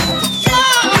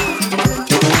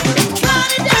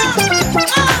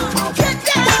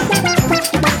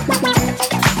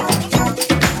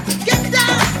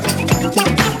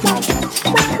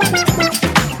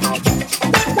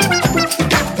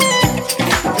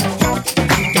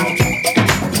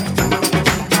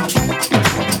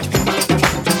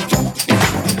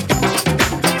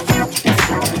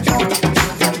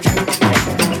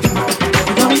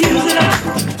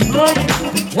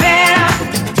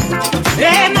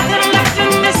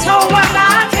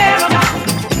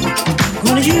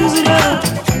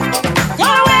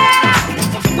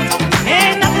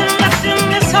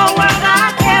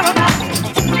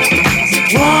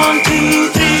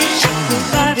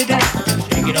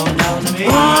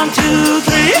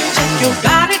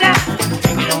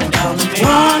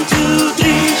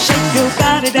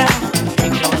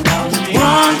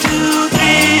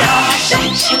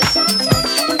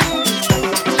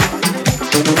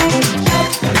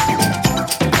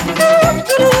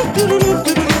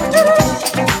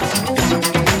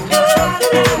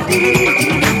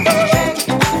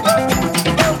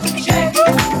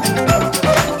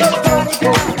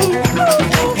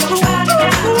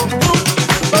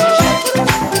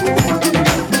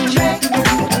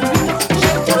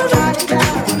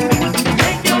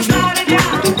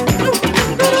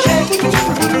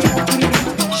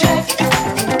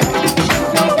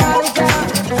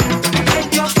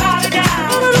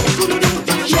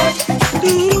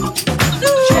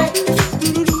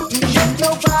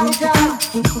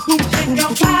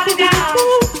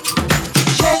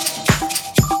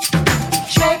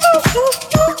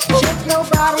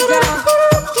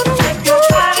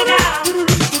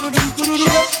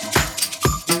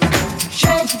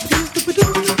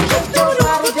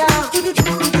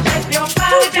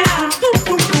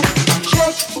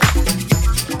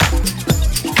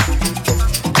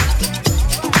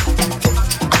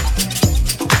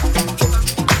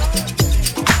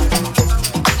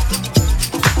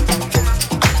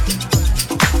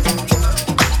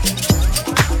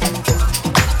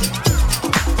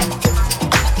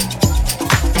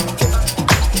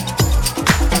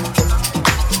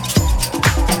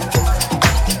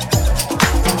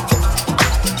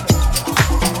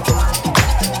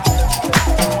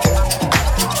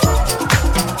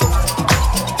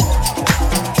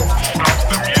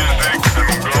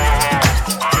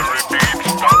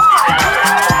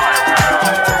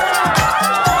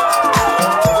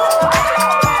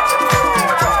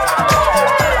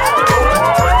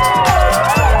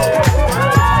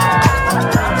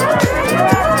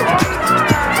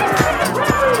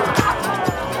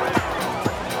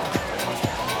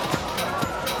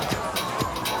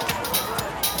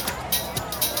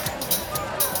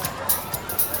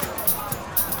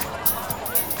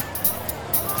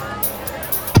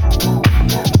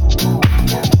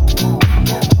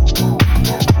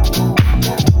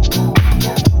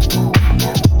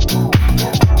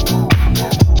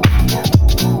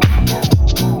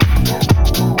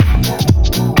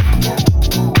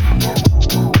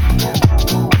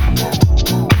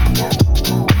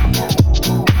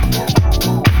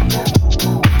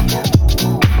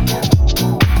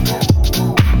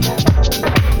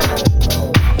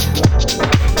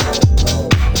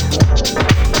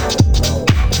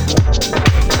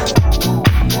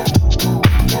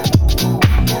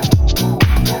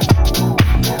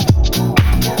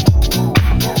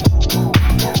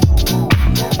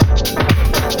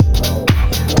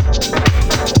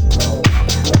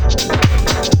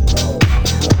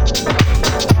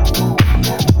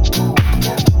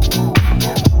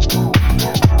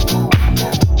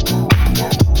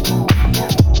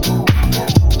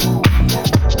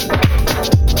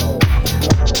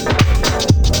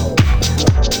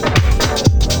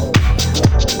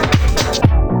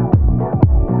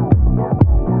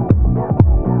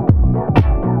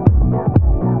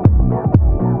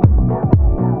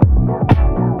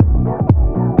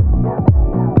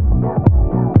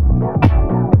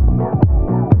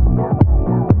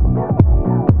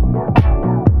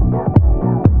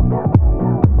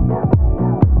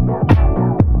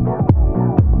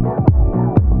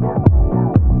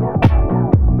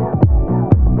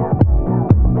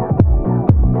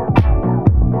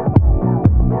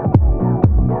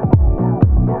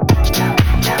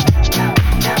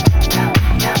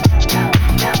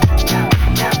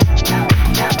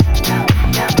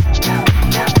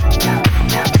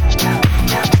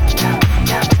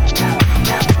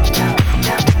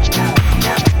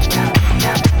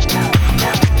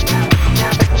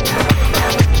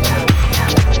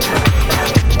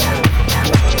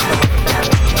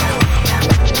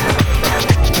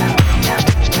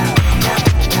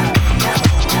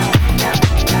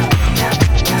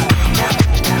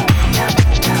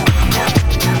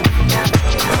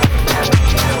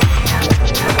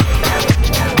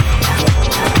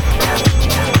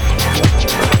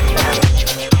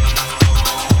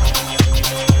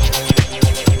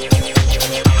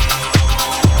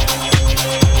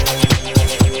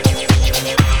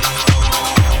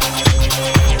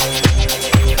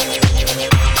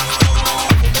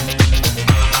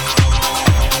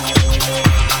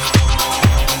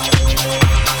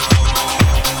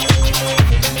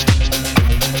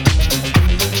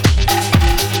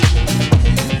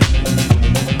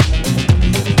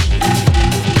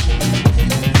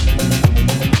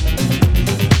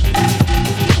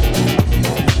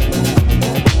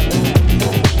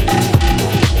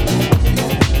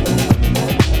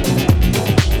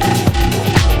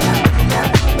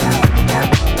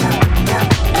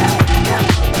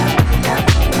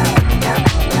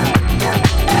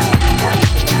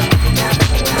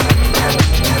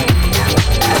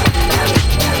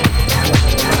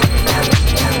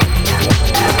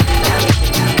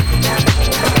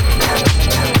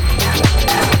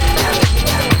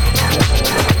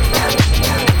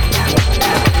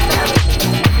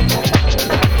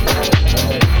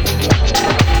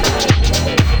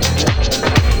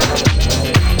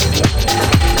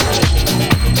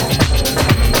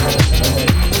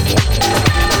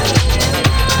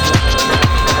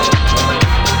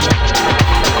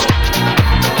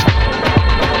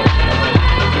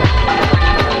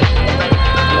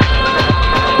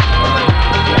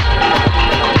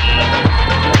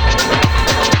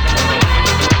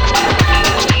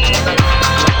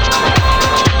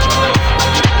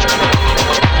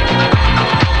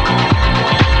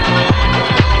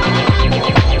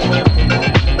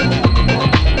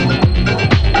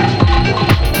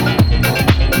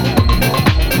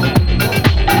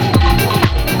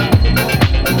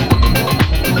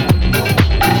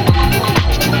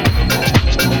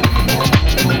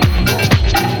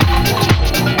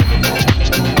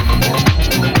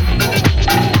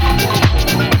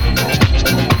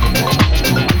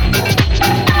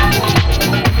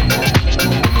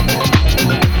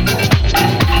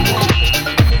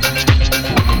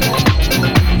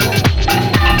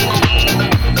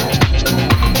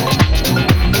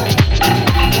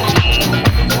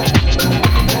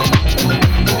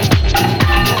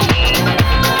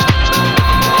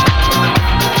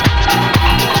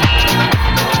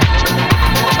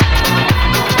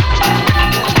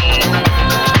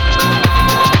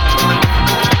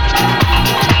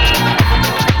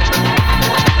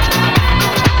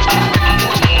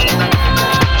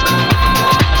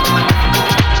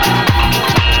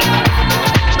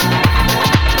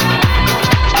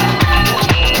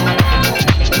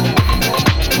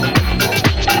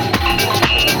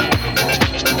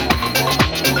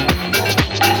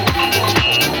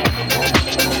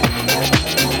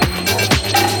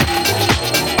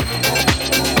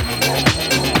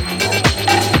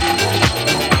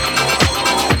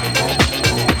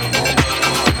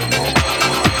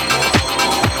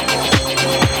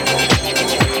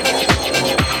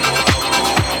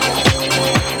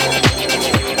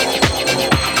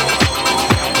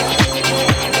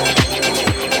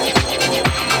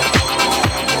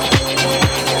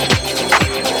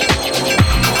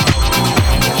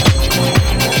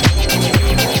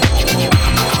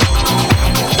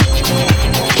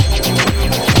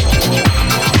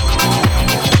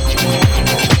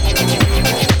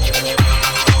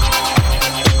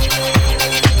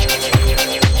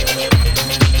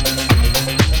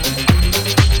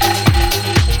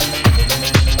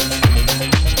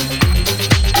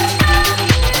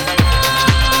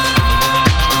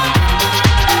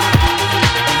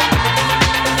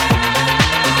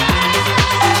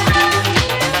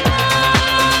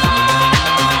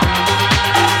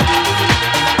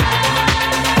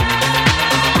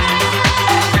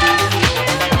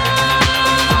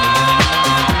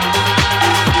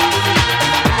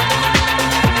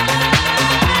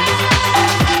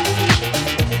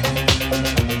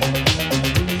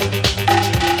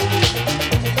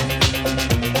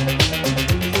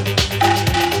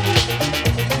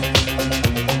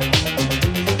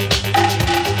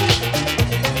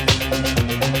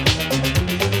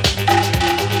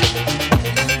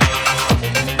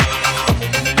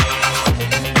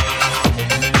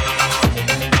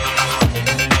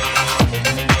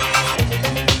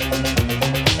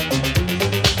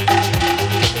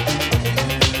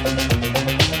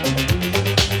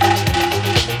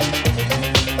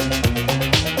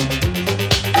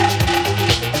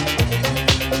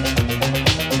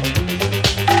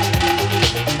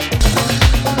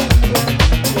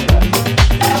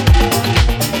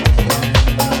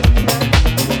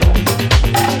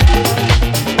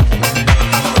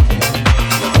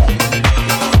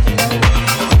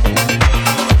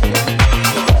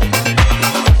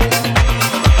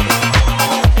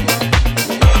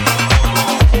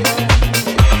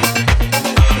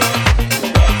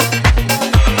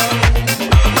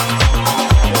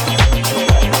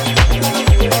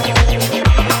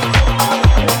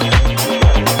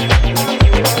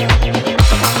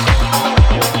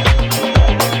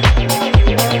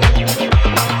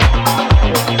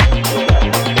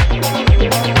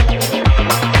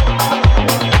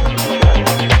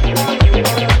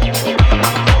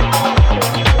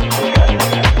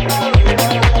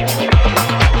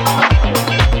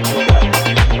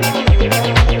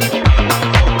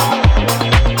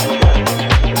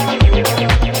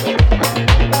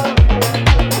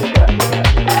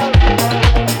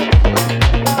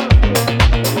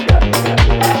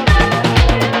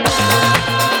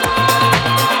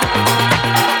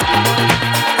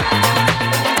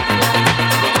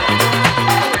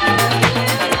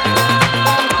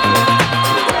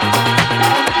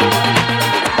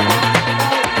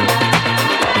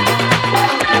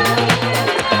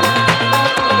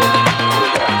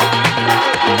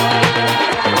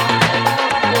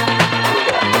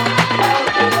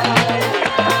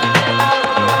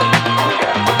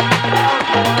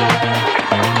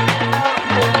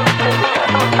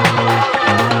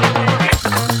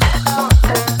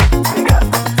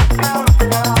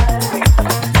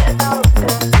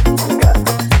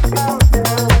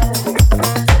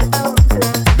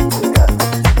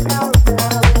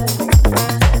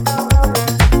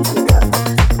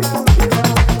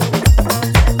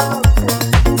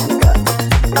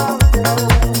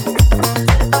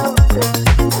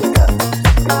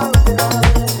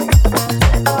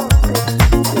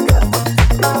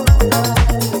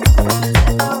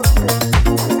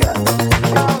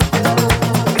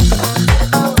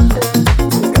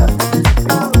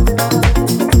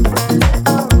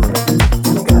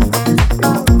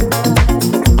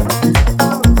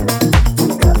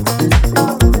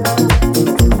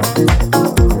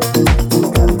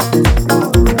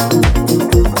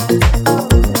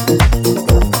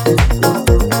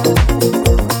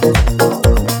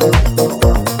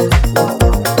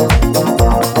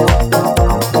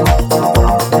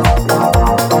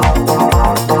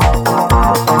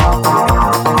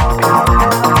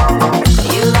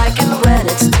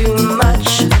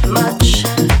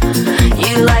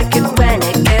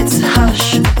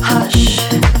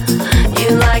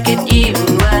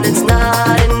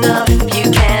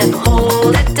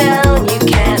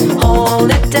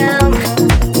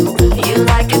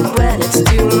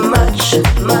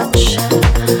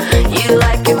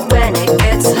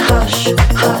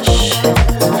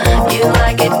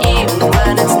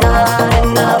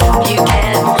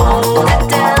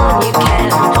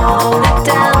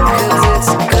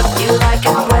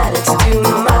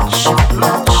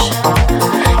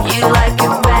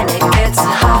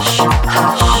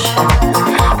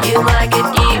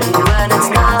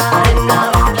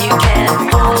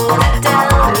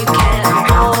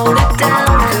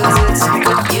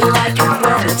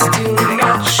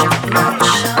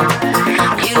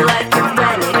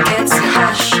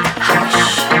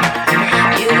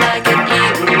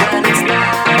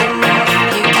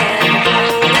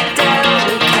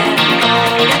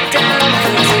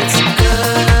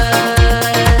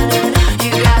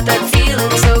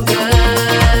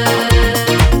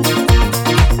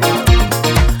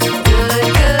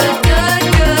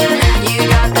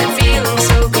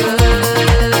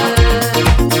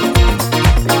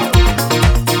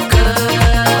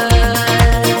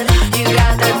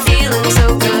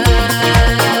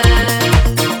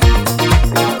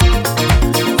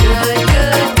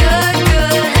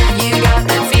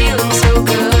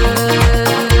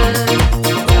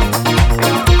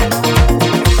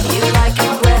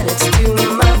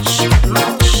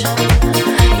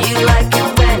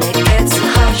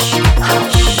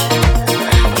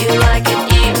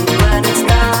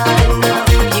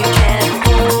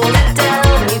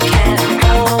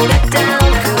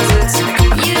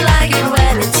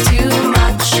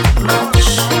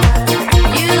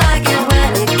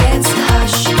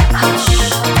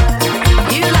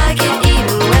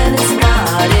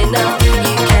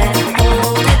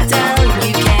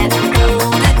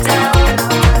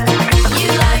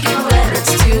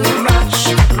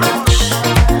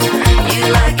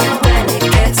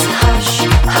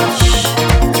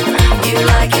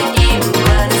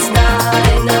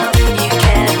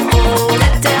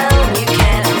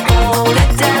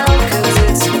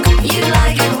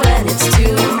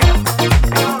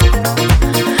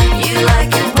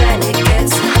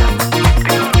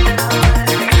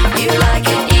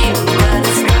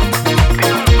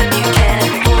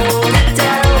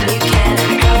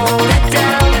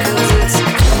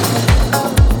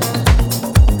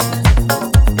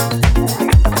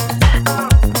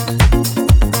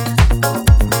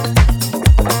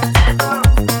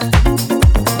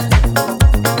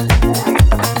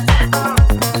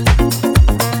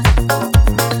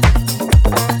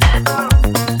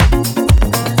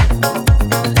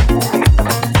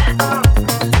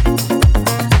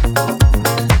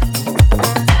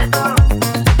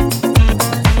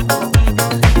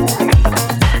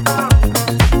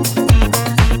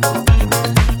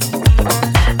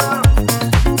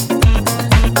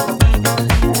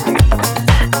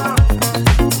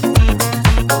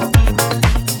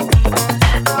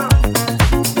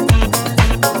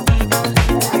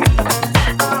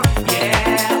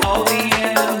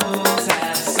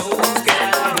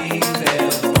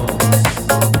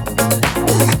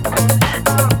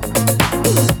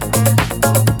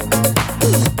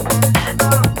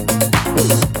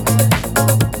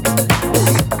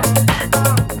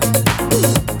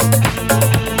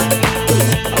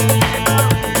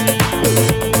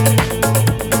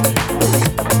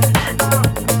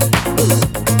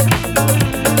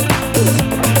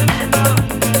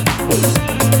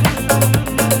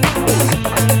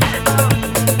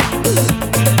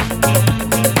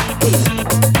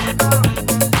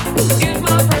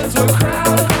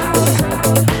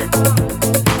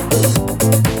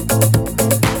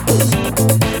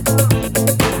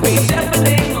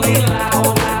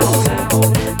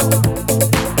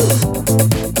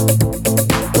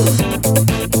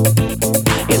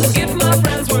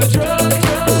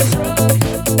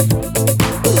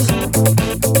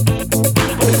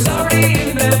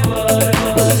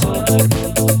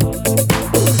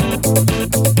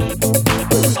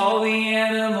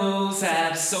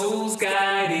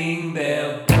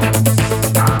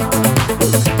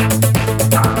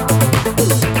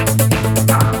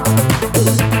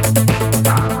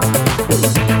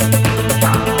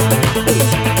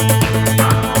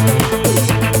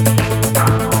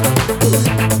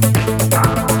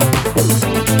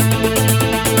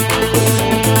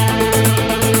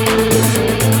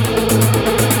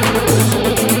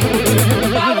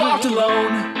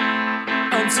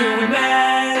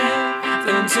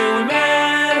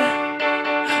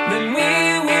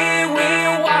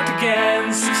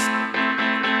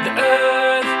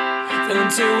 earth, then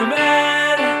to a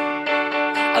man.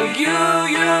 Oh, you,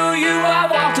 I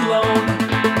walked alone.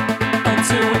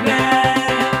 Unto a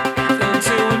man, then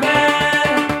to a man.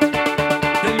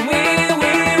 Then we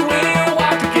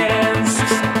walked against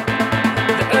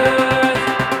the earth,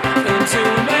 then to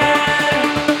a man.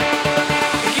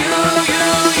 You,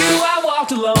 I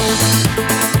walked alone.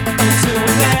 Unto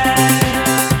a man,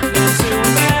 then to a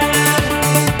man.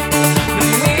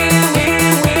 Then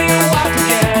we walked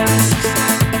against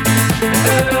the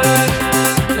earth,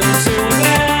 then to a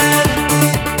man.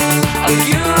 Oh,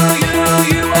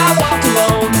 you, I walked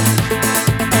alone.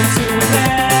 Unto a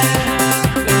man,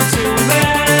 then to a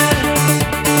man.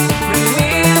 Then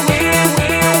we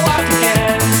walked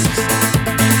against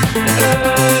the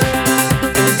earth,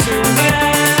 then to a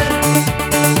man.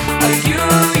 Oh, you,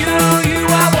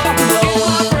 I walked alone.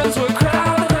 My friends were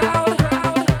crowded.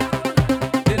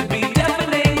 It'd be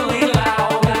deafeningly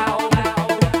loud.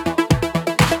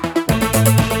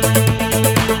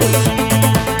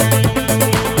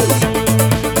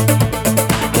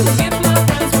 If my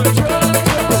friends were drugged,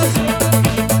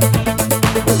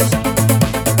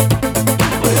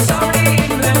 well, it's already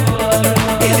in their blood.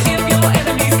 And if your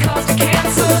enemies caused a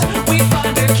cancer, we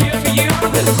find a cure for you.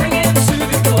 Then bring it to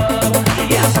the club.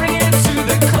 Yeah, bring it to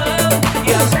the club.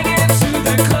 Yeah, bring it to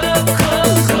the club,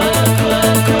 club, club,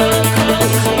 club, club, club,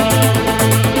 club.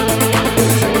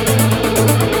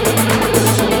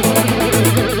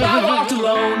 I walked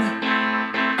alone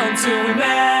until we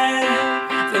met,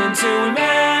 then to we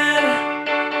met.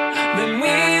 Then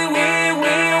we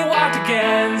walked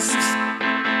against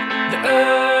the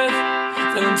earth,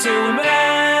 then to we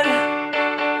met.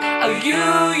 Oh, you,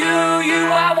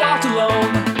 I walked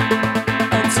alone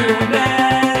until we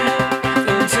met,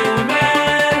 then to we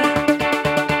met.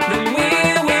 Then we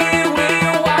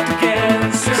walked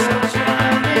against the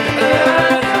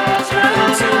earth, then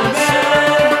to we met.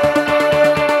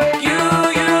 You,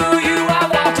 I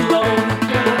walked alone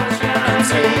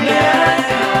until we met,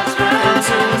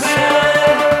 until we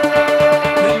met.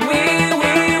 Then we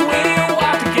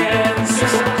walked against the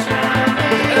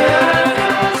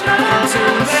earth, until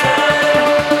we met.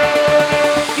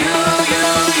 You,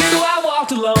 I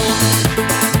walked alone.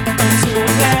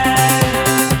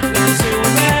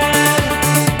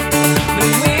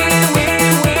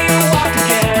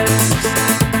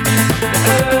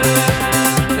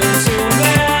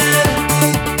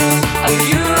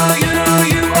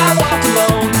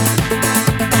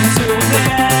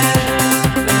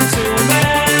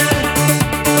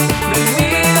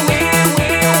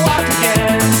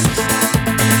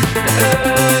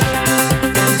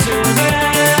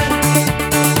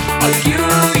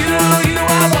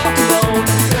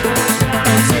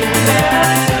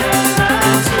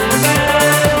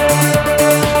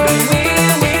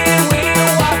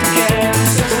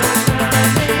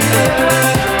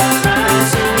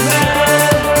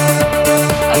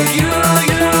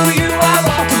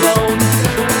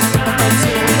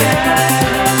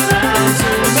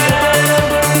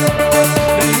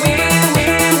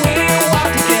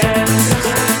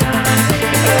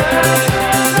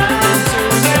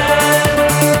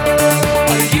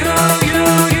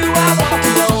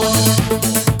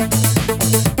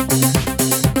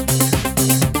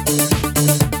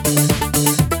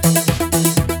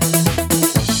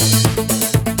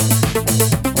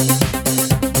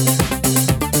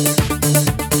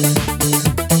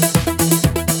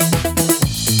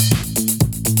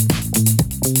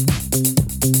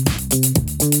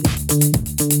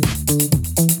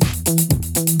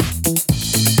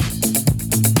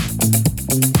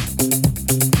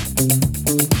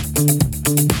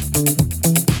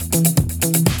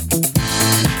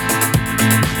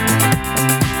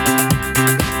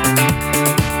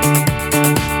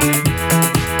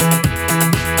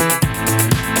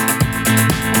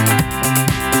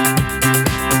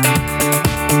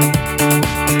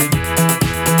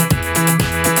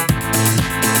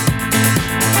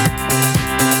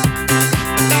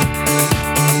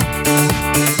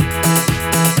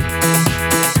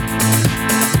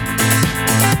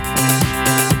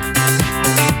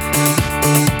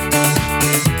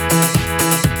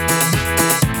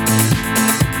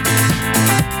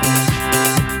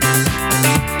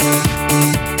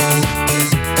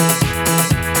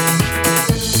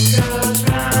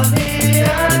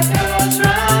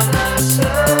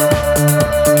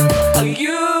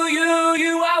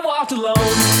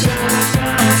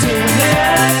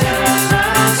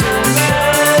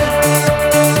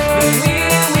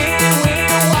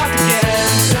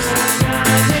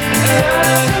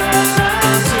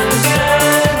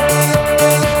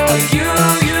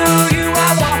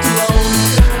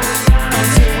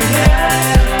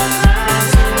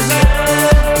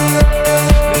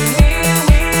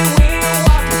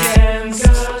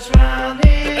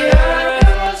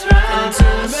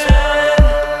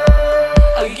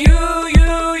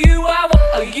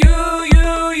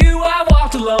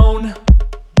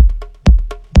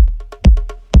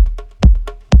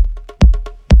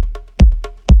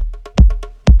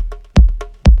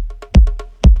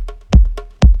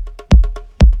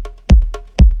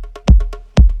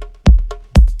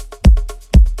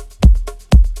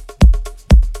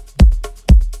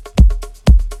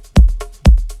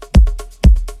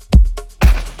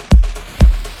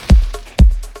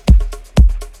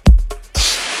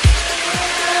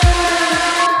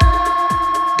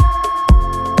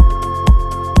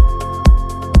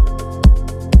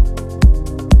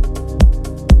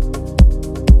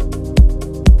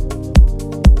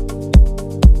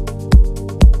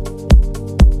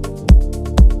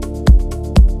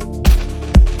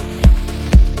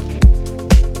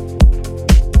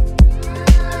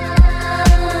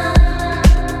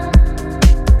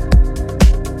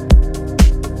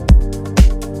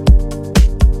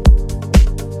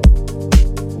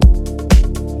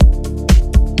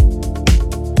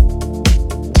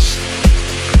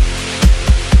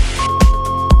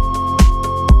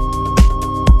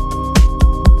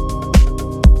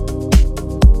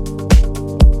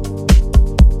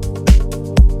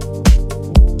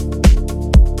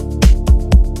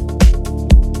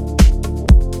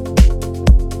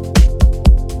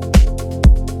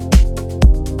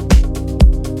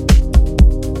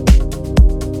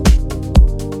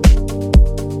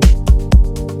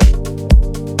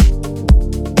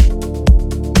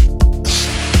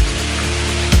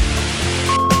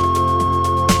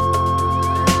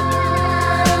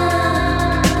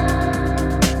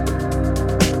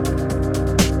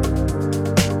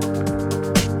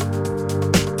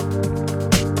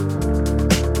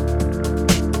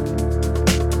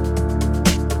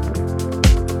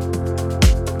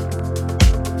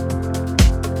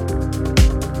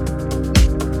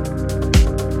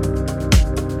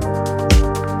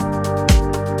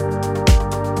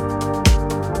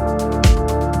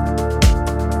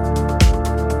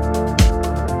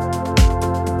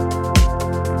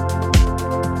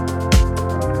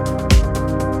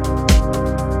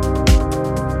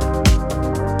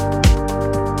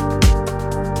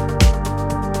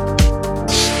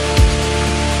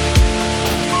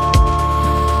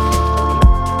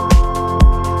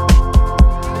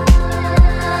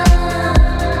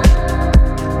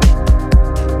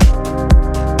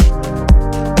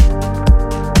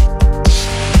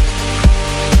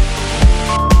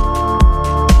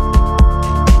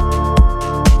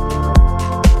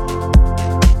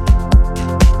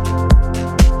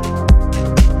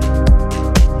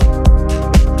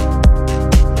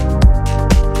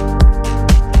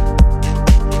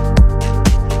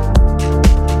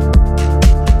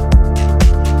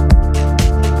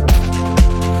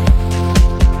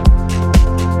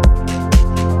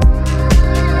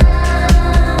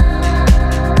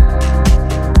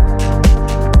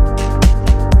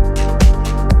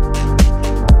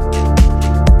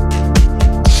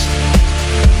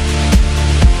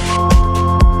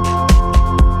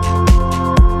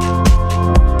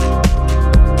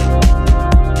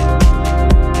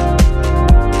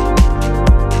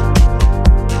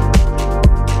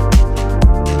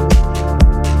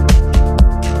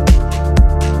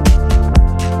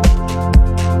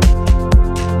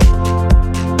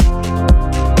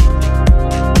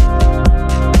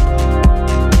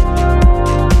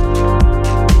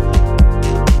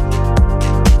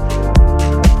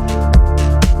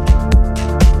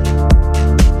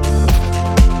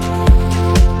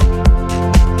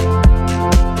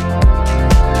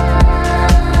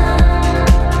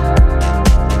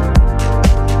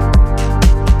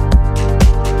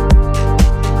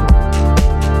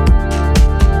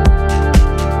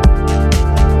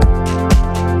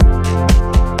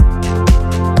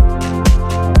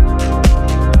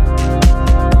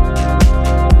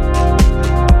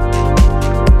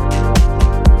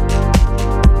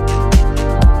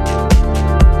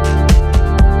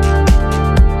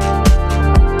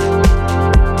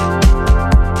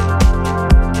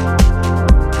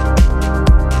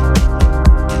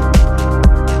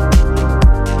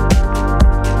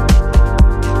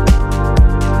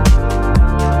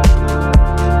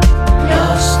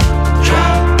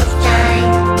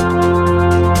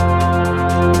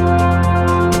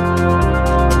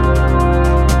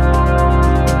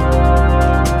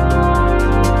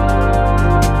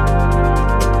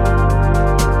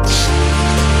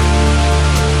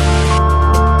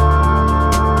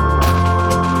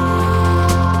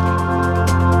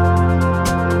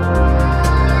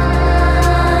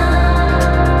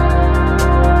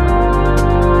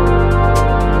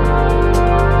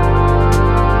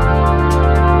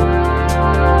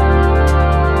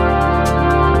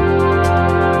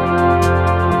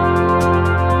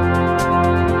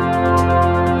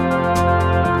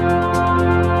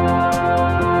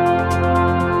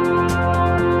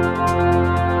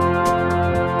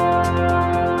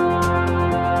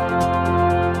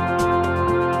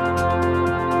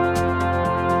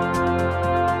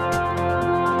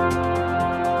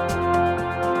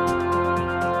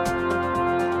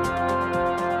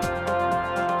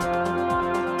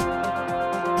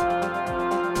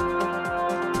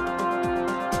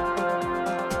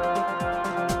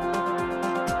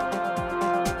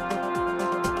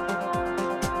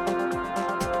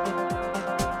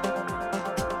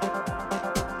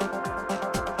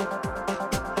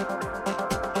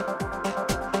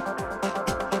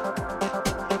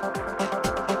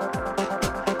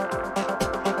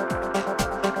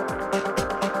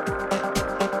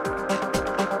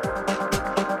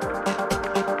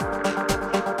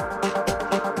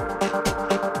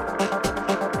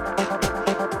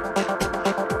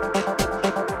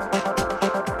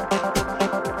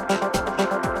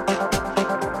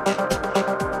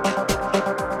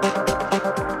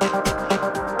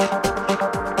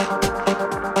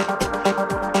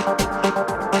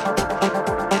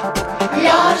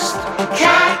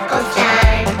 Taco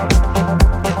time.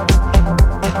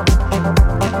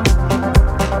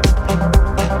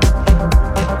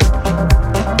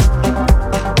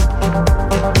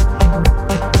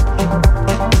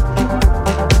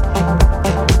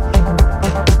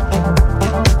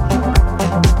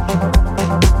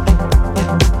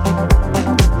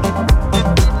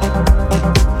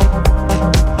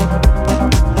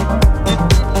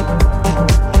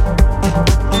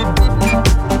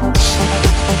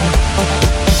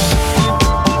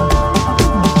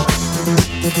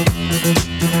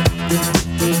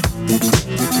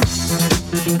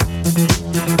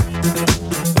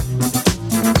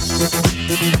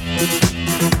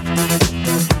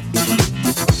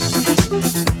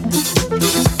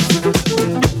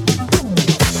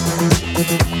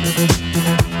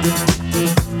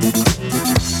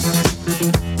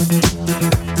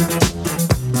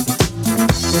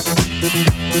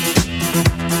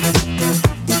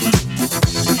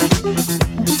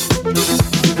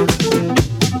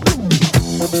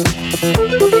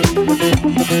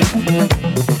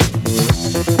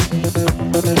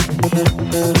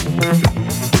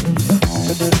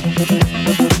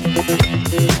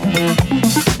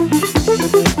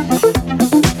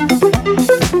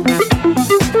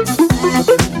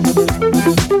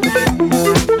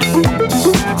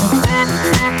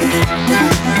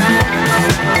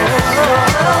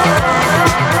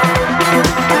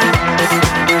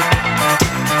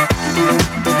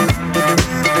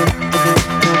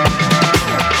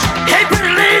 Hey,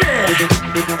 pretty lady,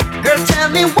 girl, tell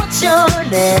me what's your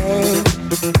name?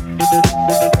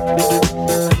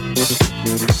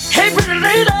 Hey, pretty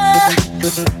lady,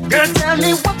 girl, tell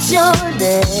me what's your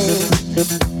name?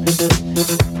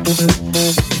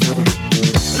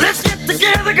 Let's get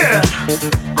together, girl.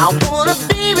 I wanna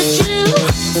be with you.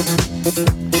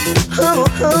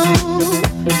 Oh.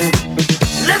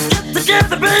 Let's get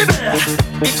together, baby,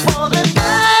 before the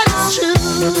night is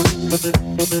through.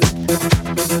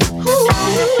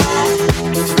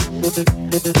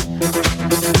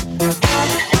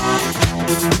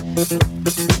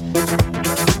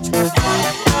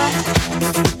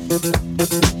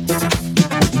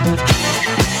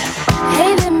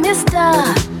 Hey there, mister.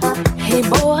 Hey,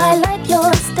 boy, I like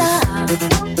your style.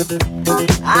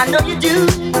 I know you do.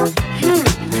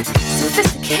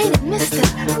 Sophisticated mister.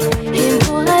 Hey,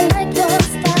 boy, I like your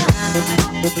style.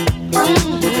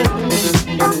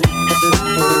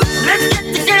 Let's get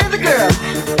together, girl.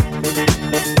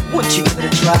 Wouldn't you give it a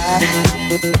try?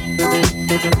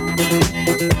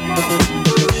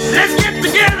 Let's get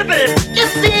together, baby.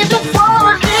 It's even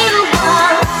for a little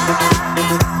while.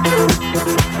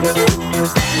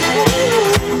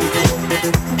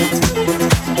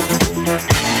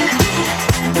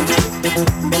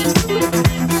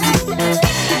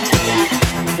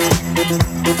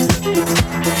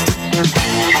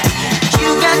 You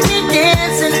got me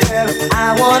dancing, girl.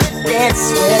 I wanna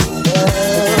dance with you.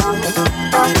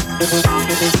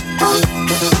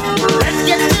 Let's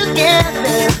get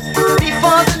together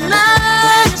before the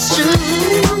night is through.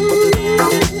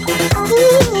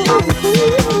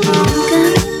 You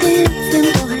got me dancing,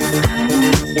 boy. I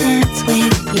wanna dance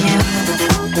with you.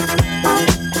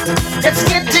 Let's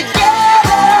get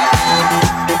together,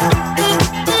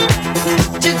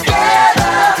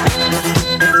 together.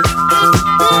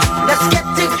 Let's get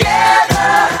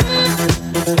together,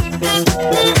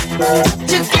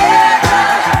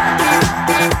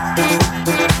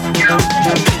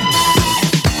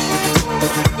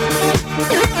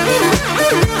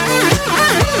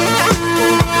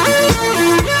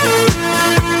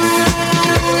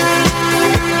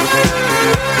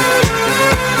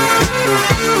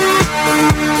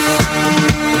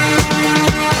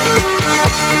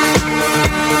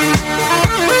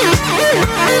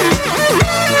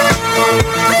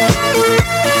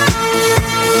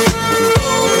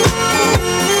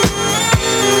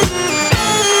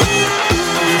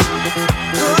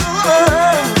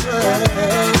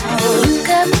 You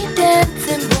got me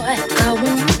dancing, boy. I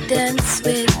wanna dance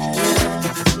with you.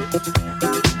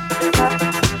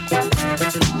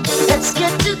 let's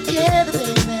get together,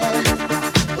 baby.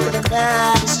 For the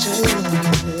night is through.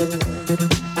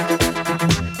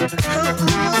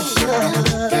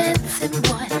 Dancing,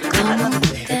 boy. I wanna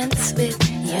dance with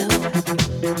you.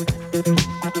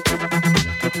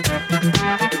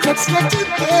 Let's get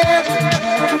together.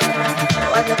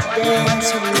 Oh, I got to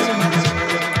dance with you.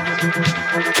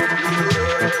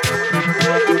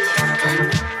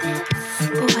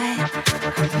 Boy,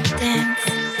 I wanna dance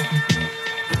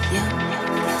with you.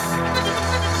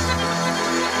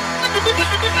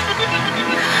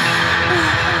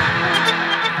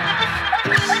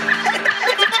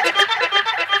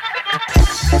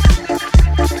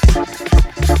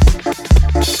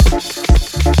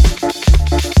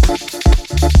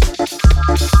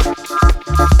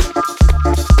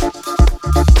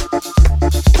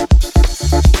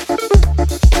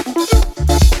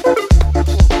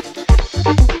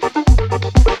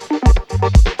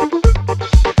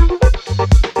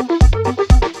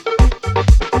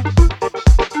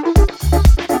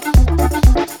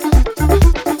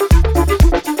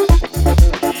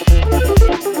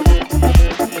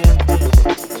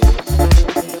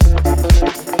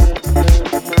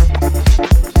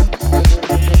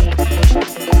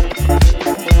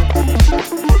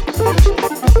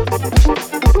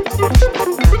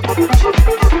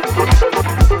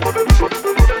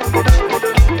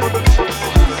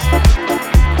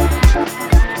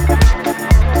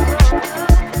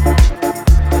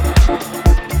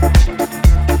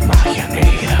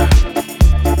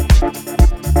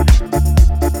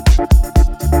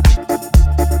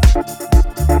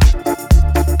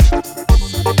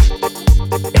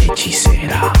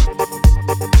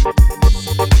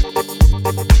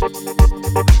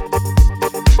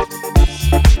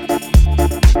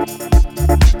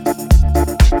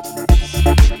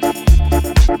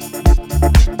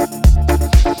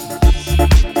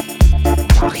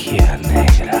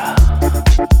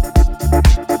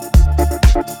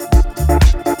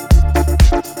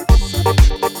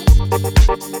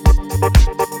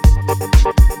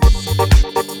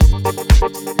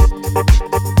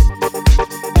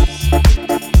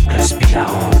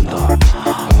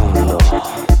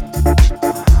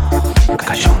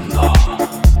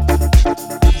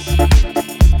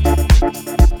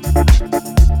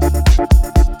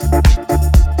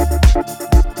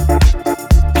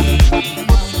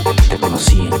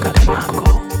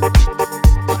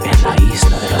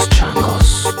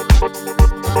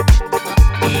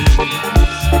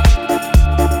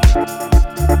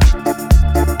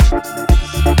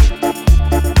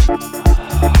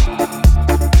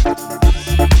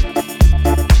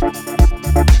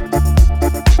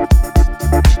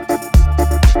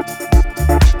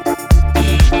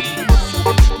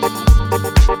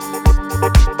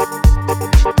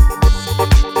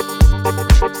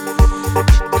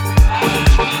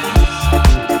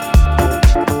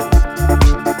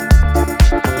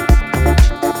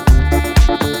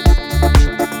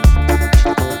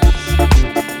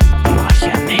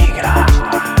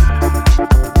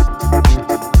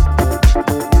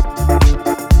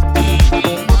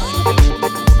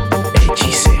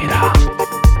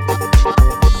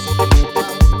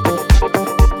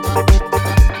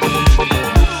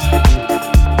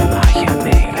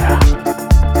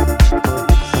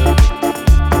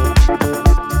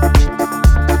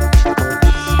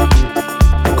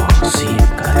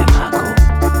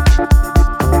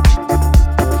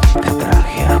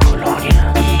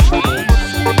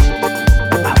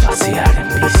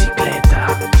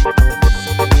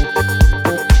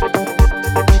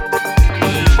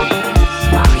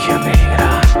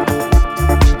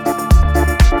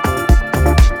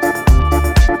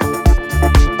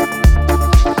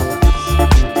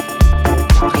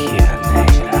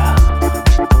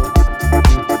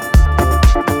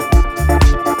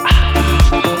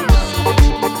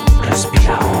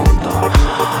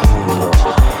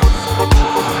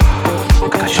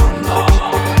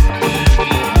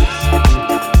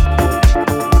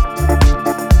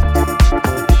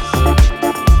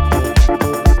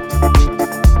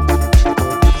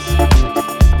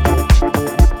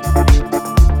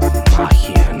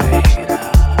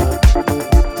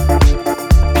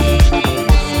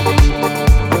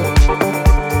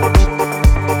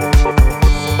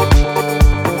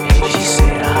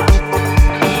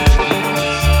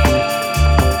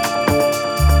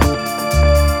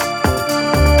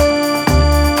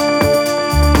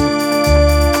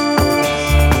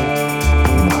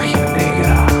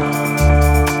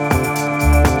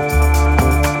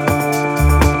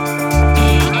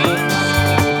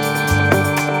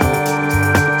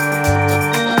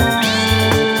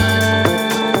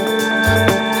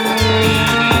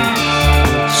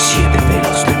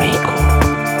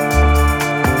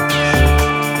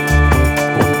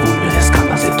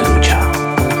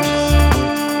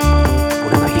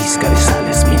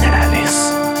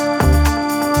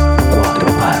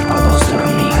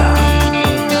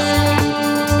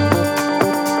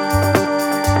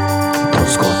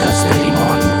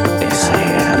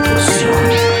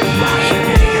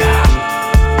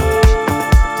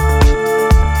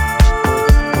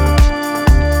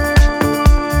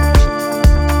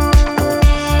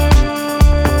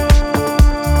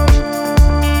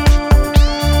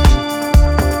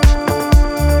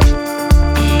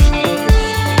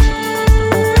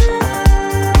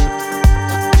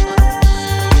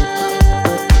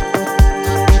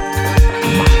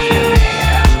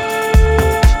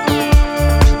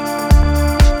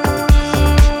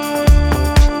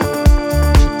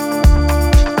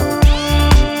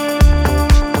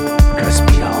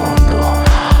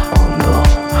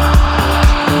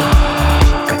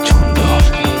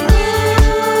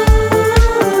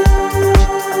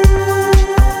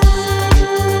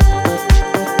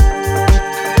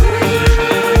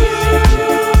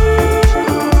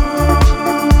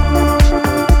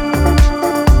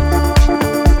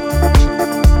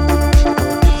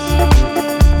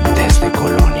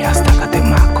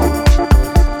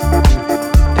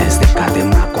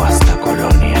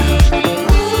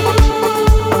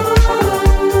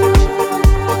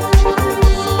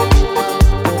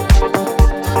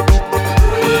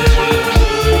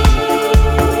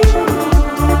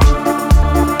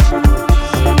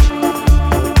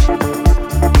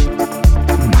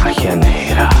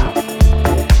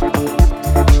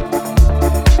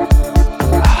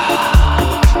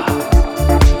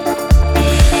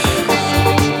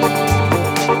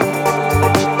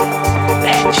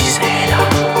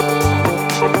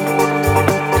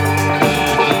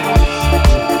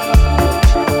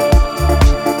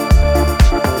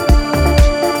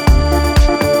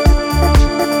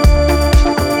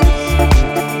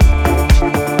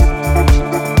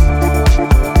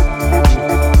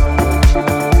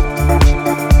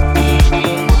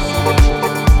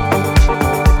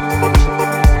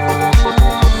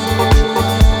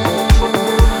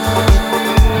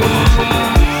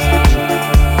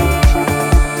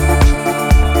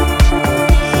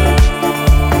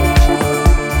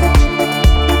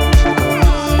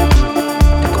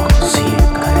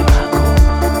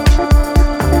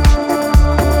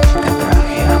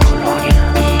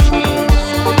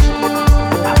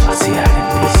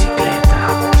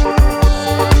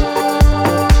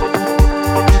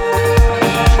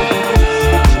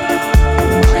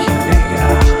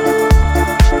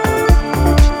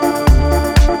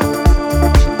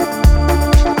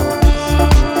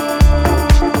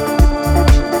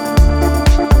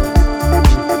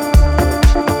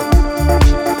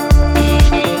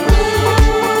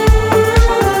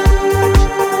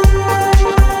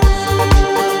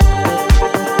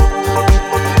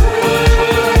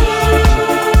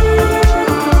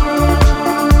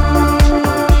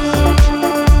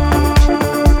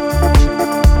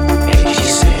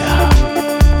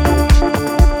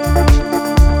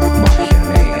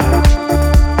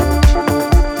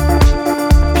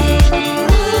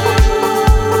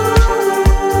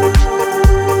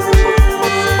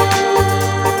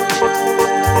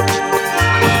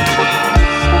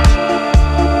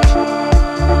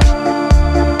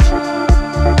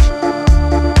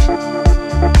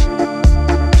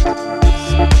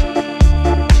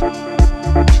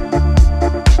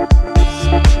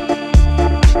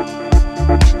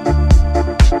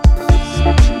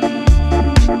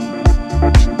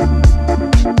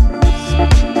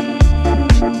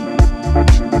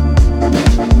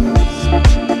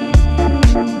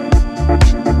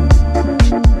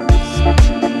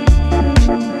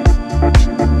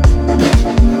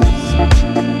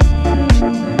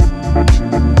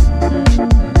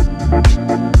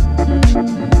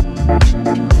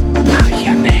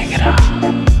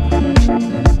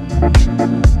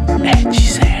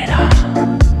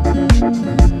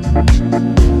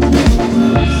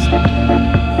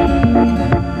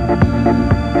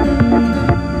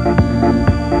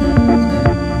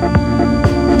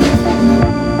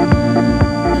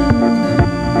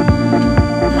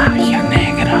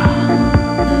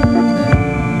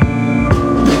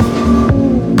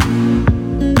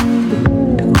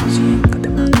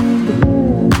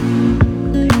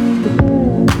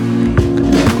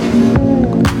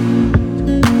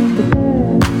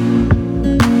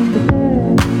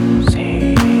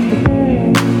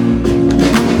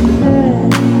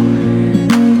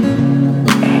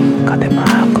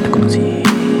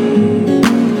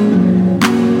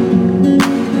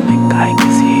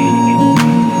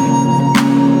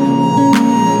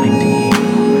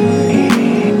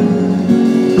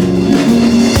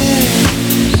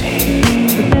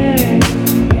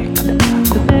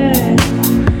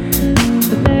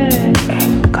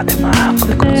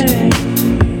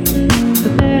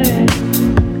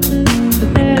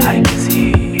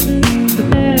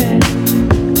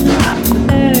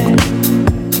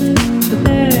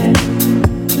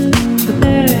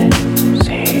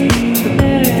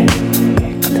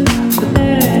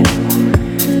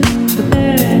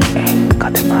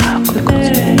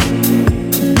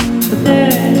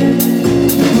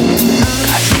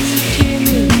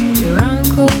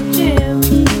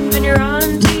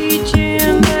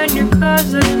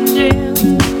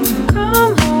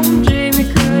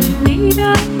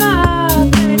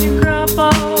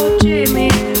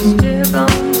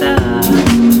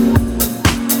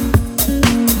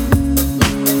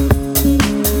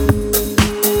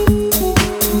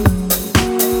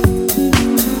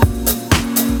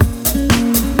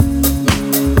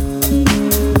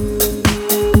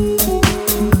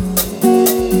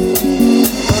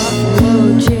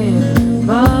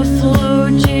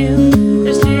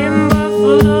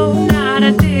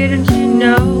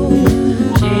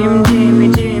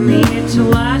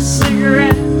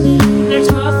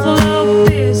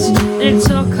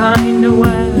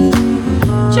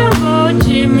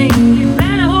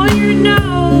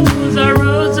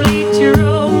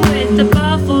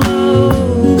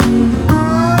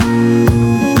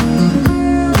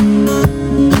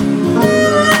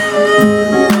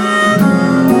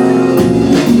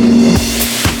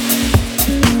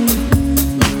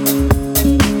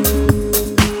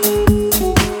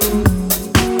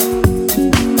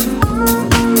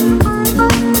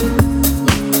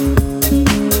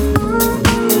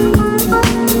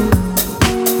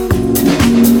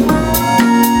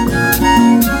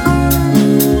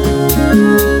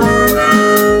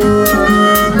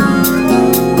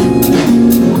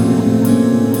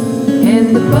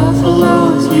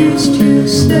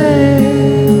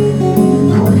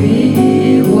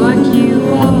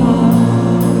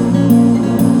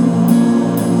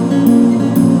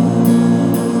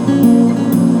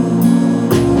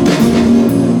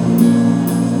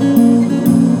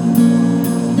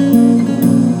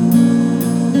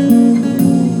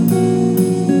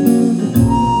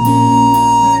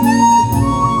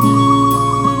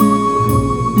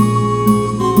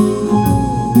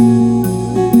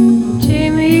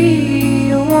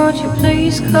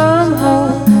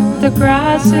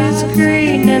 grass is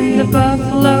green and the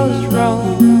buffaloes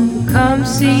roam. Come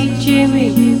see Jimmy,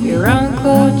 your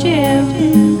Uncle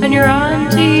Jim, and your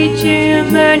Auntie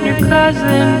Jim, and your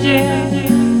cousin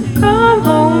Jim. Come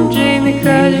home, Jamie,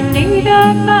 'cause you need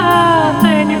a fight.